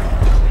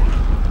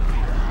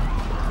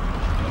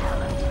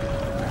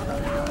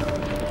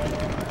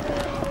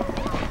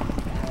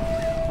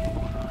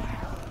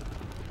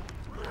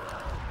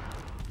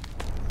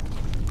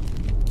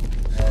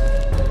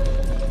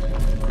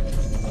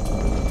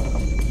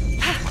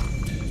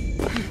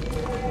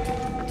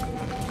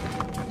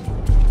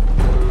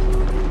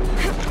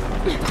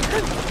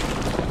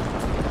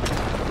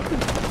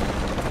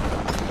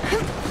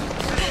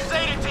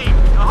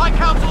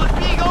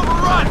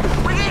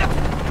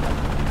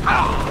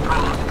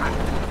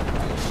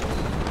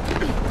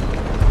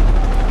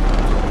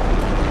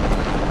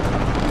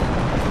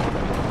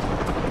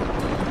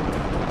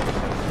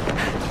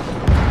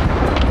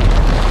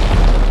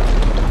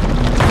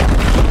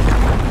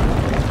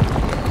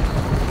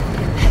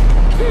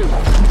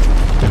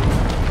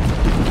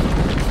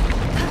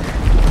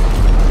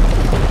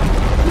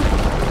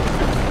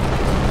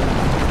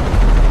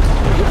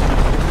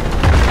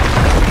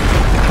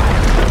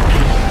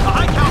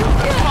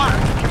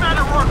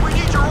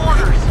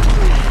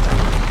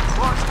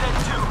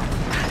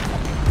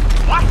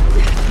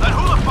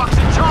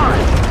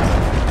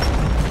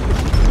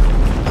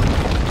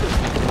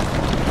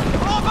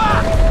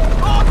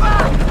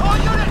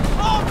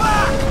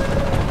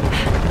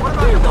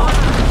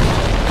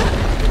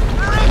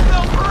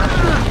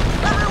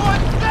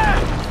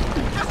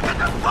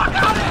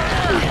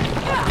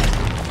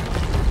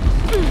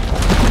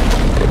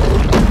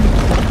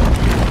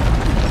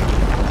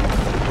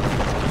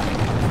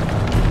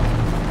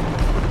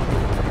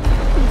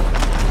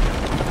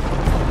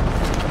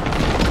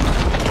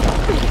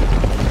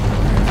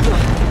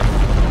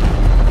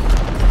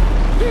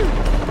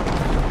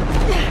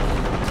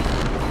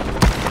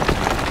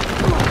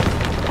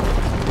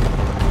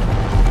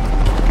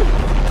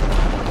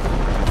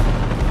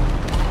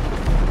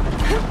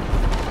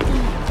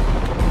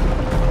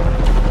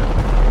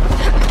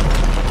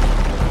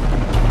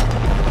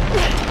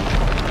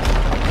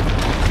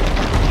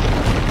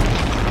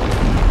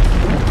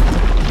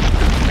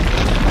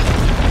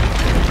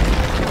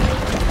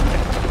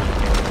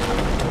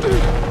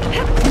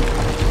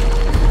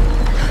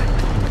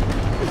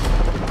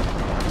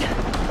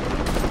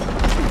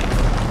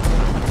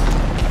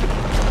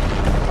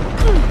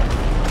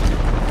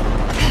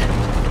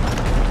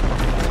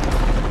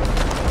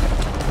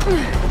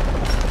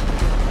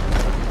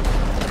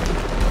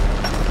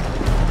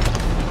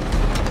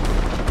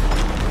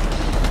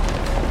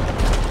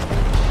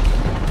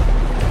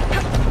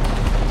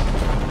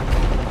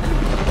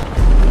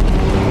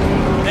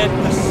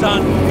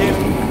 Sun dim.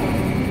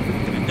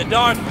 In the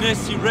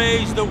darkness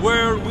erase the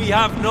world we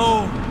have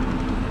known.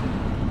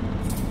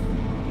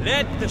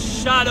 Let the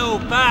shadow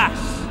pass,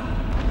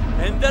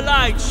 and the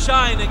light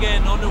shine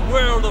again on the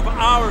world of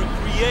our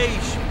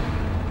creation.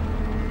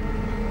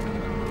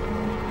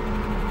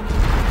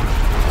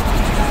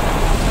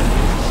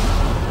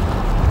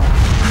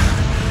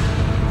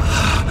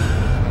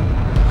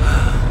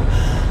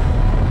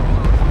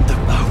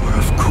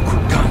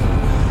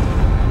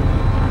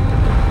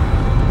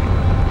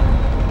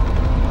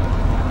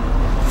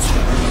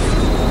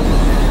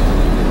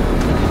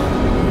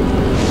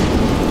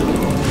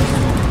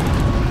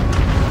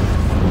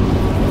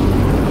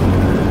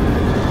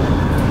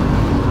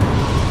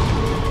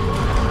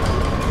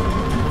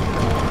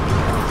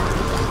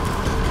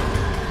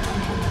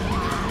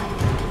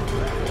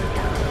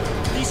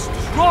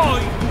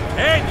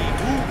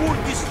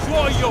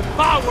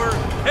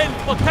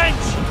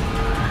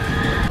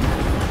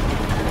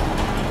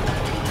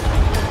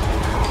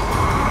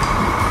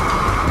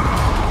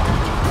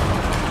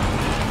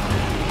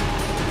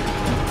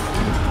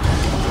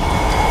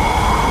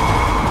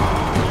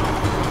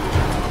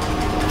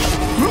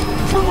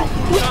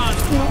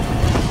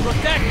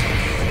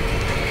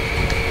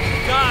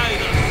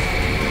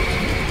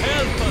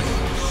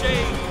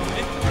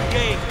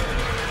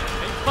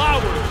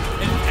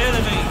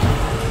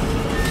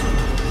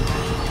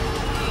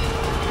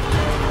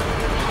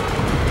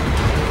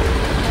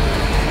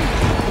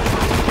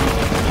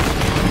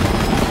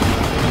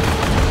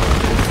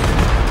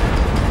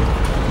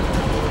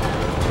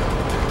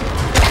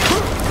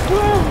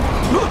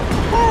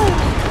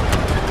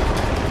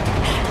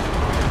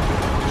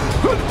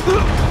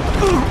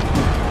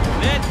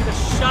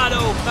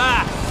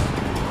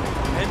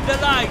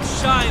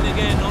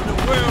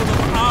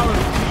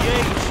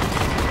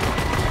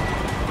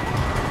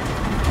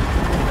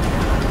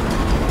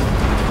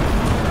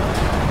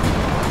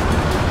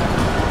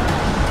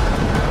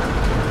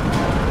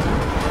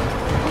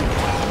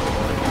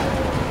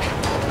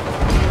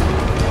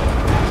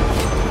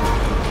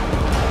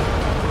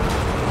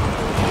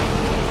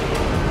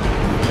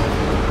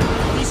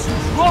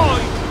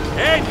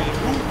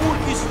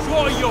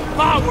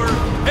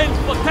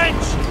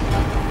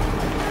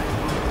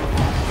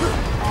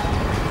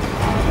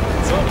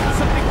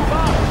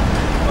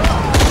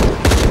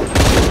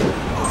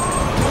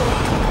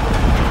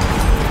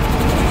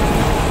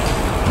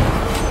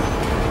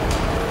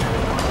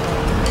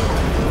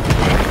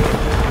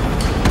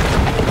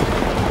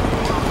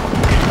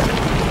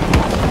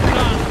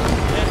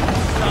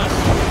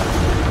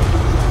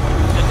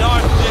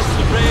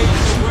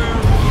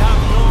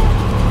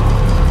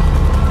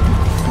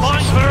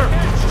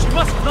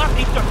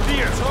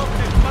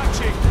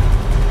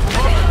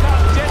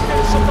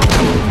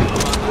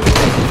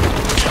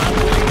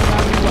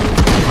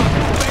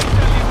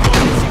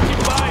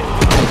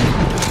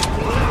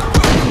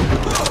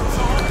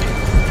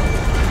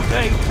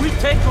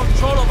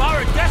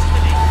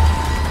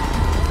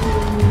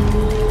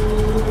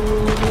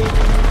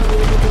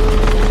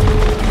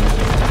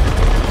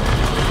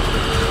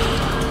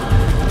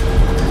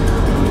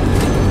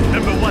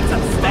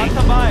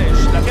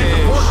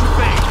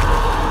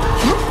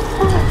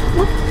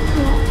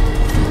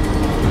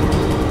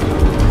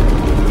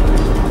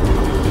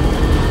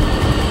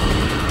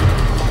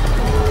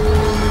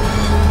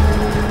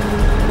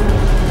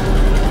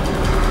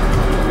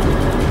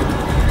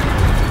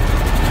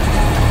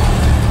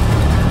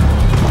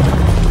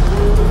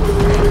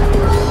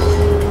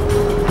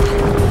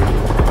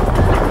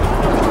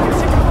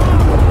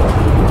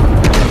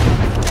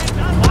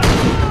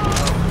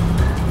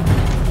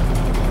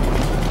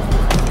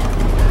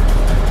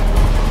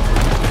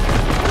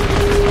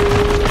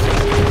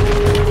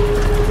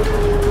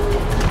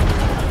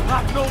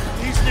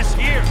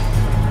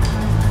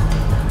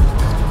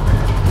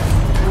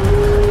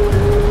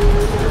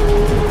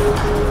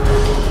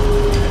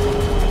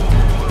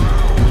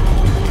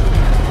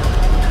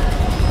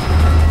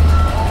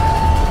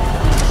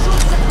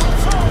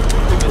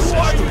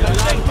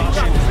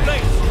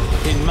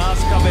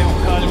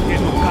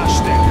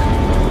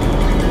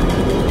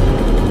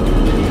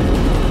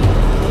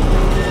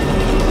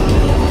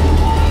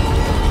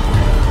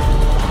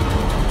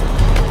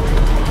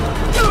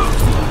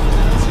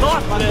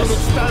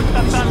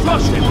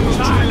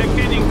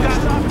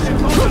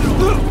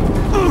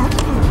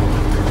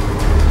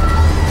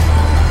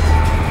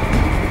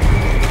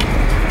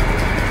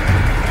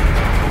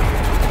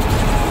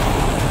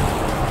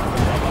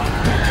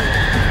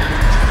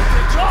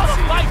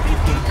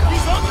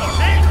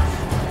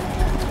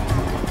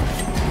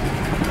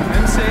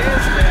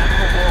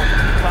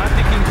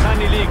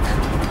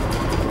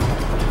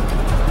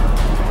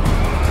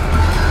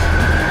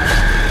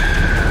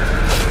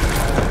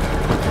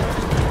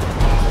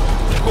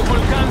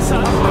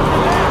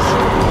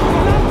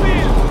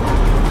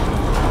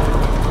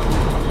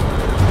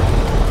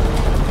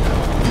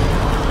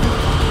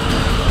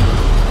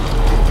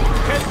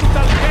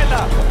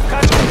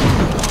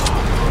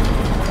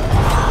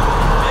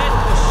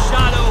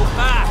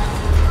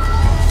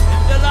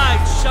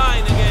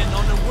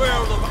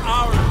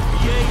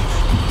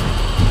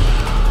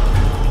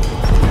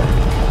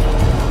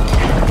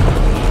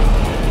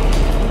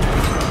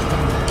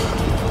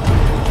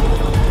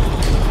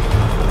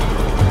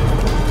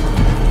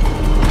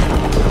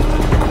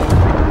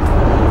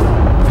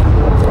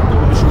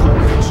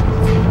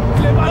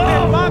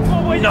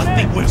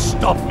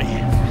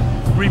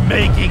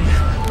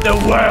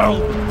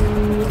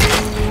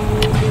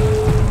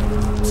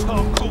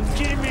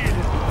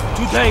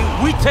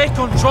 take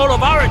control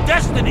of our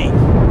destiny!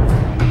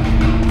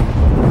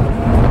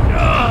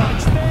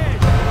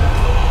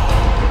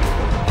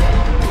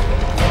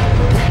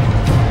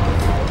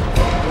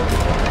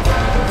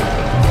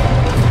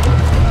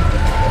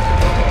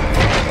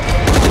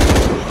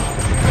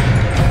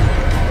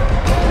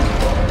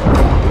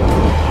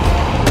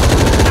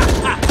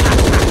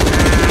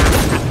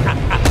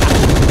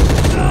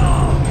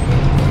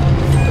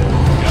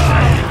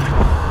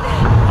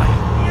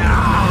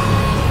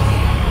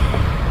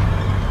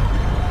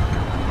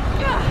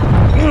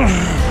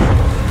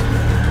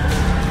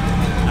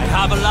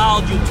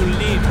 You to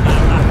leave,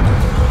 Lara.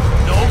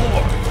 No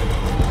more.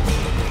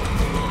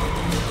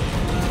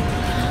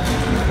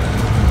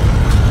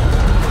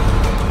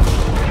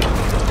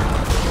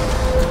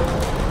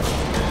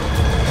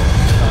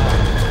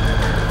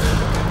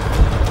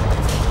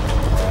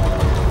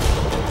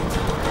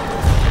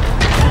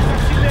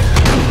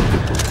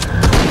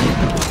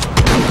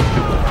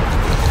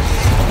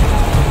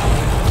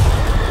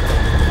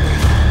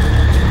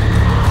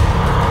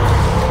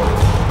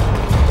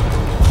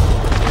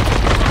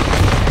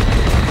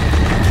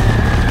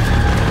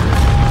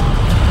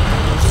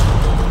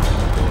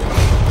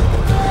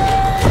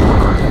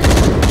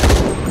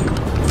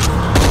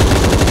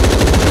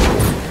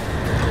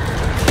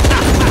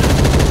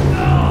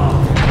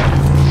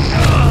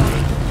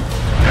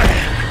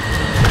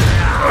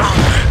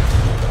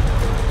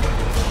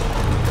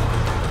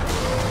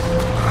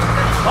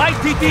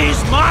 It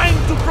is mine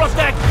to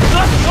protect,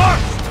 not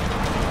yours!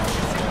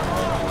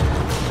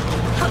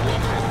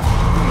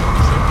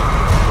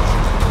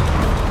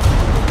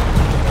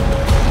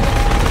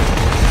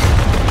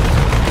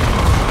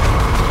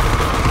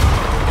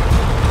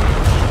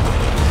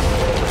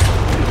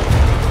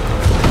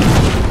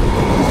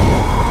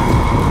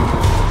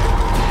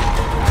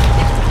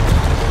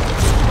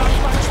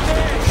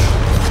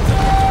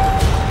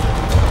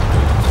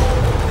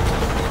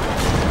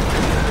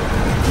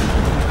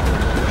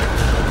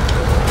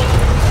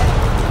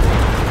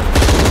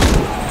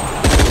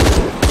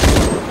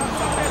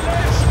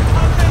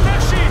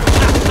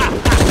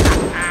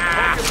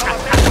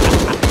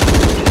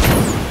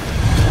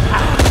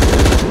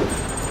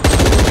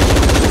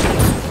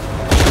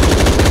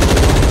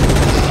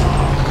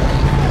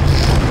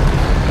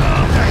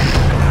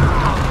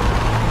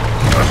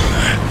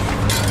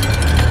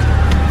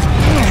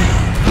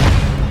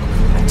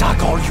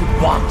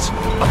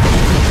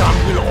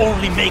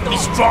 Make me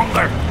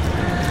stronger!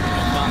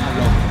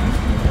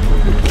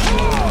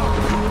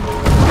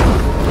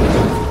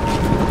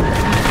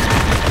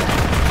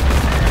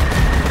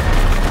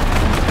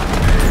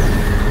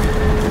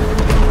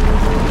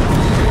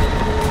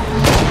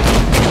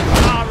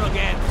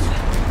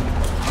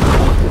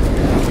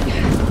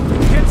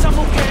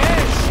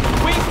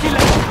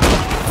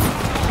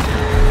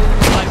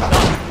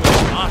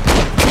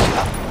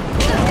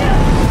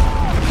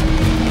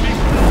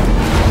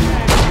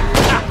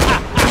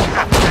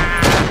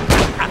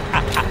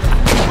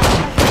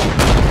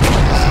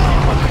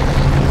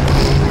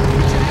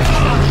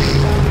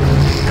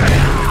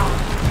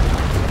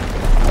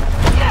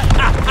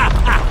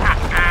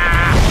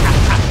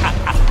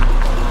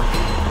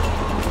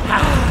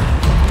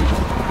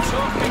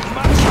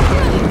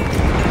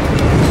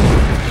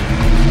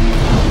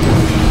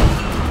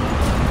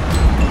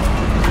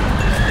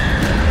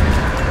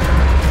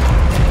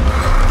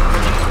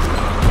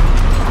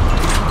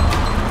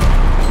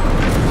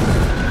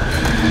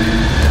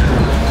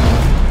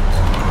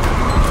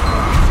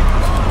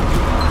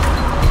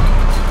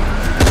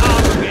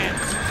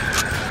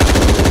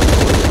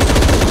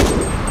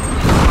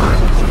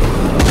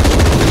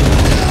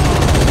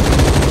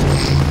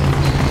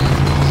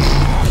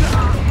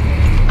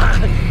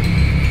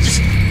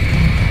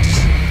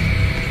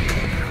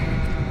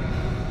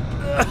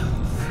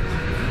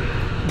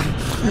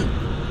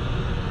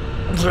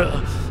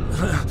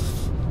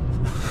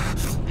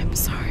 I'm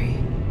sorry.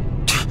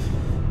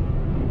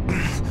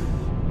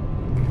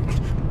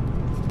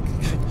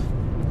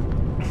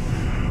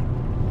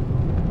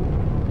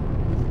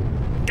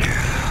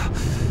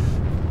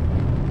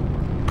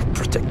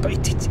 Protect my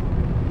teeth.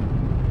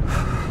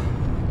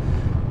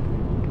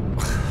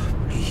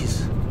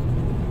 Please.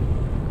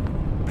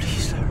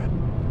 Please, Lara.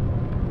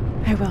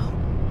 I will.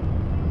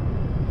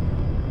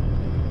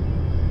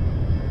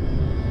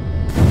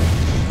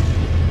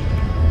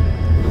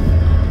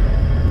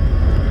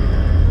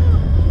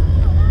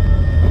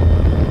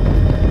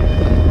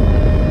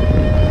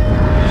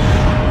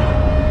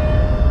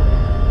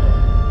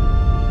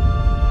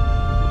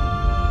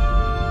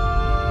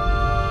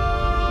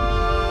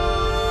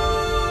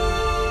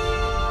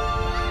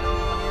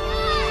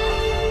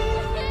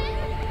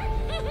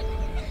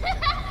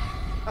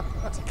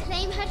 To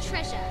claim her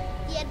treasure,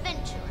 the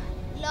adventurer,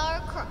 Lara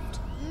Croft,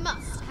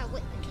 must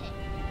outwit the king.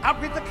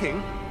 Outwit the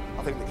king?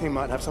 I think the king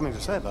might have something to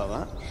say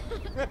about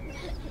that.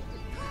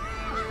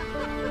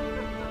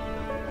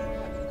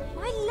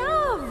 My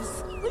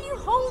loves, will you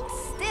hold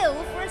still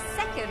for a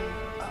second?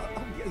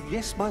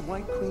 Yes, my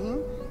white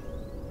queen.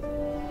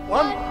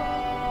 One.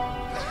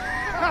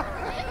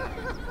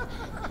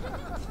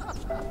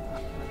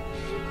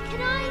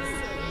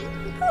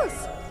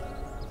 course.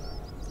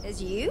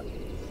 There's you,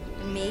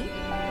 and me,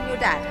 and your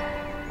dad.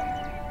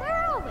 Where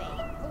are we?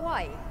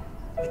 Hawaii.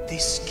 With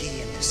this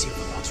key and the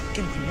silver box, we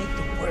can remake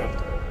the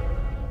world.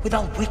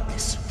 Without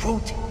weakness,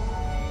 rooting.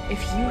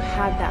 If you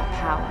had that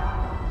power,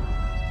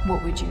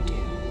 what would you do?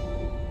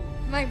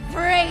 My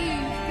brave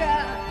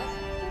girl,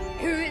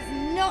 who is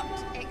not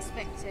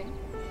expecting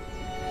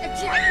a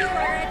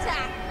jaguar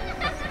attack.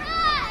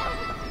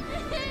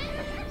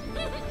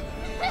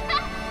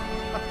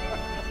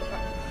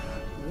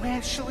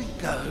 Where shall we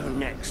go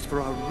next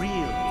for our real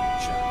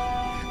adventure?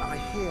 I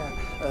hear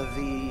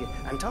the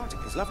Antarctic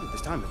is lovely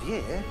this time of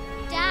year.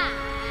 Dad.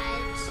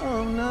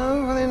 Oh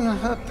no, well then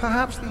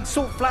perhaps the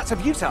salt flats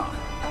of Utah.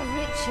 Oh,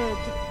 Richard.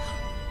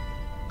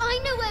 I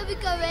know where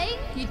we're going.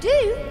 You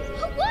do?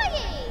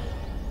 Hawaii.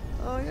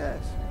 Oh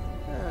yes,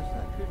 yes,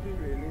 that could be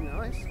really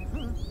nice.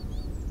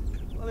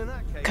 Well, in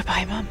that case.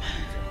 Goodbye, Mum.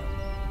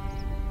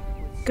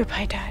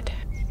 Goodbye, Dad.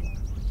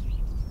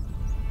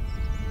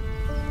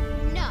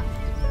 No.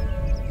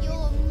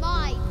 You're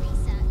my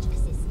research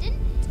assistant.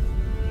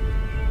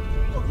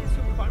 Oh yes,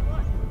 you'll be quite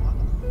right.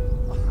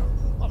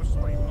 I'm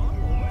sorry, Mum.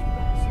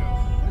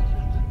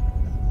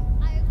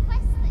 I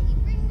request that you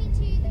bring me to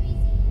the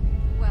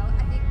museum. Well,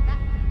 I think that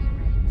can be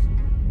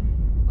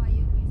arranged by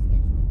your new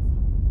schedule.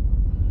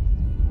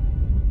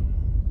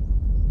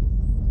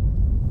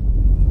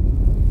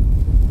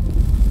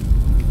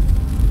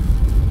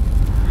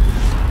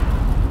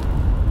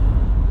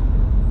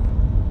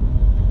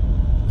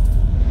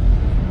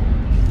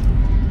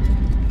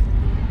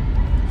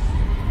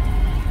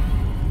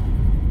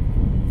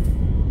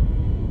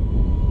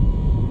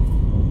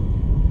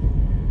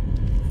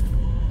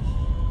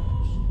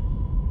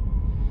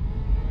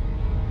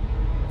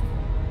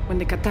 When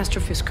the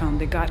catastrophes come,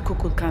 the god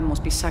Kukulkan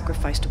must be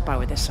sacrificed to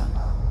power the sun.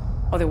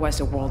 Otherwise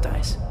the world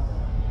dies.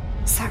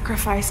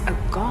 Sacrifice a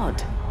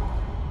god?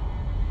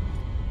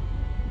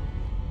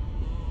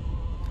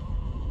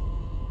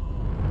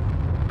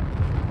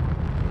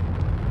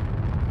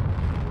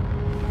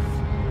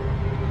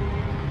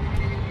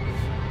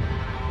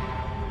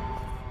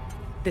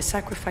 The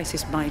sacrifice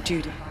is my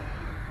duty.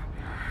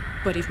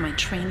 But if my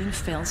training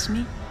fails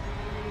me,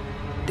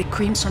 the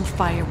Crimson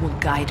Fire will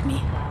guide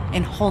me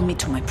and hold me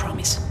to my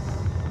promise.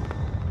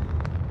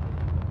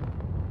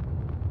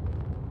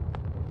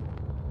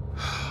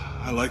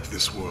 I like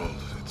this world.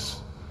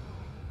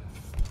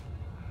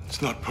 It's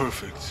not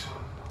perfect.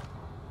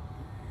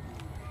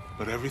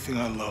 But everything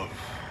I love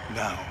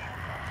now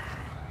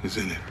is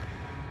in it.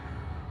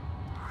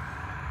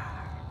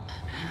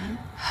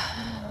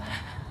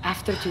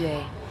 After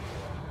today,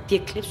 the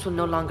eclipse will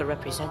no longer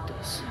represent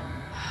us.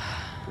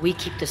 We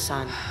keep the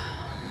sun,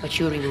 but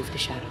you remove the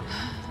shadow.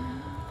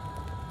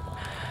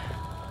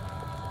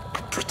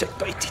 Protect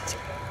by it.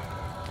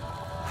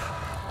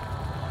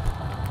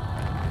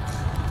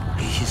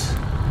 Please.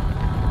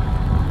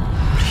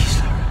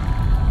 Please, Lara.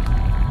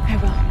 I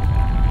will.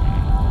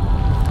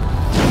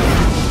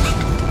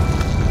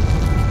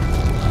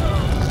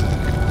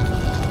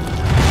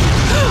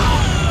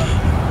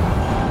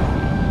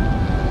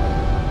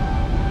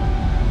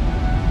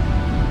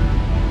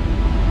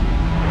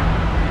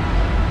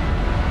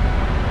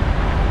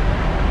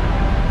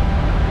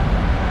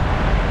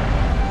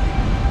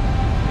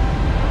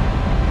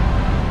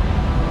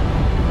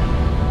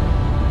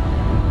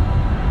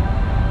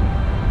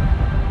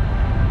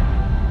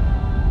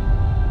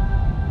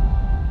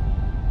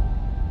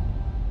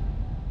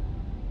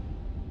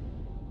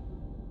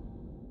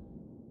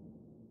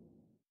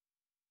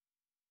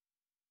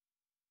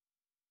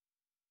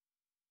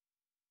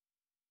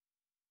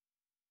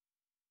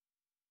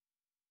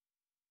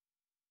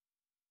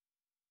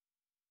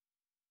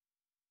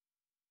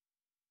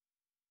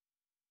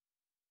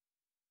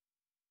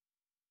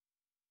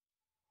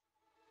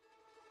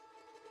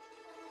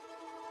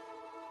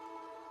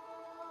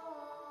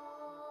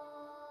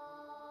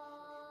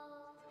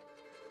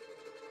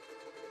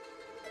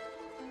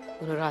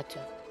 Unuratu,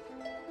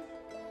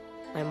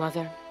 my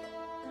mother,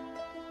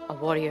 a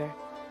warrior,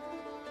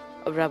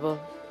 a rebel,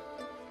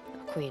 a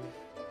queen.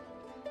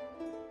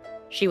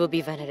 She will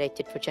be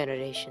venerated for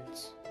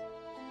generations.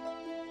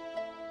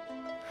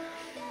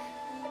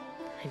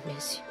 I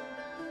miss you.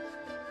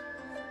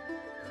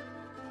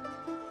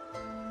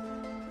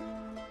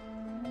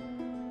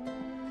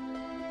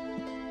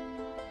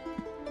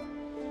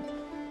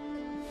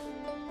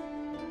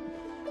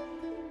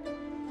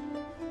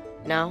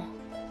 Now,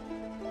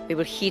 we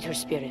will heed her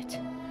spirit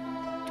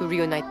to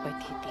reunite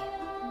Paititi.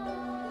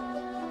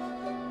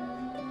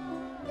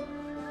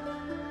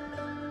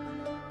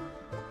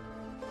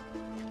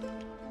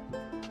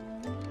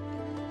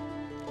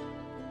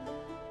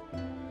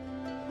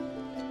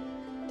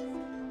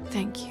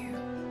 Thank you.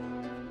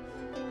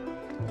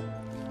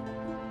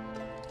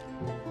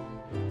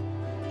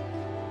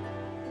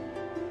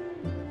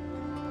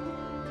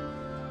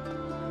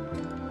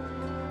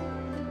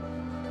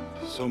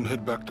 So I'm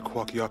head back to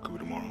Kwakiaku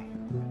tomorrow.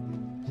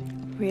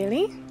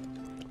 Really?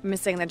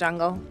 Missing the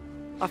jungle?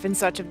 Off in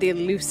search of the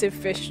elusive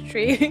fish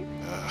tree?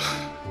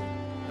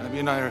 Abby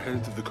and I are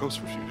headed to the coast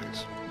for a few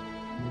days.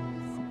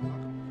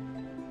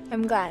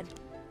 I'm glad.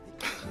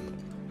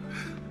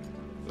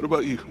 What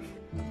about you?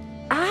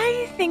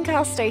 I think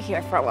I'll stay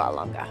here for a while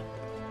longer.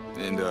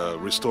 And,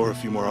 restore a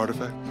few more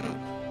artifacts?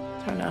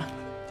 Don't know.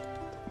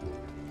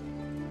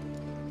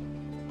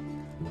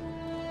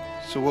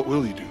 So what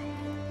will you do?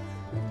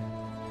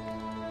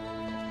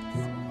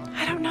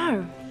 I don't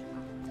know.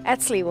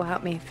 Etzli will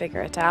help me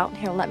figure it out.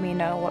 He'll let me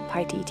know what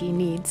Paititi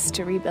needs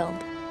to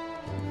rebuild.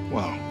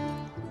 Wow.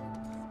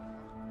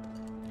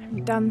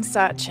 I'm done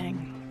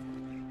searching.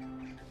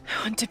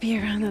 I want to be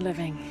around the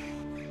living.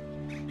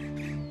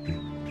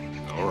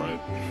 All right.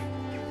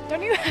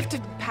 Don't you have to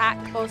pack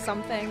or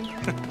something?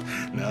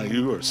 Now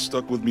you are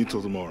stuck with me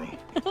till tomorrow.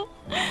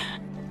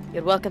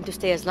 You're welcome to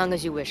stay as long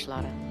as you wish,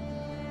 Lara.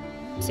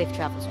 Safe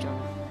travels,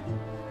 Jonah.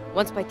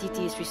 Once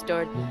Paititi is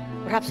restored,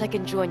 perhaps I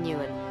can join you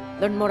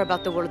and learn more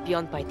about the world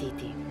beyond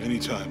Paititi.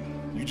 Anytime.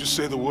 You just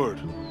say the word.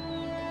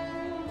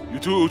 You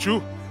too,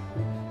 Uchu?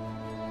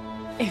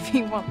 If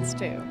he wants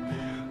to.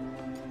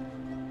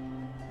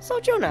 So,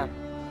 Jonah,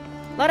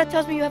 Lara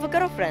tells me you have a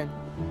girlfriend.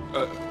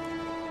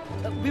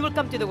 We will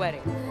come to the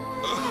wedding.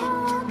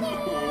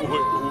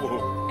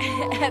 Whoa.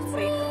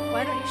 Etzli,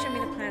 why don't you show me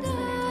the plans for the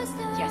new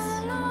testament? Yes.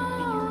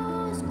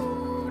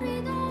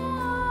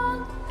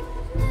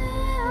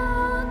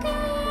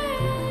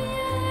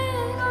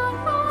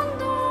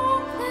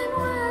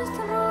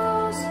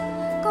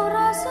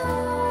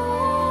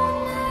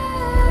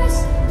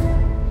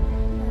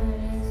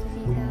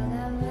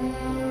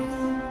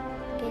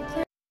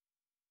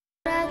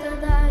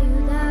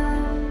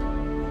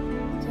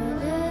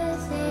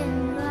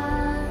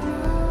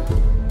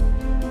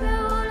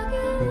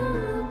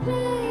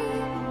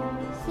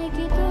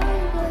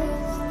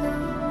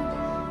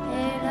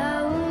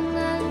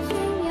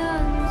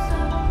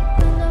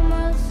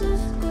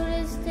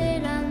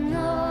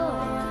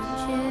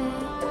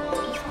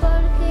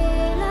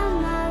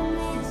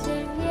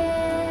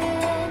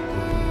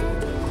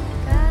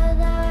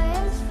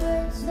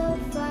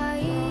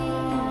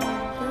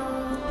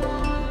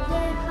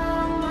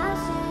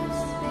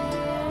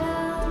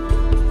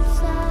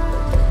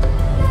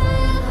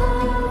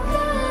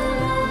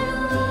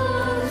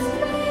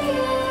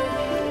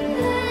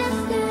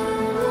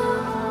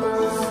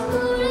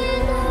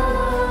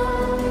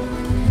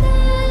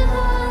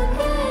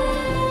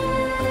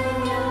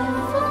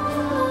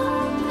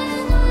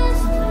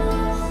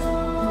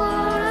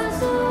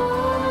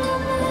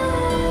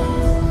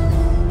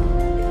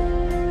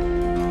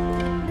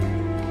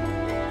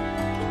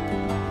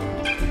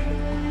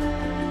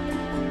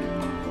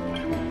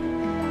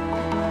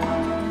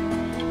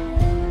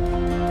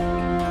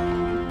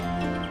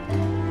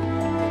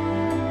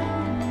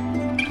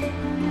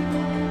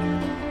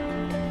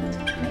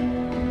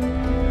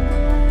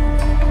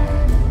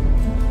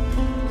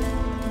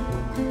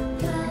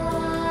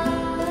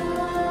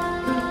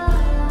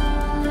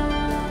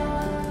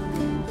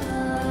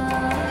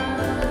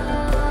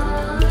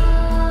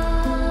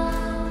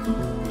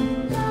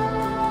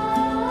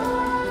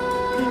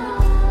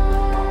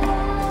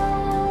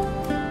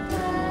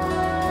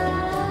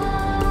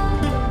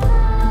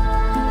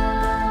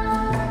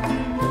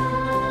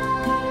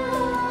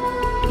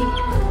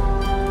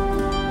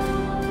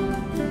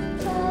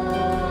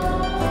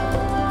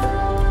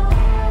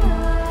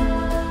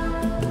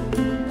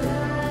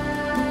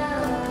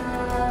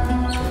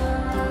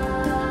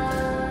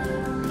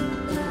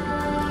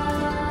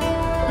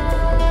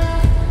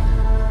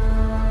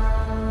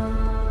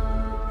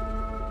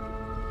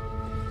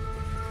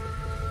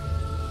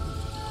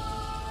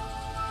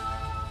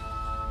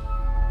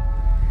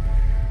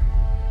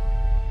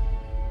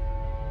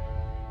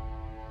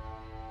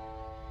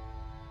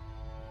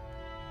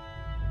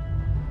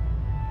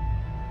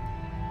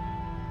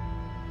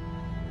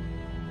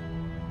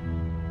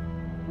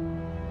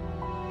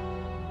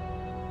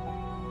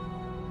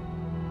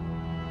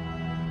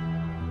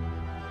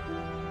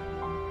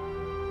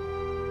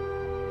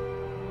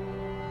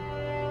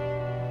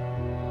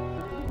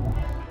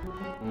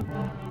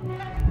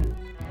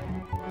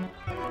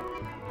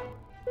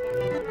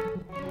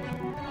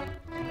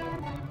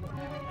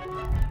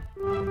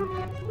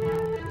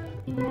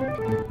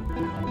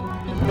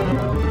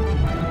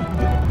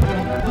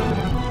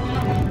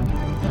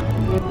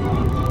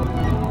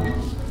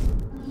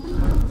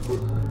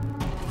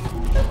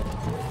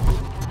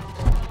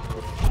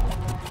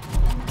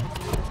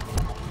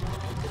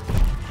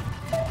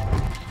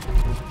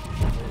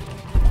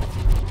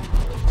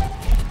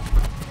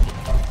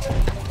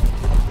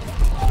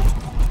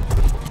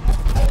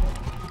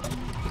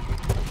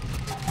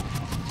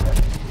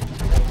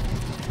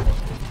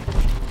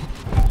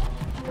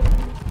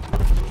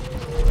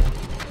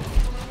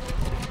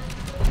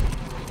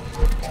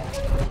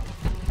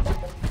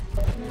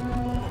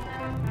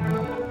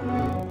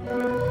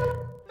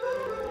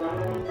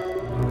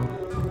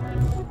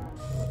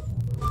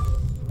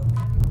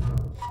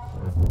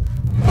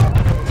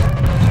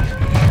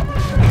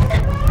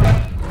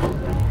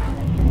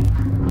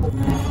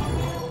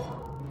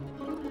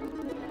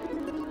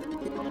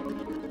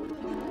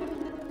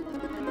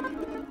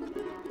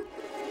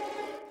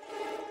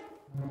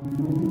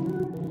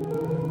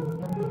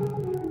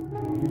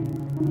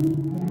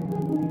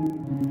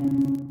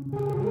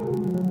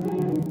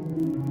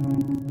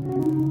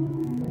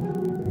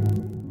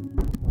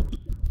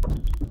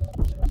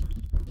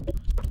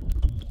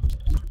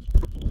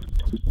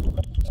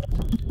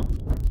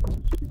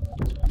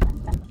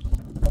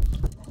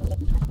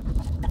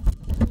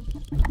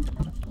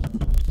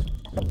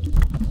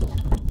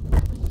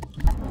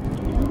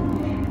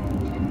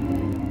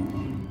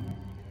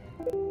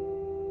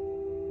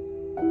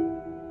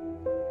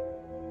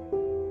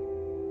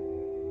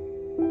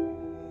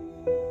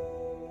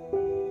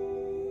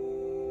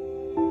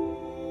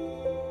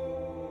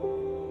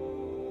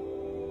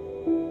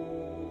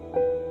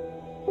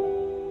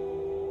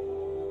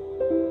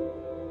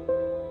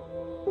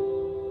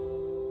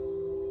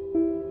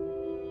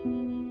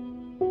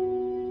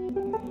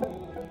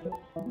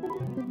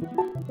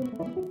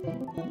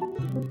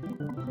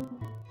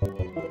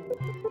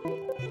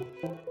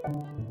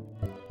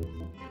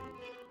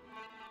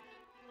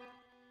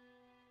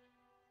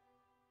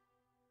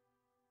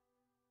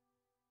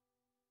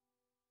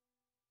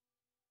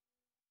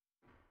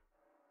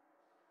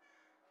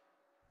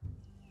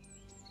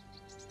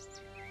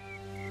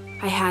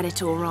 I had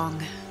it all wrong.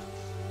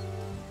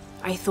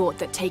 I thought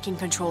that taking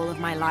control of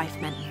my life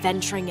meant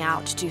venturing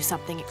out to do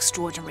something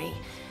extraordinary.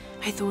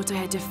 I thought I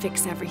had to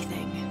fix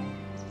everything.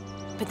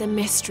 But the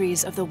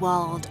mysteries of the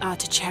world are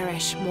to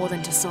cherish more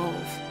than to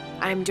solve.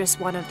 I'm just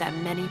one of their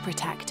many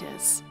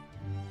protectors.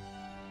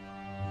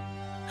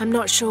 I'm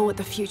not sure what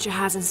the future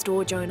has in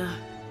store, Jonah,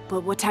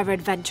 but whatever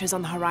adventure's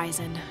on the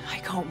horizon, I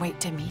can't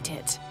wait to meet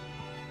it.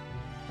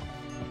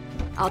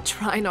 I'll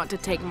try not to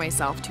take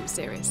myself too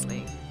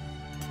seriously.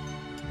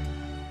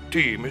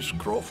 Tea, Miss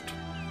Croft.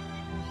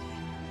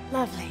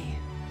 Lovely.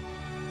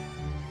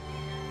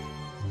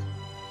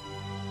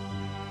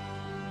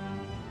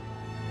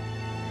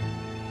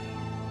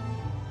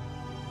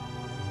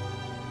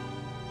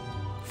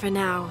 For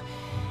now,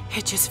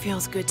 it just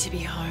feels good to be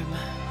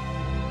home.